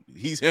that dude.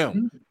 He's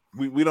him.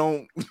 We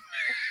don't.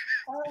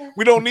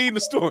 We don't need the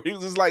story.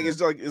 It's like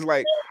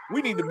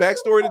we need the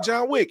backstory to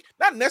John Wick.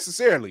 Not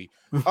necessarily.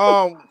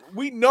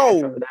 We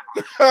know,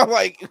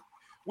 like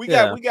we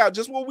got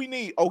just what we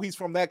need. Oh, he's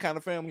from that kind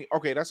of family.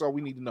 Okay, that's all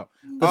we need to know.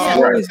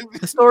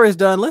 The story's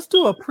done. Let's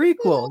do a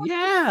prequel.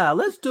 Yeah,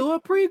 let's do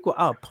a prequel.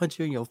 I'll punch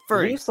you in your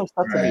face. Leave some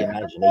stuff to the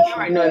imagination. You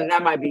already know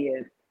that might be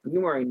it.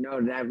 You already know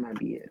that might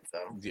be it. So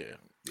yeah.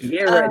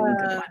 Get ready.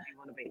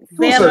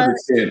 To a certain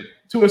extent.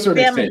 To a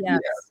certain extent. Yes.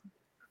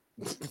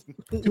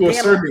 To a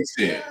certain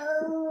extent.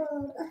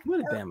 What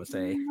did Bama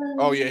say?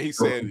 Oh yeah, he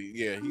said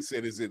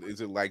is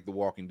it like The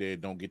Walking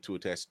Dead? Don't get too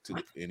attached to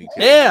any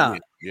Yeah.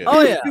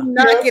 Oh yeah. Do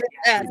not get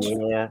attached.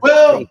 Yeah.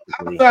 Well,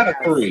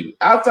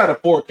 outside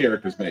of 4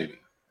 characters, maybe.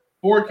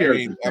 4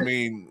 characters. I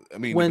mean,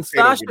 when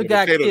Sasha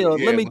got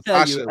killed, let me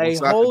tell you, a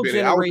whole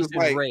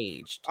generation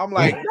raged. I'm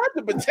like, not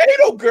the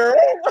potato girl.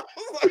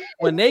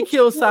 When they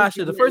killed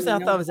Sasha, the first thing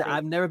I thought was,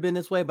 I've never been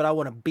this way, but I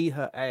want to beat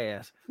her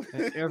ass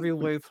in every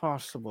way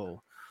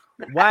possible.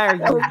 Why are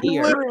you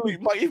here? Literally,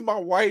 even my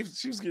wife,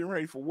 she was getting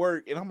ready for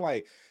work, and I'm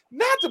like,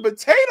 not the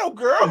potato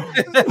girl.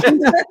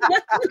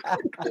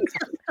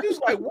 She was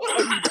like, what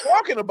are you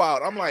talking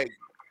about? I'm like,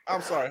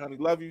 I'm sorry, honey,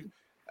 love you.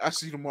 I'll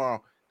see you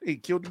tomorrow. He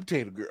killed the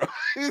potato girl.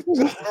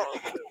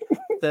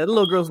 That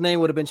little girl's name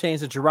would have been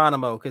changed to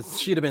Geronimo because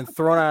she'd have been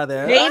thrown out of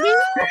there.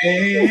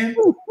 Maybe.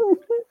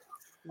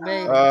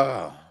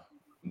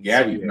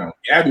 Gabby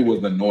was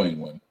an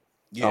annoying one.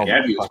 Yeah,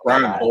 Gabby was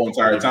crying the whole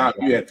entire time.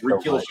 You had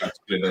 3 kill shots.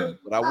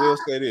 But I will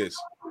say this: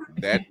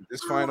 that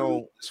this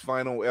final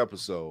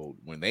episode,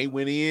 when they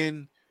went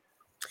in,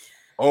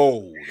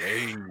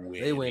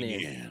 they went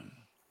in.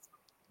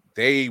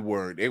 They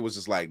weren't. It was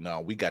just like,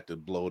 no, we got to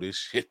blow this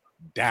shit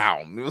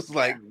down. It was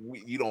like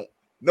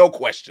no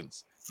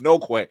questions,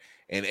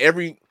 and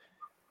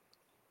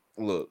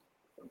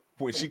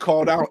when she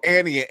called out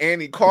Annie and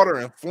Annie caught her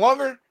and flung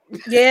her.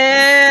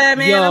 Yeah,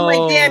 man. I'm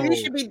like, damn, you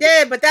should be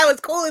dead, but that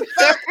was cool as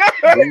fuck.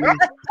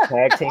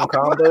 Tag team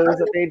combos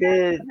that they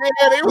did.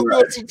 Yeah, they were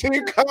doing some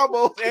team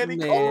combos. Annie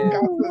called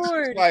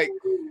out.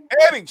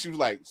 She was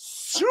like,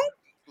 shoot.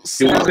 We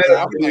said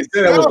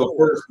it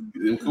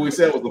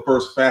was the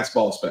first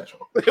fastball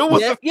special. It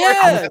was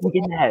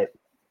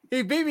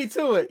He beat me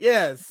to it.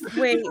 Yes.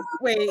 Wait,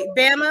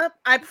 Bama.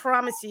 I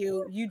promise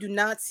you, you do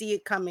not see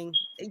it coming.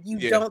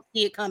 You don't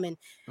see it coming.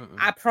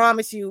 I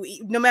promise you.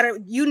 No matter,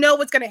 you know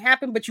what's going to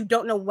happen, but you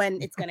don't know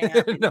when it's going to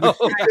happen.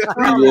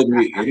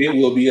 It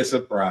will be a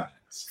surprise.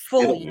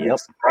 Fully. It'll be a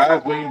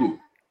surprise when you do.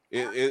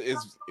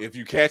 It's if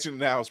you catch it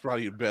now, it's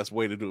probably the best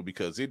way to do it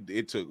because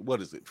it took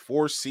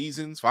 5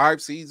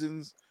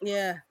 seasons,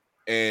 yeah,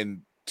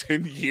 and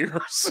 10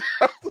 years.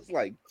 I was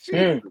like,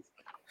 Jesus.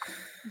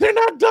 They're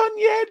not done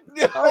yet.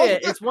 Oh yeah,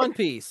 it's One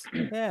Piece.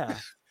 Yeah,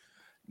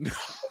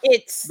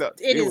 it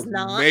is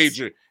not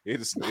major.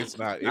 It's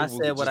not. I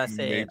said what I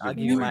said. I'll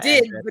give you my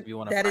did, address if you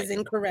want to. That is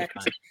incorrect.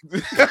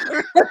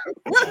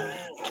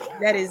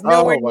 That is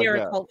nowhere near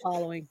a cult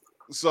following.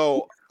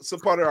 So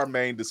part of our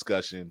main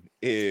discussion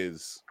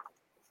is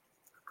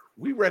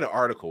we read an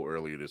article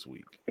earlier this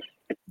week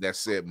that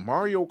said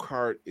Mario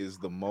Kart is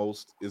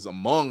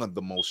among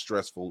the most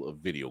stressful of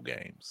video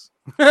games.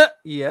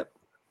 Yep.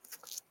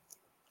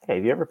 Hey,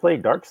 have you ever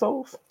played Dark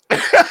Souls?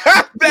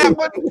 That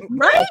one,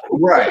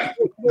 Right.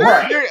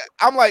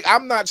 I'm like,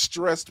 I'm not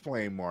stressed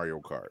playing Mario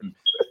Kart.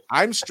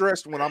 I'm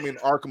stressed when I'm in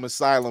Arkham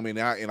Asylum and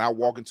I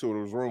walk into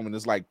a room and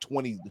there's like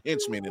 20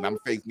 henchmen and I'm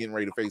getting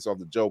ready to face off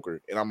the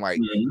Joker. And I'm like,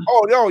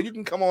 oh, no, you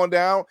can come on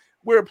down.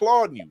 We're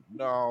applauding you.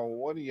 No,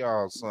 one of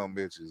y'all some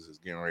bitches is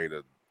getting ready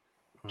to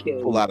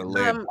pull out a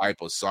lead pipe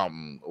or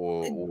something.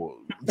 Or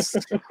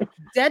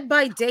Dead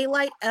by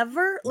Daylight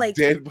ever? Like,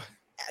 Dead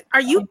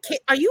are you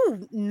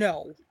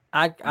no?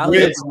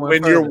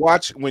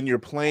 when you're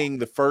playing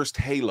the first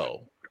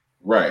Halo,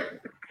 right?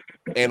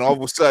 And all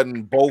of a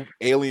sudden, both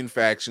alien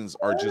factions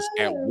are just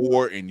at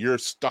war, and you're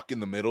stuck in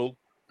the middle.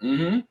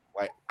 Mm-hmm.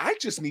 Like, I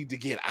just need to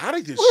get out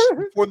of this shit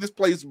before this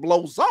place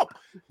blows up.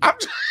 I'm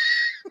just...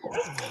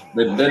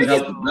 But doesn't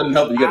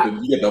help. You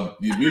get the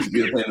music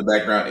playing in the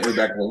background of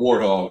a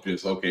warthog.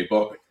 Just okay,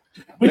 but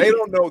They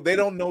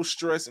don't know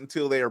stress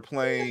until they are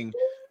playing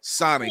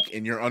Sonic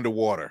and you're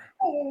underwater.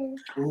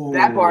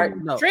 That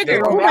part. No.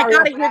 Trigger. Oh my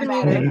god, I hear the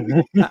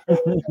music.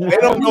 They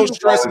don't know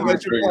stress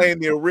unless you're playing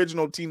the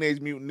original Teenage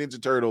Mutant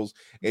Ninja Turtles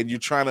and you're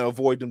trying to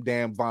avoid them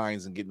damn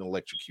vines and getting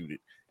electrocuted.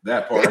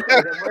 That part.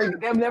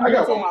 They've never been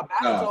talking about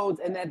Battletoads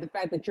and that the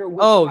fact that you're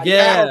with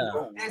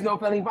there's no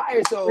friendly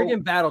fire. So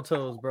freaking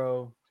Battletoads,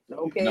 bro.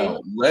 Okay.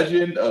 No,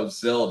 Legend of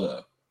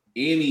Zelda.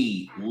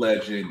 Any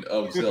Legend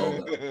of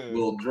Zelda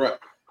will drop.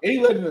 Any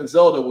Legend of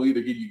Zelda will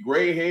either give you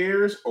gray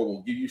hairs or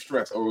will give you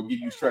stress or will give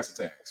you stress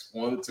attacks.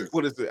 One or two.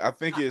 What is it? I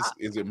think is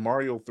it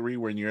Mario 3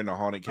 when you're in the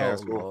haunted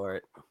castle? Oh,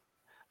 Lord.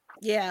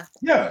 Yeah.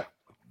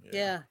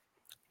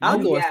 I'll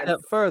go a step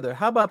further.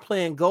 How about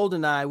playing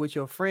GoldenEye with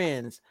your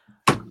friends?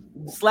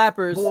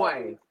 Slappers.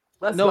 Boy,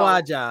 let's no go.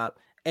 odd job.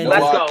 And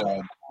let's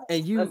go.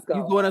 And you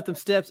going up them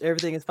steps,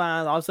 everything is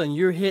fine. All of a sudden,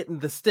 you're hitting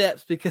the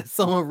steps because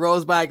someone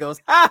rolls by and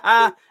goes, ha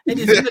ha, and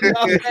just spit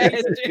off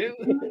past you.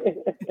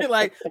 You're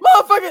like,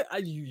 motherfucker,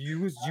 you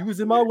was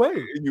in my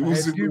way. You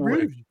was in the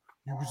way.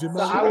 You was in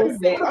my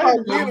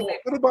way.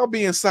 What about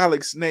being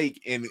Solid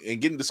Snake and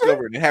getting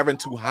discovered and having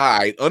to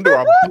hide under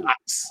a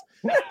box?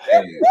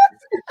 Hey,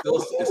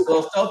 it's still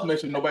a stealth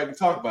mission. Nobody can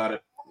talk about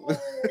it.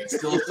 It's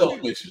still a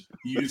stealth mission.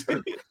 You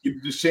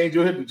just change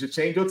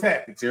your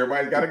tactics.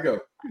 Everybody's got to go.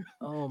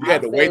 You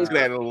had to wait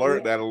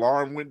till that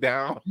alarm went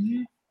down.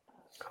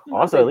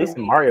 Also, at least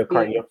in Mario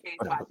Kart, you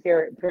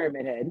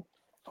Pyramid Head,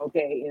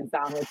 okay, in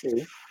Silent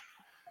 2.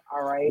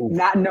 All right,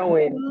 not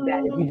knowing that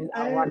if you just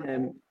outrun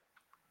him,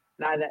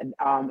 not that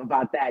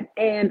about that,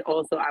 and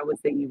also I would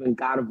say even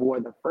God of War,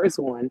 the first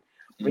one,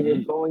 when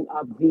you're going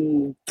up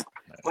the,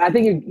 well, I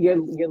think you're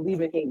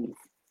leaving Hades.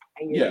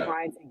 And you're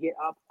trying to get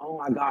up. Oh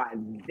my god,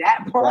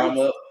 that part!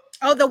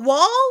 Oh, the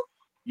wall?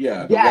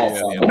 Yeah.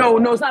 Yes. Wall.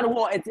 No, it's not a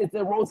wall. It's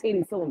a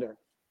rotating cylinder.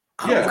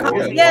 Yeah.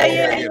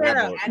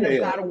 And the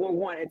God of War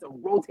 1, it's a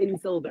rotating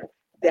cylinder.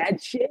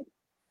 That shit,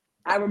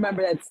 I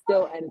remember that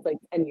still, and it's like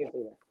 10 years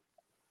later.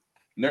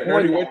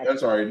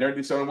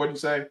 Nerdy. So what'd you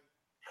say?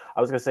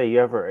 I was gonna say, you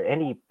ever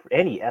any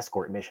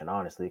escort mission,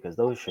 honestly, because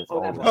those shits.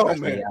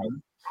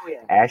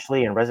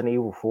 Ashley and Resident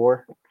Evil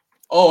 4.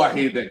 Oh, I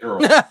hate that girl.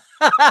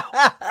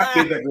 I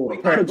hate that girl.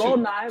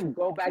 GoldenEye,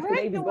 go back to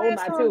Navy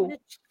GoldenEye too.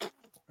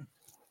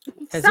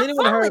 Has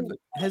anyone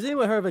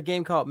heard of a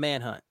game called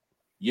Manhunt?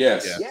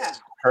 Yes. Yeah.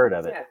 Heard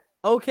of it. Yeah.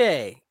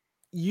 Okay.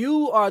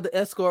 You are the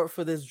escort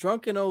for this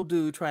drunken old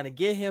dude trying to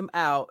get him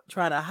out,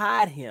 trying to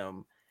hide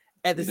him,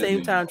 at the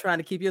same time trying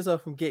to keep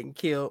yourself from getting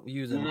killed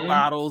using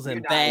bottles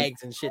and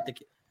bags and shit.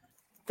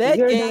 That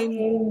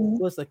game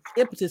was the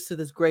impetus to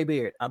this gray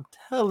beard. I'm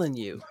telling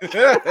you.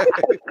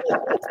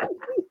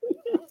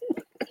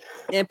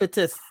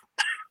 Impetus.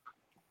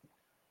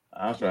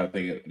 I was trying to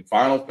think of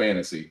Final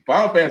Fantasy.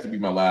 Final Fantasy would be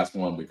my last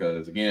one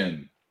because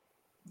again,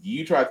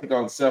 you try to take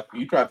on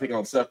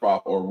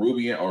Sephiroth or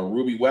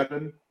Ruby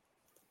Weapon,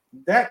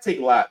 that takes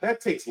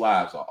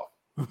lives off.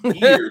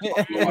 Years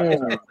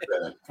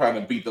trying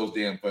to beat those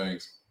damn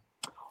things.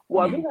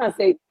 Well, if you're gonna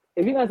say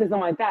something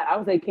like that, I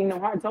would say Kingdom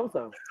Hearts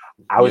also.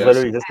 I was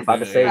literally just about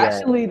to say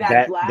that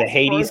the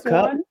Hades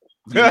Cup.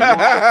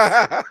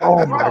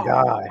 Oh my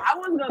god! I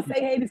wasn't gonna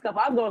say Hades Cup.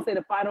 I was gonna say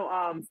the final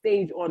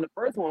stage on the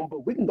first one,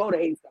 but we can go to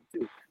Hades Cup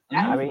too.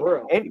 I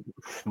mean,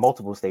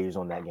 multiple stages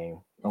on that game.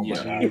 Oh my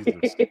god!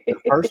 The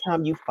first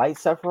time you fight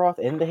Sephiroth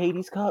in the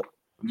Hades Cup,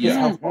 his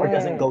health bar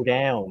doesn't go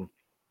down.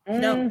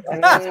 No,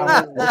 that's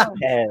how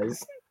it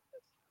has.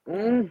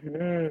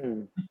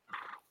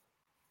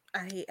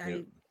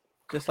 I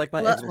just like my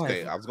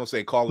I was gonna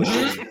say Call of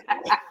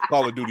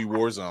Duty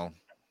Warzone.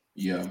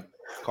 Yeah.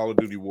 Call of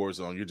Duty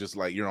Warzone, you're just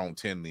like you're on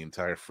 10 the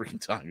entire freaking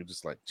time. You're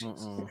just like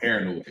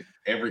paranoid.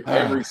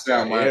 Every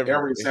sound,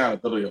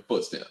 literally a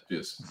footstep.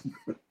 Just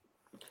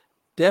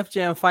Def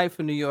Jam fight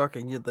for New York,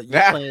 and you're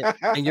playing,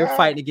 and you're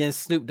fighting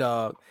against Snoop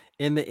Dogg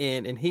in the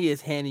end, and he is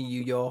handing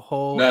you your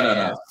whole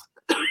ass.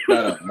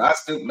 No, not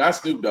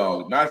Snoop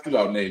Dogg,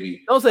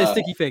 Navy. Don't say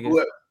sticky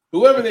fingers.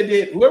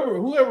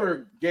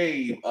 Whoever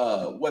gave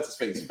what's his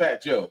face,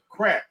 Fat Joe,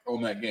 crack on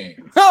that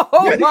game. Oh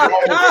my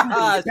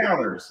god,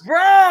 counters,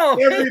 bro!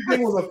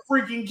 Everything was a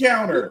freaking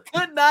counter.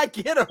 Could not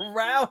get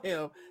around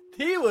him.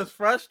 He was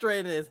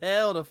frustrated as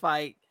hell to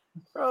fight,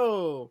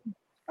 bro.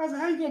 I was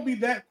like, how you gonna be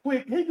that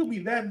quick? How you gonna be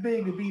that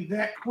big and be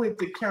that quick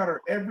to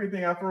counter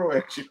everything I throw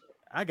at you?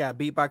 I got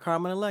beat by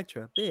Carmen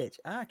Electra, bitch.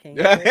 I can't.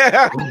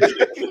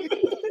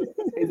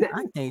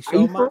 I can't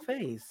show my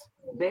face.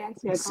 They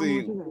actually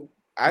see.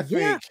 I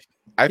think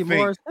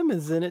Kimura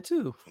Simmons in it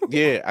too.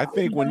 Yeah, I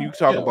think when you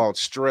talk about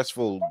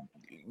stressful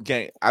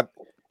game,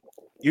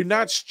 you're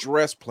not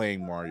stressed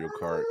playing Mario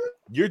Kart.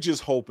 You're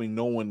just hoping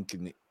no one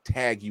can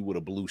tag you with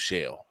a blue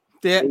shell.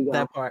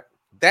 That part.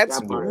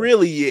 That's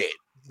really it.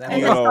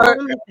 Mario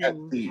Kart's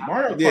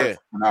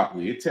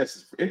monopoly. It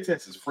tests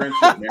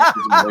friendship, marriage,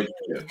 and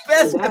relationships.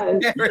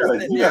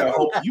 You gotta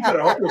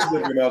hope your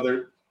significant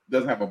other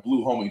doesn't have a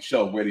blue homing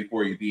shell ready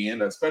for you at the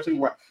end, especially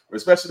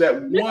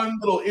that one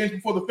little inch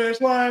before the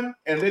finish line,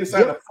 and they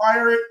decide to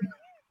fire it.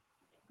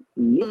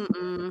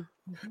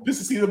 Just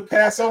to see them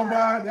pass on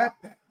by. That's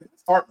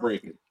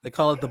heartbreaking. They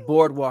call it the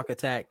boardwalk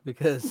attack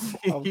because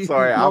I'm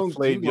sorry, I've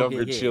played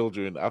younger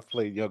children. I've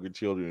played younger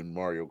children in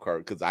Mario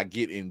Kart because I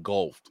get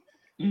engulfed.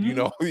 Mm-hmm. You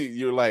know,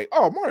 you're like,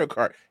 oh, Mario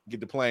Kart. You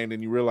get to playing,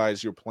 and you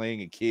realize you're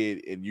playing a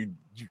kid, and you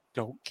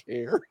don't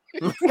care.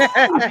 They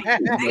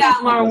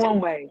gotta learn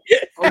one way.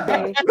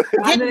 Okay,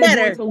 get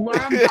better. To learn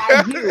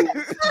by you.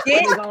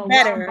 Get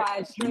better.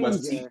 You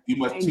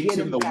must teach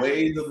them the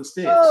ways of the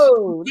sticks.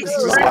 Oh,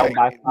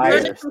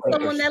 learn it from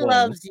someone that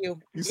loves you.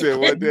 You said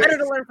what? Better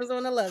to learn from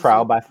someone that loves you.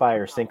 Trial by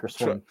fire, sink or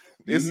swim.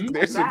 There's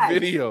a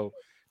video.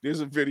 There's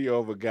a video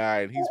of a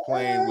guy, and he's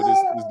playing with this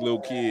little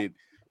kid.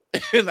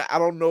 And I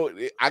don't know.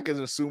 I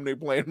can assume they're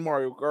playing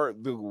Mario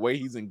Kart the way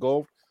he's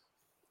engulfed.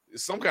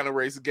 It's some kind of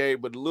racing game,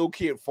 but the little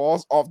kid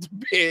falls off the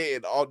bed,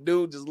 and all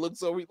dude just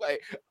looks over. He's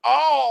like,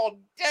 "Oh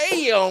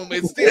damn!" And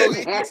he's still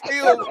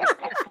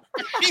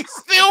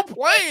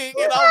playing,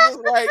 and I'm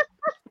just like,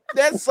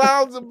 "That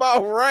sounds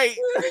about right."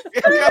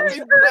 He's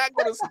not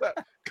gonna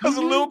stop because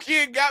the little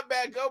kid got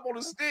back up on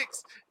the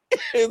sticks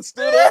and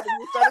stood up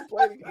and started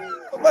playing.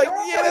 I'm like,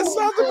 yeah, that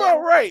sounds about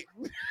right.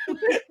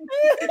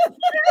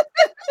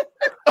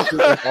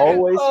 It's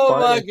always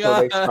fun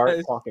until they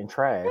start talking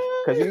trash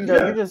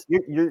because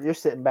you're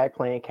sitting back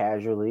playing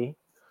casually.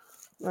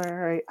 All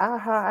right,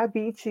 I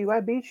beat you.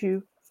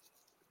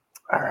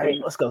 All right,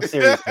 let's go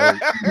serious mode.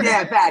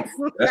 Yeah, facts.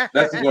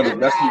 That's going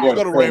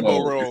to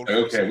Rainbow Road.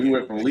 Okay, we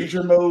went from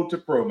leisure mode to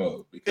pro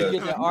mode because you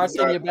get your arms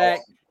on your back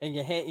and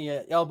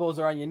your elbows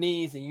are on your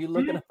knees, and you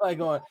looking up like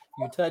going,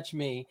 "You touch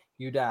me,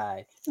 you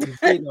die. You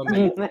hit on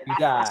me, you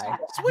die.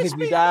 Switch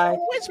me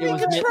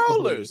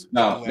controllers."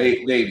 No,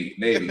 Navy.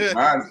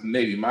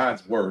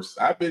 Mine's worse.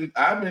 I've been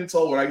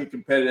told when I get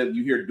competitive,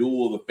 you hear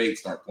Duel of the Fate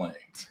start playing.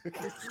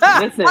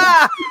 Listen,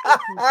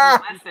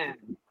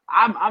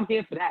 I'm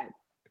here for that.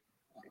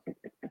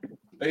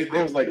 They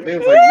was like,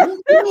 Bill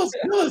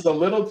is a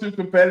little too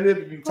competitive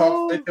if you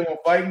talk to him on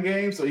fighting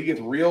games, so he gets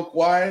real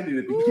quiet. And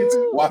if he gets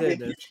quiet,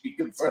 you should be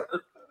concerned.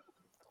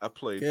 I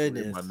played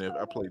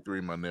three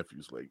of my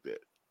nephews like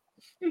that.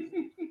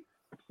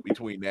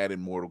 Between that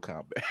and Mortal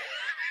Kombat.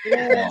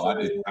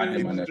 I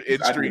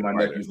did my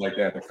nephews like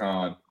that at the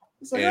con.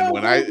 Like, and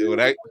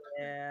when I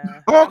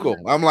Uncle,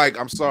 I'm like,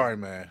 I'm sorry,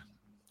 man.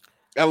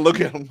 I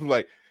look at him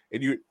like,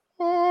 and you.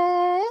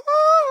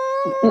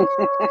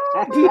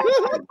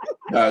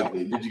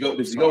 Did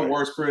you go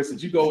worse, Chris?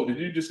 Did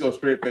you just go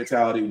straight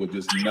fatality with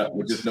just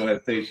no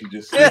hesitation?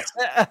 Just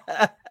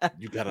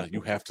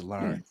you have to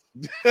learn.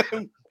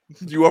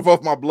 You are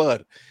both my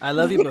blood. I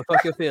love you, but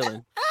fuck your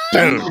feeling.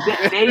 There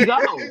you go.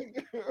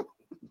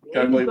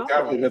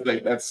 That's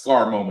like that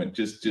Scar moment.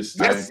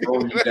 Just I am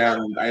throwing you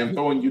down. I am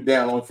throwing you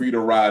down only for you to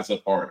rise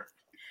up harder.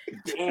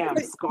 Damn,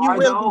 Scar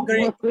though.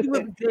 You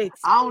will be great.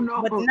 I don't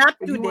know, but not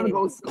if you want to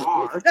go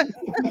Scar.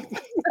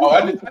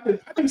 I do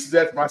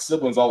that to my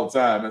siblings all the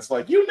time. It's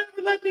like, you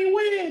never let me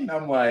win.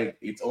 I'm like,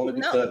 it's only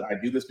because I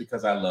do this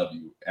because I love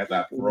you. As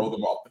I throw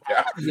them off the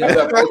couch.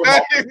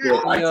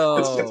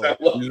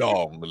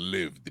 Long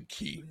live the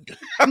king.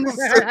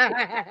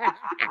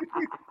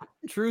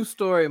 True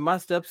story. My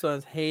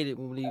stepsons hated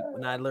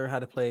when I learned how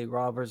to play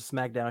Raw versus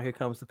SmackDown. Here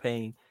comes the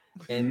pain,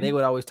 and they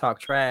would always talk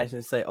trash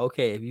and say,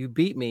 "Okay, if you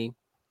beat me,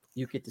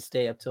 you get to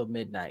stay up till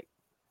midnight."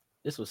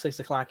 This was 6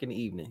 o'clock in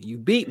the evening. You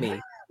beat me,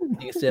 you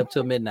can stay up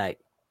till midnight.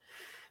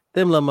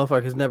 Them little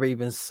motherfuckers never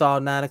even saw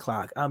 9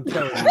 o'clock. I'm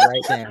telling you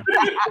right now.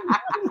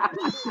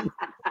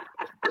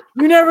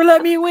 You never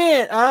let me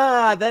win.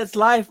 That's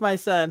life, my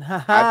son.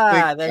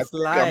 That's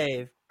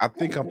life. I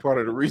think I'm part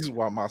of the reason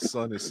why my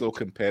son is so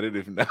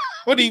competitive now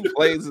when he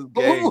plays his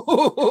game.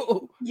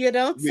 You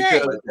don't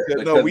say.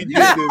 No, we did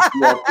this.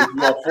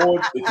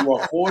 If you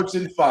are forged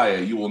in fire,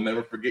 you will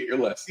never forget your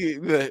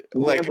lesson.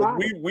 Like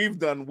we've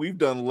done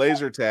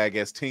laser tag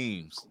as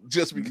teams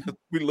just because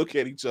we look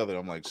at each other.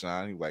 I'm like,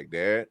 Sean, he's like,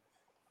 Dad.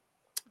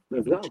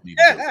 Let's go.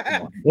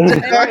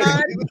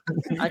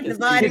 I can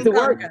see it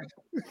work.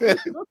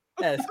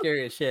 That's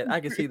scary as shit. I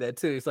can see that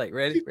too. It's like,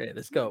 ready,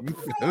 let's go.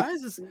 Why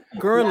is this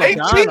girl like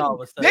Don all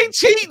of a sudden? They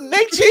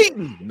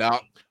cheating. No.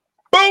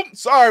 Boom.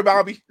 Sorry,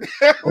 Bobby.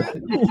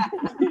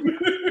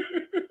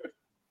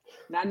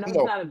 Now, I know it's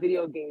not a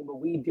video game, but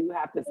we do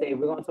have to say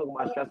we're going to talk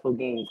about stressful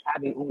games.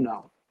 Having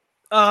Uno.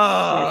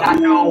 Oh. And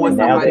not knowing what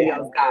somebody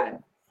else got.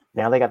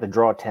 Now they got the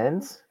draw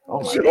 10s.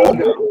 Oh my god!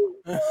 You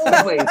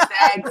play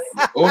stacks.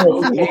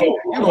 You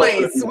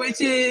play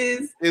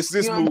switches. It's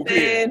this move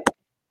here.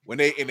 When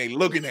they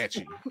looking at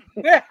you.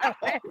 You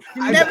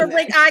never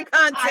break eye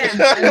contact.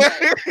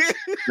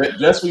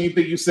 Just when you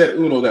think you said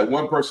Uno, that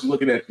one person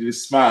looking at you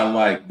is smiling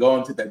like, go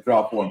and take that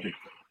draw 4 and pick it.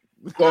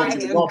 Go and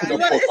pick up 4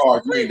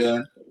 cards. You ain't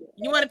done.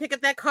 You want to pick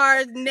up that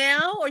card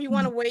now, or you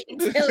want to wait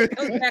until it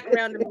comes back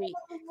around to me?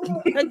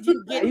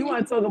 You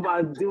want to talk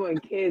about doing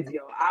kids,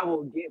 yo? I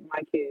will get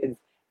my kids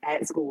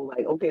at school.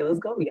 Like, okay, let's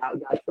go, y'all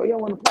sure y'all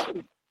want to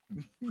play?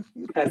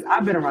 Because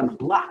I've been around the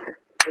block.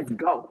 Let's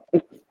go.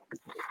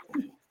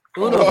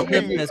 Uno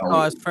has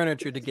caused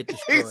furniture to get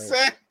destroyed. He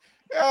said,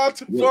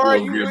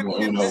 Tafari, you wouldn't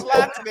get the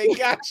slots, they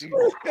got you.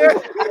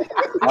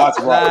 That's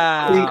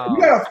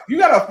right. You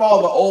gotta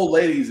follow the old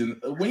ladies, and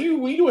when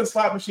you doing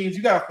slot machines,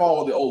 you gotta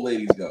follow the old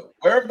ladies go.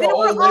 Wherever the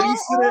old ladies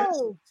sit,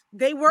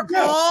 they were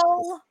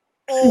all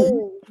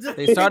old.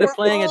 They started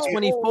playing at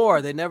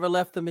 24. They never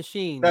left the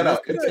machine. No,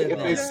 if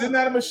they sitting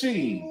at a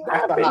machine,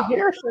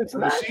 the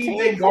machine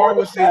they guard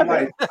was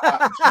like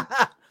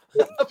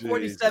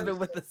 47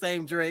 with the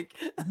same drink.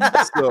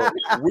 So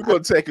we're gonna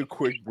take a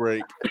quick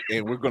break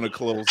and we're gonna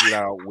close it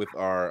out with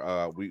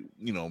our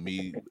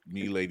me,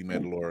 Lady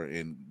Mandalore,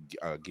 and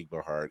Geek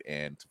by Heart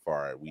and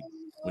Tafari. We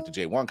went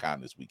to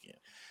J1Con this weekend.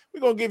 We're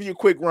gonna give you a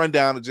quick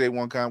rundown of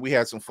J1Con. We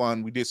had some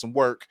fun, we did some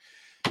work.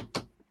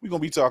 We're gonna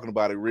be talking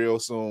about it real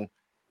soon.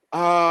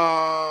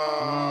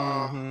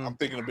 I'm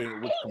thinking of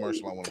which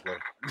commercial I want to play.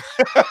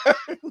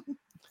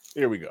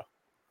 Here we go.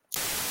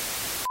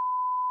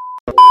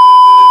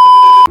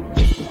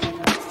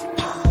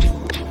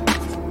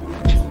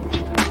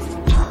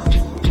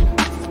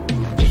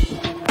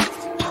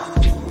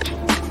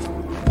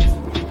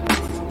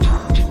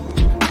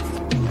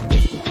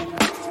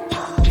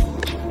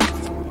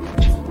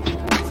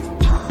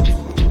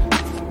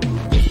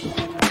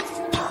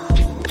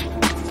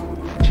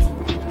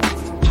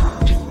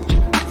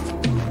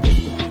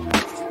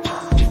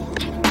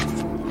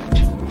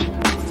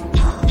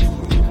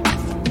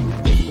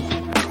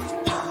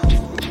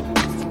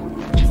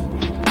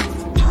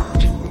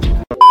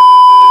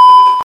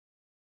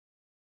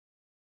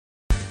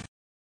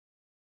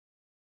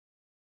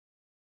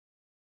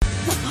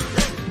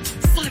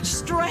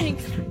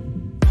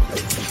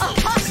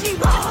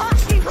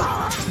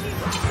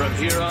 From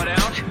here on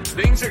out,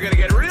 things are gonna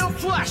get real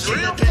flashy.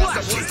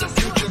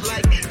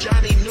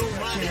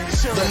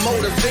 The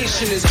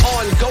motivation is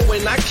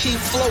ongoing. I keep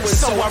flowing,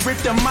 so I rip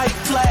the mic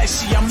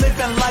flashy. I'm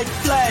living life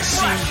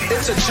flashy.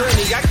 It's a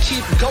journey. I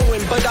keep going,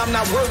 but I'm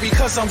not worried,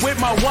 cause I'm with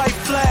my wife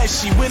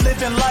flashy. We're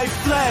living life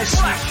flashy,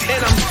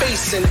 and I'm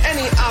facing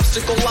any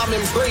obstacle I'm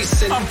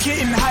embracing. I'm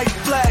getting hype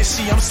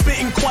flashy. I'm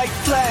spitting quite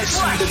flashy.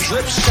 The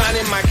drip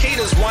shining, my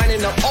caters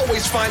whining. I'm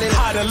always finding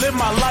how to live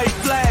my life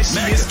flashy.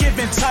 It's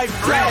giving type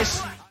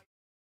flashy.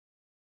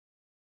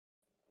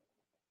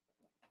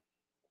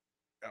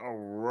 All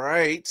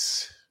right.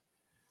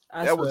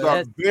 That was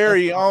our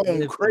very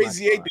own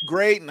Crazy 8 the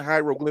Great and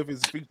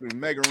Hieroglyphics featuring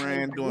Mega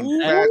Ran doing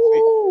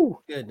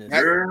goodness.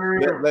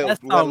 That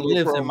song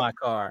lives in my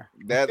car.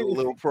 That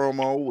little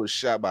promo was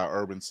shot by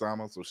Urban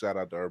Sama, so shout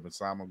out to Urban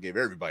Sama. Gave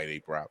everybody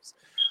 8 props.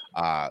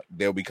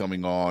 They'll be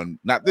coming on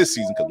not this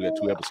season because we got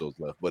 2 episodes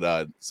left,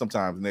 but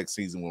sometimes next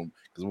season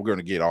because we're going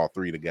to get all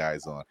 3 of the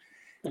guys on.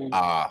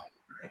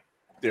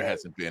 There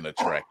hasn't been a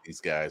track these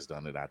guys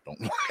done that I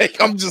don't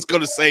like. I'm just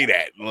gonna say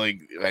that.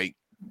 Like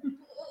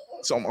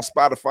it's on my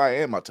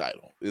Spotify and my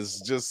title.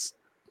 It's just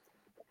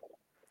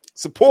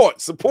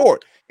support.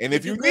 And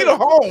if you need a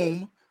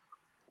home,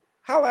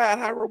 holla at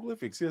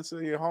Hieroglyphics. He'll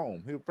sell you a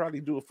home. He'll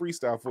probably do a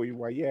freestyle for you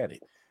while you're at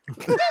it.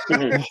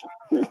 You're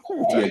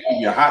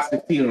hot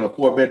 16 on a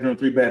 4-bedroom,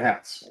 3-bed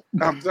house.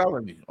 I'm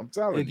telling you.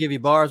 He'll give you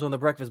bars on the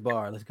breakfast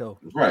bar. Let's go.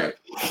 Right.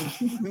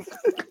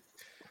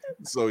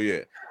 So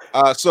yeah.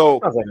 So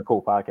sounds like a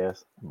cool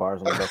podcast.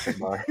 Bars on the breakfast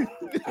bar.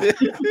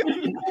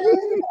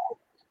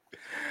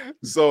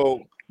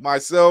 So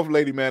myself,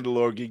 Lady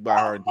Mandalore, Geek by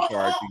Heart, and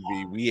Tafari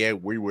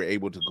TV, we were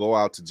able to go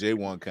out to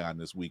J1Con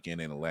this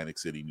weekend in Atlantic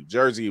City, New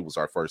Jersey. It was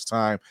our first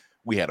time.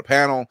 We had a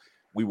panel.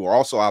 We were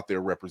also out there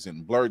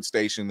representing Blurred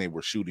Station. They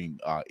were shooting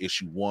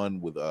issue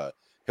 1 with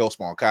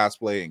Hellspawn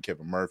Cosplay and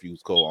Kevin Murphy,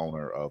 who's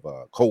co-founder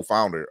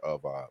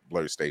of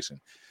Blurred Station.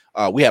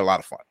 We had a lot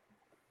of fun.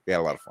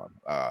 A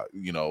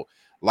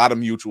lot of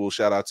mutual.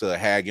 Shout out to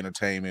Hag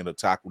Entertainment,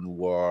 Otaku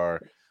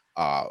Noir,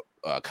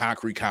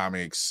 Concrete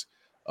Comics.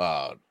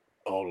 David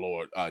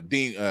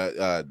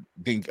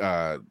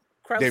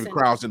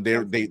Crownson,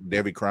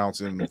 David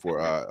Crownson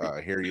for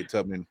Harriet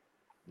Tubman,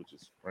 which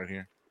is right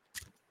here.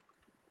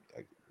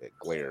 That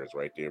glare is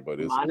right there, but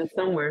it's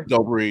somewhere.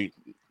 Dope read,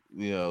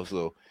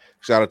 So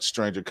shout out to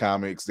Stranger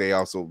Comics. They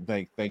also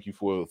thank you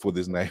for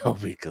this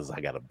Naomi because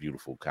I got a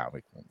beautiful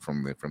comic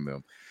from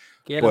them.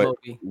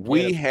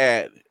 We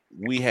had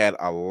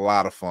a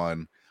lot of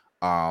fun.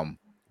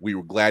 We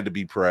were glad to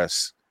be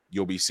pressed.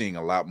 you'll be seeing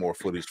a lot more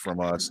footage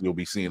from us. You'll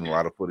be seeing a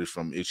lot of footage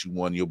from issue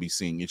 1. You'll be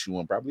seeing issue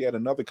 1 probably at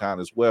another con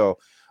as well.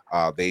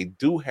 They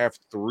do have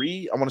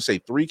 3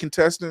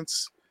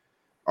 contestants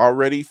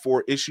already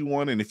for issue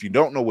 1. And if you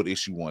don't know what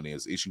issue 1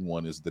 is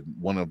the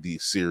one of the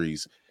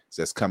series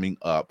that's coming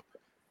up.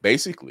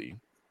 Basically,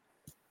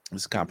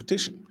 it's a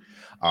competition.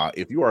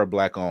 If you are a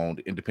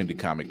Black-owned independent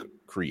comic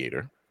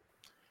creator,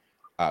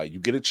 you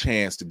get a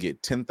chance to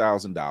get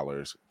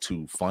 $10,000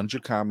 to fund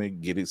your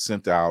comic, get it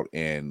sent out,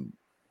 and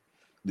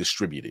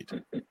distribute it.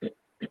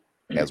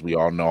 As we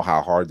all know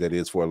how hard that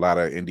is for a lot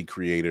of indie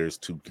creators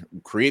to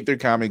create their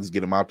comics,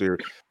 get them out there,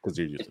 because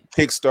they're just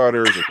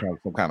Kickstarters or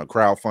some kind of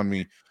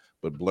crowdfunding.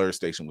 But Blurred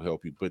Station will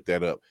help you put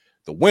that up.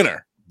 The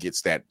winner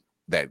gets that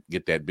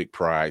big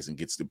prize and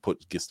gets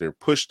their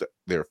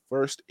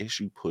first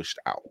issue pushed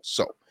out.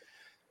 So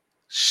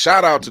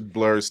shout out to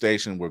Blurred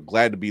Station. We're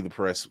glad to be the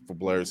press for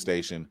Blurred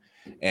Station.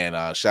 And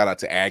shout out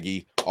to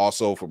Aggie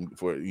also for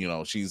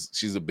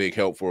she's a big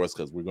help for us,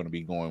 because we're going to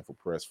be going for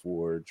press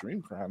for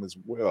DreamCon as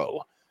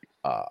well.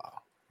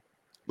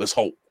 Let's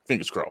hope,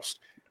 fingers crossed.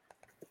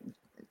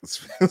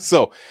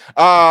 So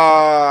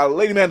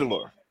Lady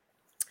Mandalore,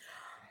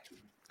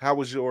 how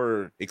was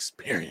your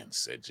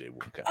experience at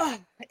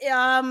J1Con?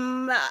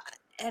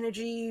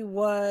 Energy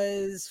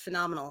was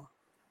phenomenal.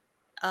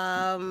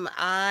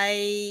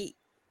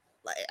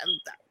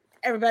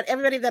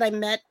 Everybody that I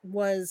met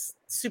was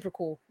super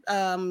cool.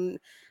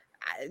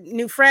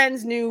 New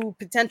friends, new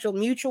potential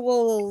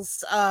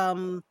mutuals.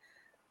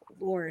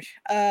 Lord,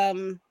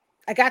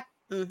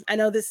 I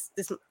know this.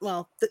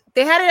 Well,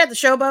 they had it at the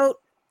Showboat,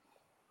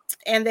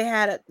 and they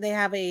have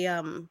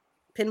a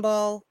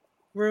pinball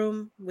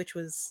room,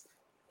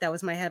 that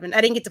was my heaven.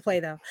 I didn't get to play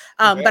though,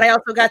 but I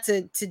also got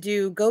to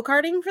do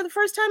go-karting for the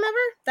first time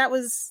ever. That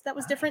was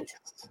different.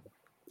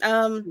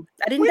 I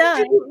didn't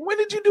die. When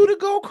did you do the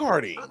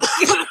go-karting?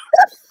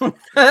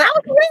 I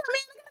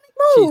was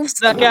She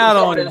stuck out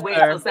on it.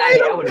 I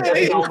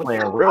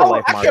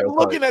kept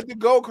looking at the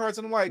go-karts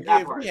and I'm like,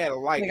 if we had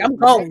I'm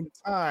going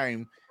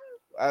time,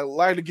 I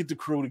like to get the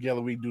crew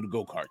together. We do the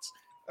go-karts.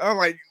 I'm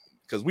like,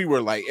 because we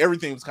were like,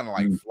 everything was kind of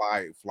like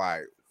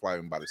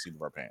flying by the seat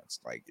of our pants.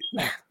 Like,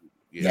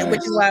 yeah,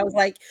 which is why I was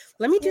like,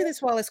 let me do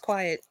this while it's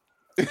quiet.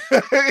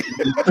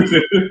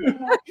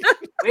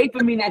 Wait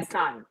for me next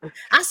time.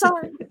 I saw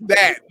it.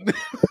 That.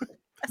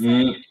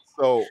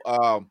 So,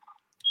 I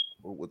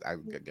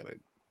got a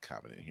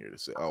comment in here to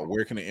say,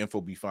 where can the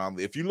info be found?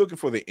 If you're looking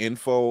for the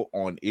info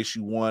on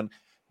issue 1,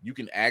 you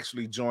can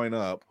actually join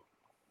up.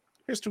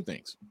 Here's 2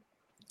 things.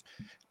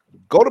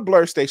 Go to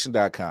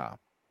blurrstation.com.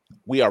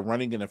 We are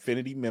running an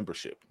affinity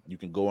membership. You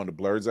can go on the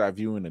Blurred's Eye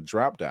View in the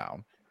drop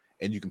down,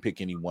 and you can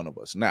pick any one of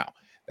us. Now,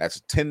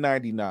 that's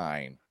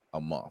 $10.99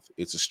 a month.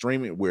 It's a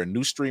streaming. We're a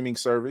new streaming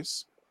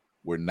service.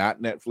 We're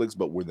not Netflix,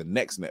 but we're the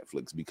next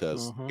Netflix,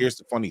 because here's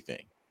the funny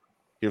thing.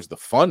 Here's the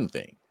fun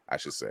thing, I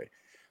should say.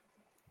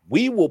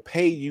 We will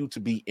pay you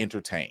to be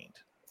entertained.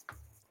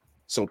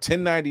 So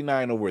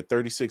 $10.99 over a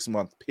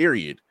 36-month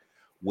period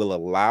will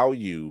allow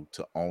you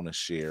to own a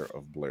share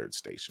of Blurred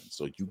Station.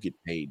 So you get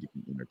paid to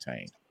be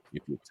entertained.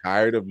 If you're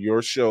tired of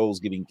your shows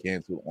getting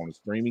canceled on a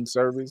streaming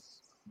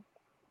service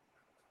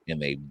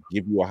and they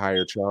give you a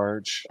higher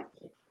charge,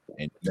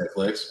 and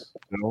Netflix,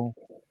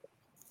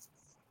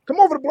 come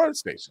over to Blurred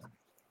Station.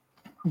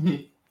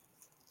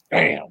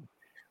 Damn.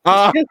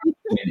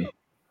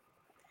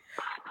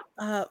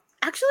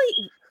 Actually,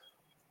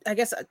 I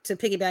guess to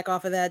piggyback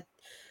off of that,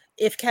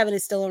 if Kevin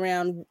is still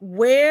around,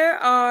 where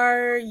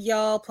are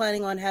y'all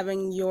planning on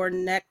having your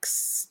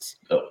next?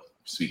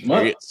 Speak him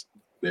up.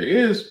 There he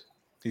is.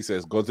 He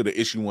says, go to the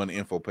issue 1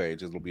 info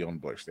page. It'll be on the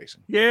Blur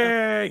Station.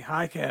 Yay.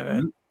 Hi,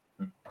 Kevin.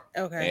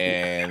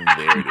 Okay. And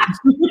there it is.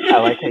 I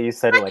like how you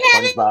said it like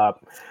SpongeBob.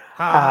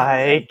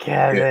 Hi,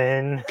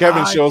 Kevin.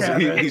 Kevin shows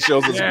he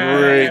shows us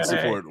great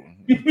support.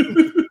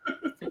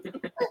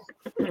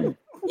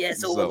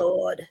 Yes,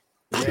 Overlord.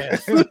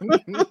 Yes.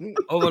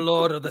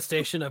 Overlord of the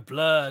Station of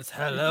Bloods.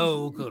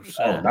 Hello, good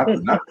sir. Not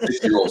the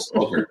 6-year-old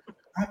smoker.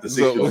 Not the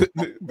 6-year-old.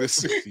 The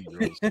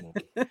 60-year-old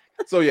smoker.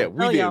 So yeah,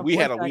 we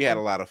had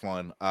a lot of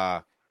fun.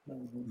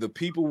 The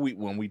people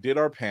when we did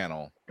our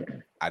panel,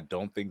 I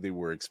don't think they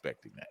were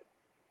expecting that.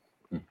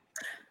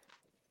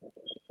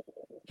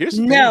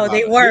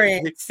 They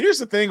weren't. Here's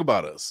the thing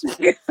about us.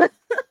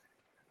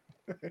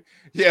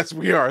 Yes,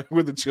 we are.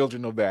 We're the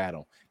children of the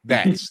atom.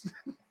 That's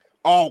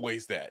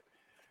always that.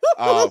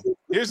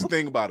 Here's the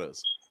thing about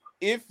us.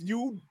 If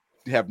you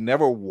have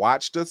never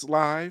watched us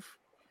live,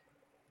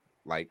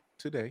 like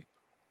today,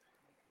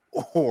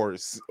 or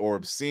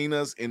seen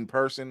us in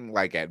person,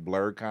 like at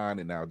BlurCon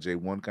and now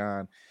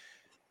J1Con,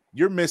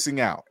 you're missing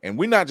out. And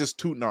we're not just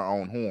tooting our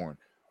own horn.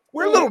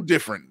 We're a little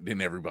different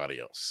than everybody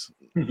else.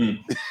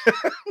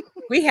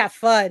 We have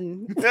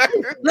fun.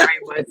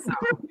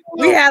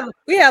 We have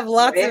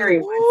lots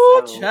of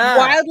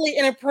wildly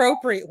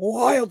inappropriate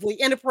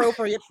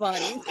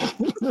fun.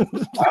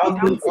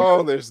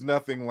 Oh, there's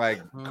nothing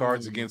like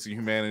Cards Against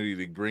Humanity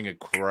to bring a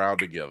crowd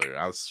together.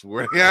 I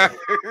swear.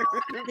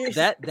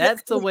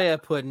 That's the way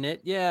of putting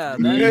it. Yeah,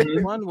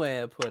 that's one way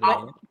of putting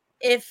it.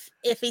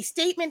 if a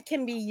statement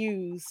can be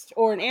used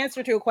or an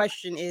answer to a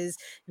question is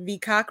the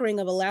cockring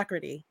of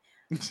alacrity,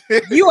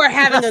 you are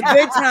having a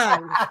good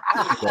time.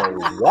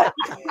 What?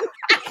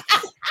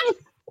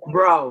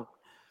 Bro.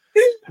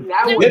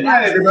 That was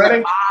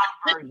everybody.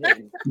 my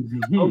version.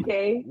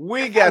 Okay.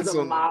 We got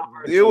some.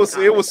 It was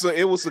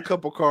a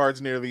couple cards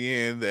near the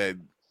end that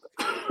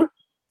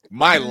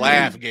my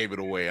laugh gave it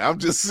away. I'm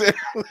just saying.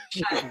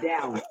 Shut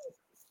down.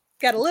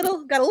 Got a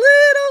little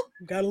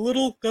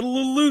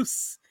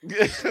loose.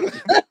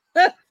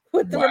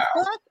 With the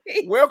reply.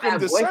 Welcome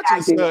to such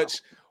and such.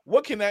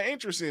 What can I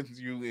interest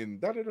you in?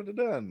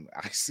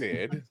 I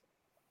said.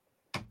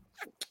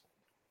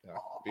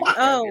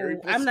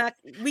 I'm not.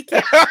 We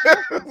can't.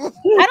 I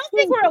don't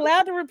think we're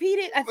allowed to repeat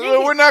it. I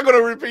think we're not going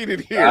to repeat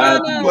it here. That's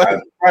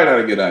probably not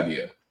a good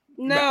idea.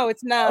 No,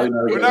 it's not.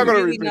 We're not going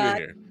to repeat it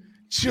here.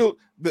 Chill.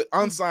 The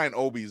unsigned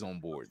Obi's on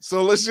board,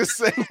 so let's just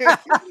say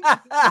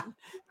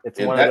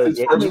it's one of those.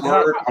 His first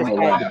word. I'm gonna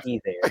laugh.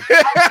 We can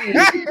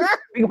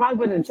probably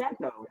put it in the chat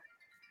though.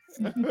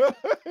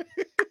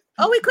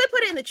 Oh, we could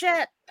put it in the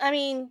chat. I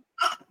mean,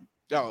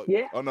 no.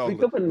 Yeah. Oh no.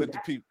 Let the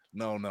people.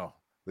 No.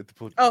 Let the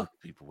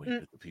people wait.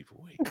 Let the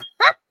people wait.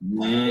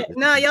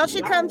 No, y'all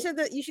should come to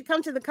the. You should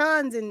come to the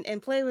cons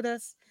and play with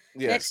us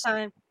next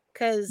time.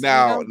 Because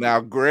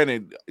now,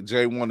 granted,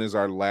 J1 is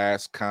our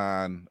last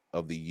con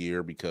of the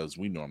year because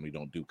we normally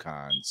don't do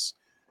cons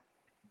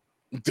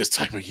this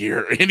time of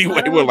year.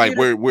 Anyway,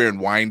 we're in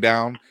wind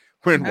down.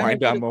 We're in wind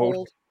down mode.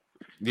 Cold.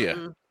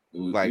 Yeah,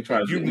 like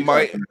you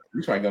might.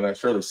 You're trying to go that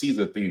Shirley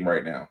Caesar theme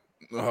right now.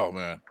 Oh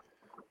man.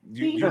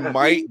 You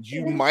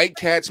might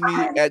catch me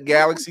at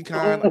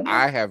GalaxyCon.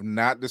 I have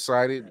not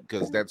decided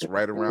because that's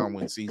right around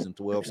when season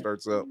 12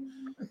 starts up.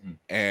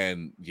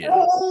 And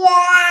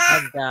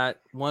I've got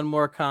one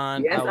more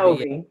con. Yes, I'll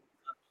be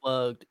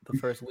unplugged the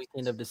first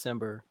weekend of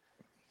December.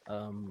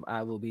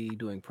 I will be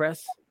doing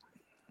press,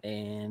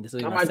 and this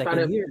will be my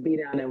second year. Be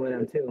down there with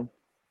him too.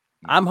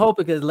 I'm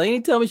hoping because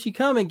Lainey told me she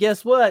coming.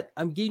 Guess what?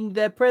 I'm getting you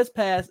that press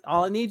pass.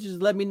 All I need you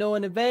is let me know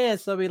in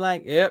advance. So I'll be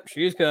like, "Yep,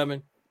 she's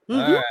coming."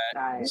 Mm-hmm. All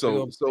right.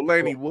 So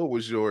Lainey, what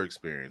was your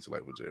experience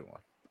like with J1?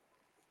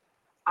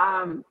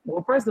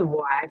 Well, first of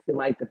all, I actually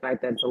like the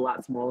fact that it's a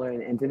lot smaller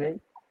and intimate.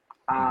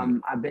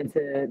 I've been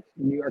to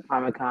New York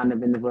Comic Con, I've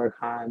been to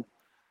BlurCon.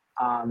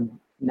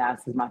 Now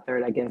this is my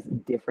third, I guess,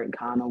 different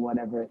con or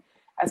whatever.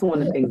 That's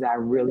one of the things that I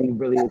really,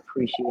 really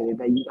appreciated,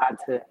 that you got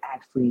to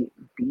actually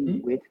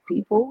be with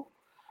people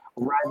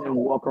rather than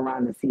walk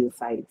around and see the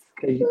sights.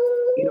 Because,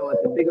 you know,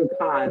 at the bigger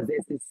cons,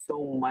 there's just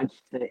so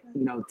much to,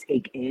 you know,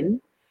 take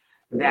in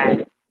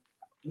that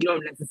you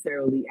don't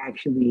necessarily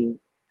actually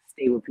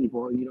stay with people,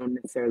 or you don't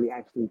necessarily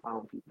actually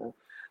follow people.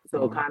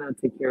 So kind of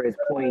to Kira's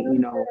point, you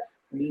know,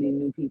 meeting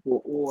new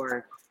people,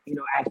 or, you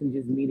know, actually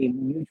just meeting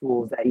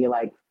mutuals that you're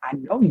like, I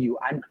know you.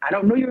 I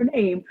don't know your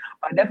name,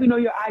 but I definitely know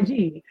your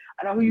IG.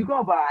 I know who you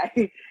go by.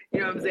 You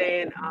know what I'm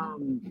saying?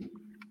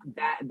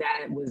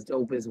 That was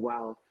dope as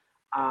well.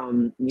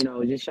 You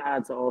know, just shout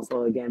out to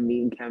also, again,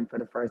 meeting Kim for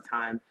the first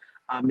time,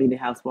 meeting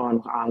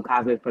Houseball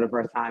Cosmic for the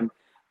first time,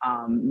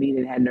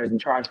 meeting Head Nerds in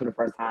Charge for the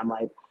first time,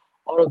 like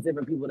all those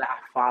different people that I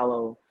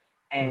follow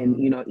and,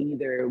 you know,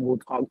 either we'll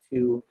talk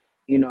to,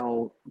 you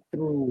know,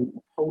 through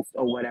posts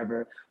or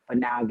whatever, but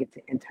now I get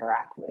to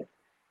interact with,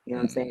 you know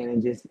what I'm saying?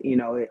 And just, you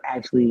know, it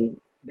actually,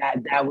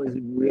 that was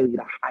really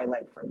the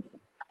highlight for me.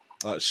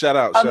 Shout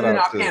out to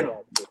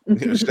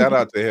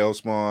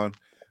Hellspawn.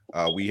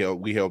 We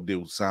helped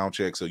do sound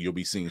check, so you'll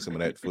be seeing some of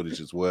that footage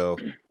as well.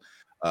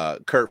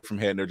 Kurt from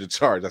Head Nerd in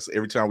Charge.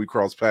 Every time we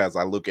cross paths,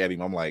 I look at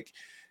him. I'm like,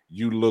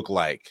 you look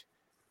like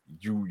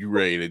you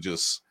ready to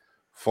just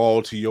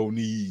fall to your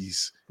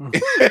knees.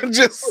 And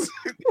just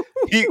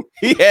he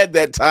had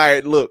that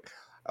tired look.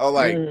 I was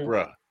like,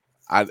 bruh,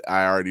 I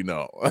already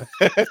know.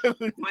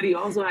 But he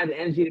also had the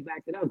energy to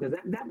back it up, because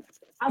that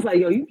I was like,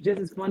 yo, you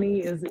just as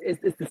funny as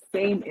it's the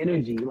same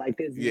energy. Like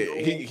this. Yeah,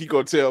 he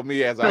gonna tell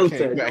me as I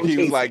came back. He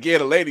was like, yeah,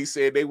 the lady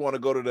said they want to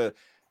go to the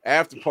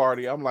after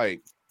party. I'm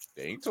like,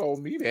 they ain't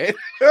told me that.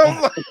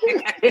 I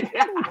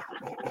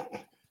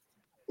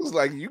was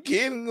like, you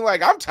kidding?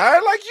 Like, I'm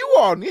tired like you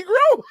are,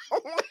 Negro.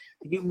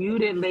 You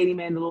muted, Lady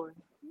Mandalorian.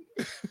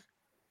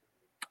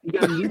 You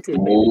got muted.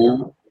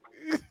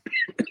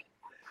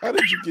 How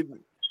did you get me?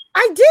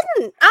 I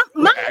didn't.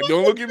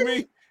 Don't look at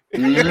me.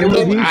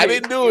 I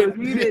didn't do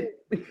it.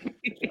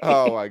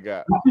 Oh my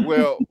God.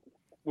 Well,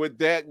 with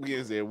that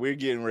being said, we're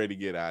getting ready to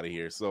get out of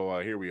here. So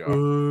here we are.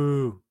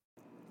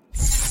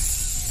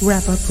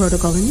 Wrap-up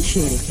protocol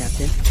initiated,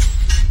 Captain.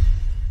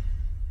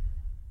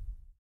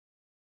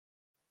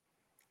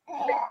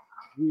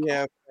 We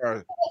have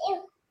our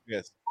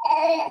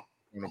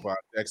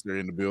Dexter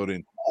in the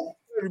building.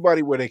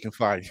 Everybody where they can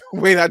find you.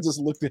 Wait, I just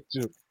looked at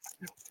you.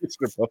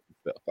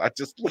 I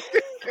just looked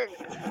at you.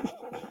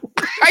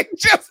 I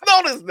just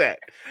noticed that.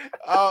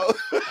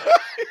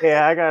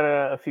 Yeah, I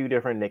got a few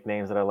different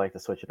nicknames that I like to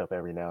switch it up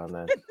every now and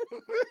then.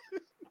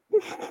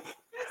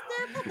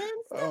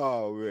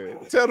 Oh man,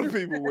 tell the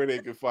people where they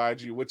can find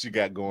you. What you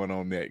got going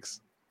on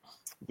next?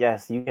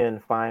 Yes, you can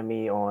find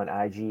me on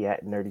IG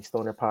at Nerdy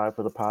Stoner Pod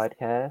for the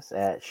podcast,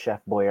 at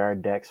Chef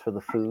Boyard Dex for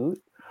the food.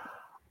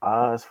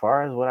 As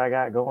far as what I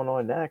got going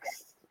on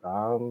next,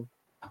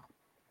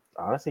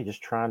 honestly,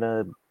 just trying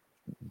to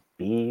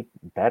be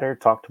better,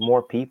 talk to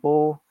more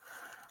people,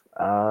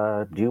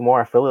 do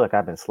more. I feel like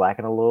I've been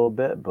slacking a little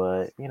bit,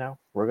 but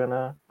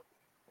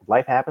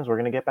life happens. We're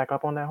gonna get back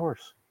up on that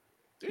horse.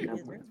 Dude,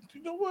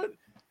 you know what?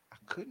 I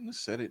couldn't have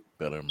said it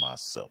better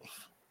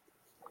myself.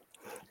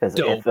 Because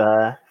if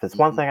it's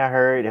one thing I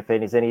heard, if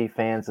there's any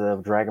fans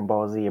of Dragon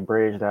Ball Z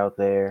Abridged out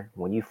there,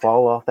 when you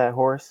fall off that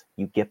horse,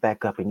 you get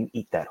back up and you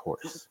eat that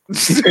horse.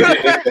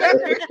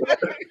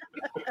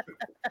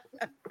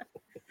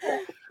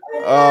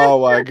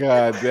 Oh my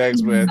God,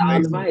 Dex, man!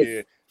 Thanks for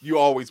here. You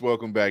always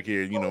welcome back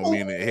here. You know,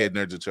 me and the head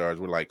nerds in charge,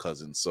 we're like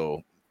cousins,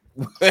 so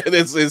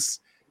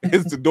it's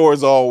the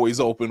door's always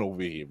open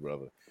over here,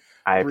 brother.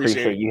 I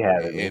appreciate you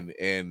having me.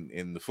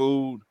 And the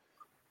food.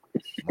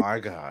 My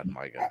God.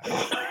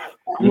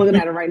 I'm looking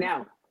at it right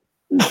now.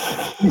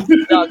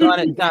 Doggone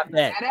it, stop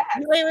that.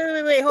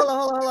 Wait.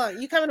 Hold on.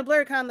 You coming to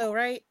BlurCon though,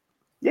 right?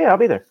 Yeah, I'll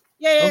be there.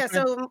 Yeah. Okay.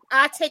 So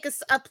I take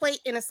a plate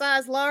in a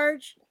size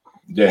large.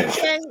 Yeah.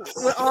 Okay,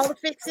 with all the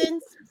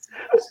fixings.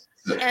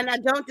 And I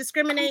don't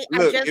discriminate.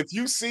 Look, if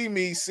you see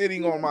me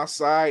sitting on my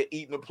side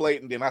eating a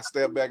plate and then I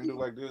step back and do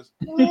like this.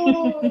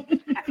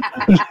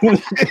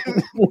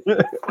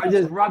 Or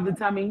just rub the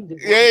tummy.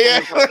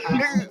 Yeah.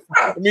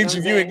 It means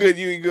you in good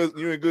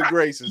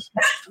graces.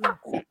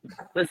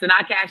 Listen,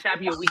 I cash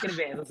out you a week in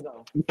advance. Let's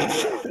go.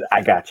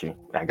 I got you.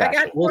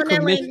 We'll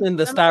commission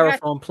the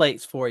styrofoam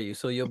plates for you,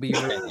 so you'll be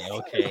ready.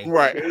 Okay.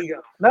 Right. There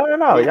you go.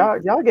 No.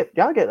 Y'all get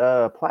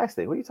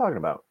plastic. What are you talking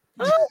about?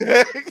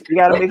 You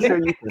gotta make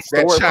sure you can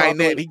store that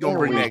Chinette. He gonna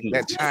bring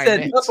that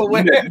Chinette.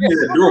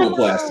 Durable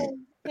plastic.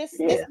 This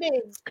big,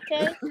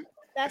 okay?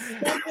 That's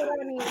what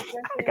I need.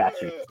 I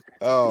got you.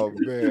 Oh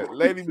man,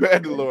 Lady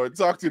Mandalore,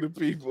 talk to the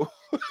people.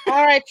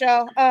 All right,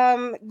 y'all.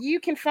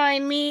 You can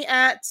find me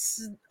at.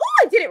 Oh,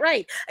 I did it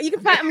right. You can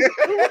find.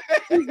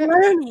 He's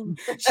learning.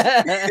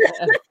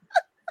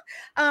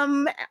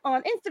 On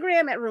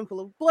Instagram at Roomful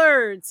of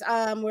Blurs,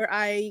 where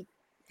I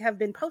have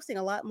been posting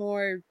a lot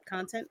more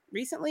content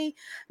recently.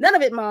 None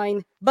of it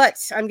mine, but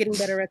I'm getting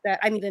better at that.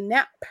 I need a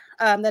nap.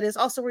 That is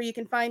also where you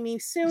can find me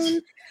soon.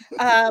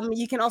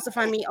 You can also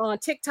find me on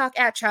TikTok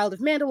at Child of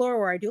Mandalore,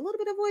 where I do a little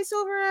bit of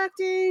voiceover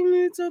acting.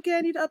 It's okay.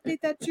 I need to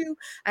update that too.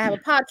 I have a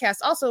podcast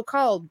also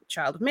called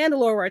Child of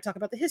Mandalore, where I talk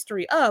about the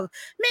history of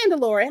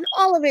Mandalore and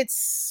all of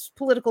its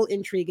political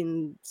intrigue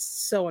and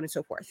so on and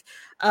so forth.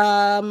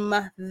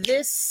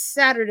 This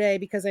Saturday,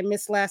 because I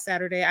missed last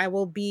Saturday, I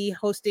will be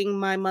hosting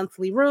my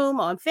monthly room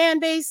on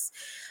Fanbase,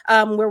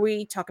 where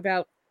we talk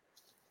about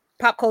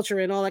pop culture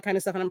and all that kind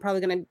of stuff. And I'm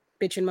probably going to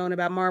bitch and moan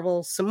about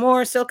Marvel some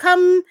more. So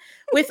come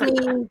with me,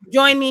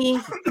 join me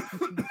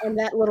on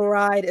that little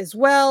ride as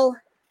well.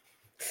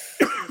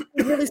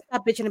 Really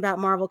stop bitching about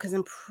Marvel, because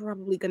I'm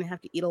probably going to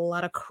have to eat a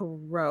lot of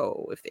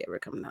crow if they ever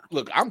come knock.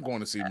 Look, I'm going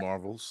to see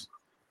Marvels,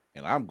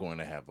 and I'm going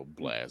to have a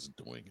blast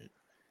doing it,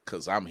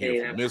 because I'm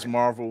here for Miss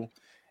Marvel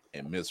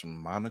and Miss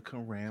Monica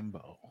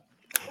Rambeau.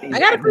 I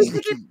got a free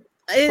ticket.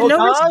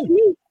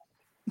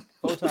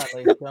 Photon,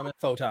 ladies and gentlemen.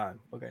 Photon.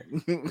 Okay.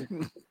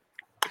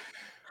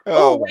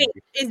 Oh, wait.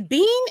 Is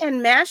bean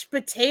and mashed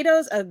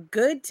potatoes a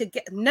good to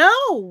get? No.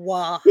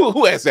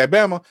 Who asked that,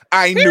 Bama?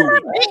 I knew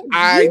it.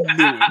 I knew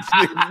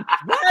it.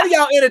 Why do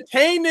y'all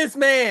entertain this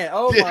man?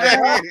 Oh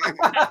my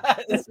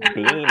God.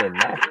 Bean and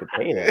mashed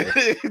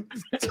potatoes.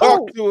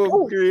 Talk to him.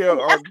 F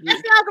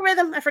the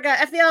algorithm. I forgot.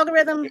 F the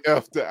algorithm.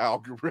 F the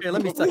algorithm. Here,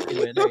 let me suck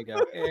you in. There you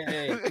go.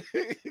 Hey.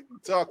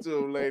 Talk to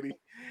him, lady.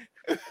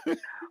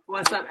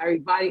 What's up,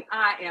 everybody?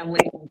 I am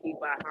Lady from Geek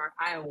by Heart.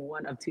 I am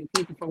one of two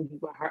people from Geek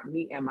by Heart.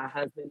 Me and my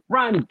husband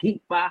run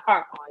Geek by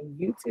Heart on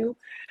YouTube.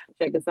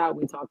 Check us out.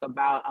 We talk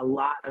about a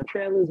lot of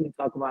trailers. We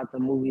talk about the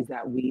movies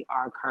that we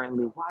are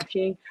currently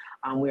watching.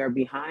 We are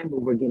behind,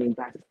 but we're getting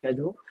back to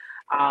schedule.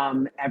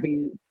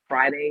 Every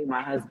Friday,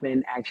 my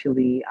husband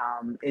actually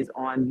is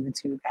on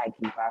YouTube at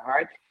Geek by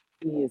Heart.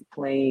 He is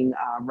playing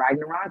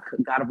Ragnarok,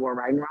 God of War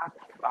Ragnarok,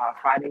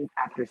 Fridays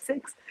after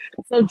 6.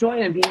 So join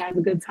him. He has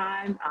a good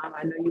time.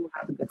 I know you will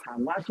have a good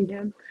time watching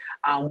him.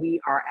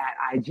 We are at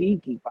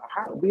IG, Geek by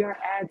Heart. We are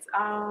at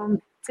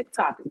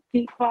TikTok,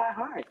 Geek by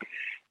Heart.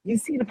 You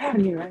see the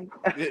pattern here, right?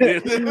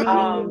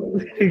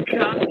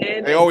 Come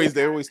in. They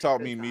always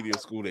taught me in media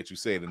school that you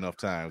say it enough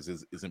times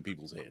is in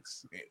people's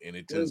heads, and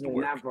it tends to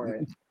work. Not for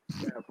it.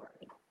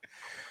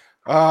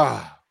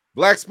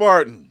 Black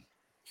Spartan.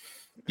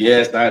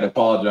 Yes, I had to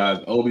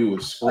apologize. Obi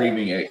was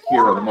screaming at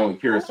Kira the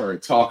moment Kira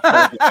started talking.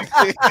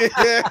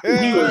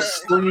 He was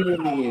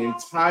screaming the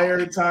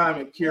entire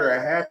time at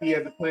Kira, happy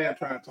as a clam,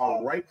 trying to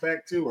talk right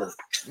back to her.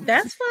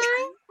 That's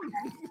fine.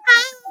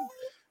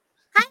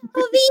 Hi,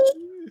 Obi.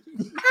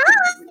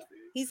 Hi.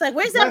 He's like,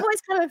 where's that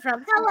voice coming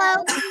from?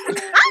 Hello.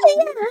 Hi,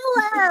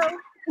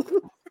 hello.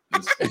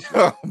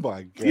 Oh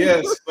my God.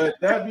 Yes, but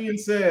that being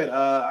said,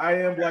 I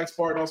am Black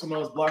Spartan, also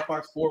known as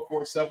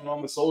BlackBox447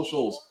 on the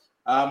socials.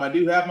 I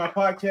do have my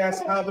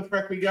podcast, How the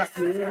Frick We Got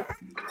Here.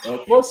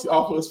 Of course,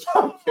 off of this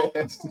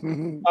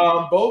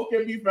podcast. Both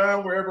can be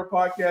found wherever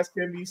podcasts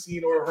can be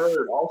seen or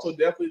heard. Also,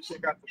 definitely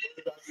check out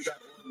the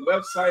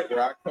website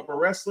where I cover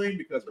wrestling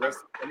because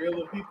wrestling is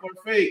real and people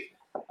are fake.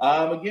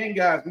 Again,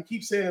 guys, we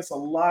keep saying this a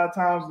lot of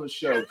times on the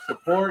show.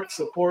 Support.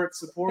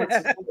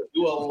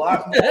 Do a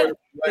lot more.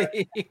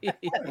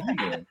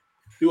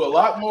 Do a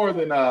lot more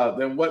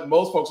than what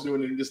most folks are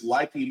doing and just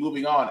likely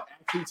moving on.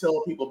 Actually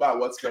tell people about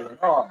what's going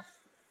on.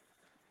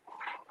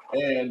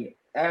 And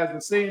as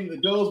the saying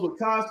that goes with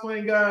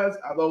cosplaying, guys,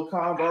 although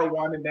cons are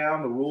winding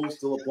down, the rules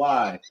still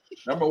apply.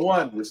 Number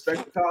one,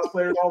 respect the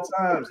cosplayer at all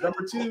times.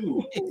 Number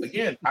two,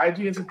 again,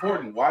 hygiene is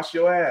important. Wash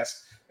your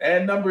ass.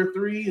 And number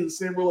three is the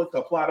same rule that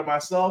apply to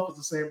myself. It's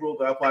the same rule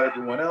that apply to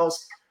everyone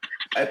else.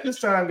 At this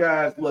time,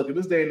 guys, look, in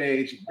this day and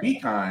age, be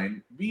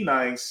kind, be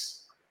nice.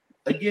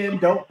 Again,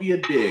 don't be a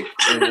dick,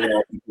 and we'll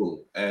all be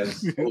cool.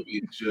 As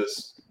Obi is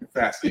just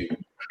fascinating.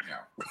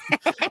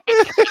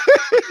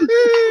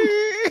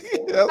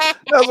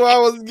 That's why I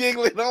was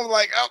giggling. I was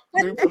like, oh,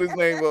 let me put his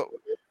name up.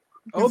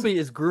 Obi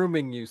is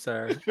grooming you,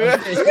 sir.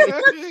 That's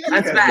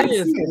facts. He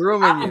is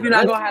grooming you. You're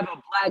not gonna have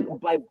a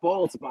black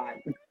bald spot.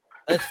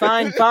 Let's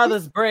find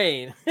father's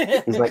brain.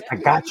 He's like, I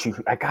got you,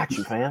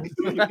 fam.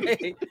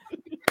 Right.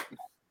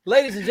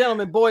 Ladies and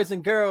gentlemen, boys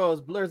and girls,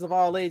 blurs of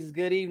all ages,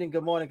 good evening,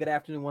 good morning, good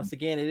afternoon. Once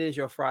again, it is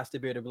your frosty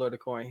bearded blur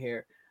decorin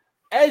here.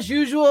 As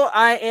usual,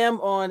 I am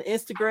on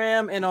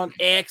Instagram and on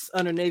X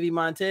under Navy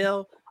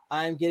Montel.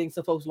 I'm getting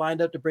some folks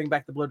lined up to bring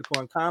back the blur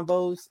decorin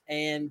combos,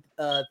 and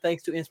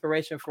thanks to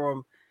inspiration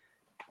from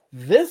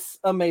this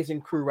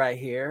amazing crew right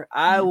here,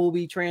 I will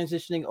be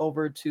transitioning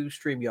over to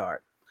StreamYard.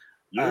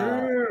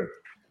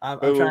 I'm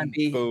trying to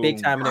be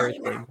big time and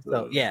everything.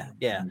 So yeah,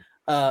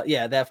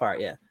 that part,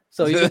 yeah.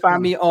 So you can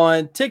find me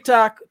on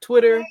TikTok,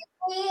 Twitch,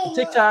 and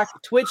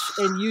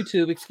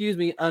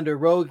YouTube, under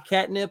Rogue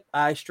Catnip.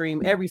 I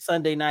stream every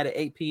Sunday night at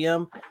 8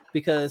 p.m.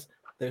 because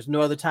there's no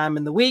other time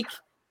in the week.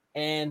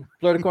 And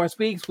Blur Decorin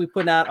Speaks, we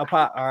put out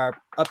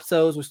our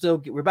episodes.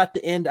 We're about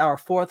to end our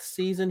 4th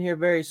season here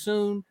very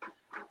soon.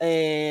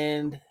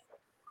 And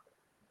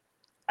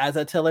as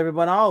I tell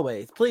everyone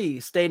always,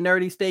 please stay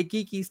nerdy, stay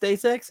geeky, stay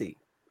sexy.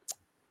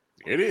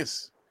 It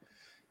is.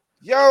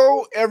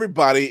 Yo,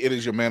 everybody, it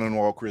is your man on the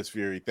wall, Chris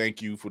Fury.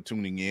 Thank you for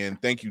tuning in.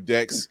 Thank you,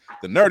 Dex,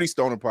 the Nerdy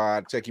Stoner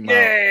Pod. Check him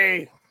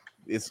out.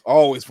 It's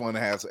always fun to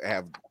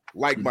have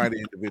like-minded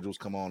individuals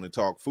come on and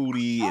talk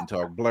foodie and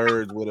talk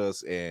blurs with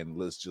us, and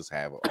let's just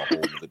have a whole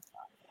good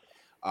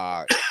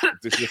time.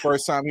 If this is your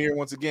first time here,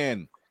 once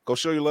again, go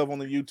show your love on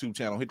the YouTube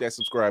channel. Hit that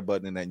subscribe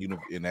button and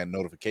that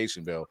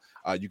notification bell.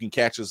 You can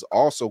catch us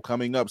also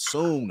coming up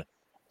soon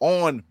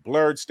on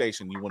Blurred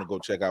Station. You want to go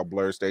check out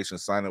Blurred Station,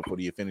 sign up for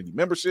the Affinity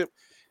membership,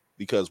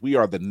 because we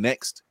are the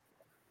next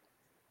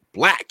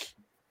Black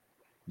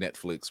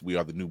Netflix. We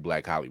are the new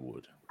Black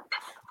Hollywood.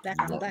 Black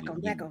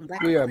on.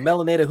 We are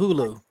melanated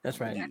Hulu. That's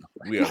right.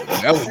 We are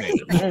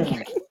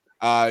melanated.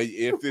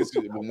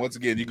 Once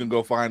again, you can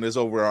go find us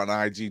over on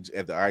IG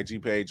at the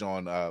IG page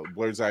on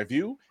Blur's Eye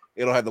View.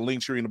 It'll have the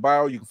link tree in the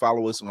bio. You can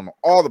follow us on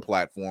all the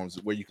platforms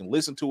where you can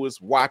listen to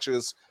us, watch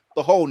us,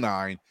 the whole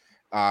nine.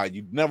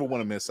 You never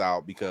want to miss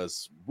out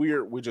because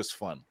we're just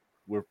fun.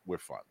 We're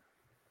fun.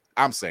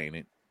 I'm saying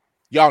it.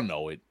 Y'all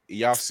know it.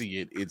 Y'all see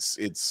it.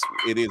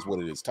 It is what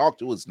it is. Talk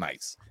to us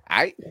nice.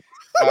 All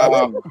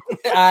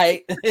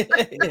right.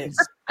 It's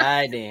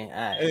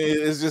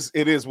just,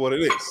 it is what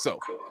it is. So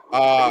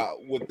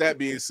with that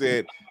being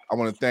said, I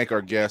want to thank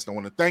our guests. I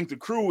want to thank the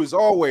crew as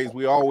always.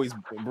 We always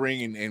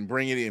bring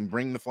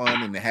the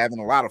fun and having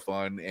a lot of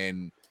fun.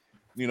 And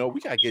we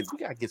gotta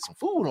get some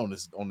food on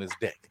this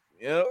deck.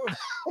 Yeah,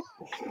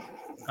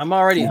 I'm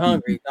already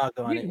hungry.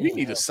 We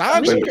need a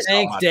sign.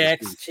 Thanks,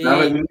 Dex.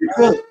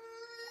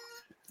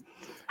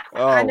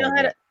 I know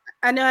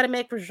how to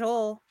make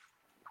brajol.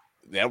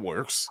 That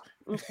works.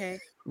 Okay.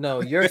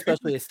 No, your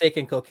specialty is steak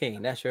and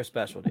cocaine. That's your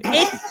specialty.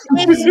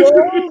 It's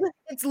rolled.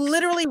 It's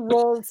literally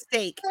rolled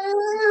steak.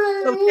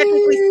 So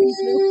technically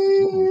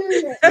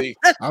speaking,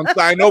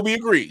 Nobody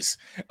agrees.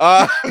 You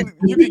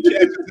can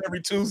catch us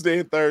every Tuesday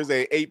and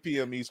Thursday, 8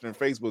 p.m. Eastern,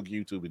 Facebook,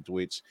 YouTube, and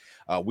Twitch.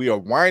 We are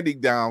winding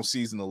down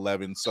season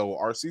 11, so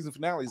our season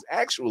finale is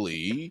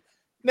actually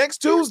next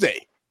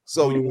Tuesday.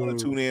 So you want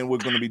to tune in? We're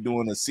going to be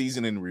doing a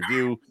season in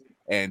review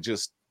and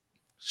just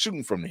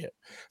shooting from the hip.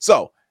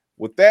 So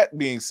with that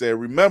being said,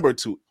 remember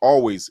to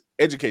always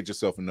educate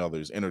yourself and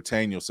others,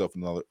 entertain yourself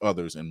and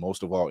others, and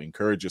most of all,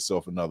 encourage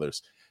yourself and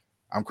others.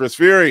 I'm Chris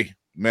Fury,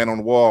 man on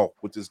the wall,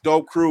 with this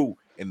dope crew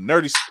and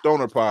Nerdy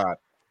Stoner Pod.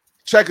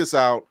 Check us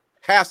out.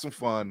 Have some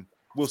fun.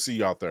 We'll see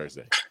y'all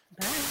Thursday.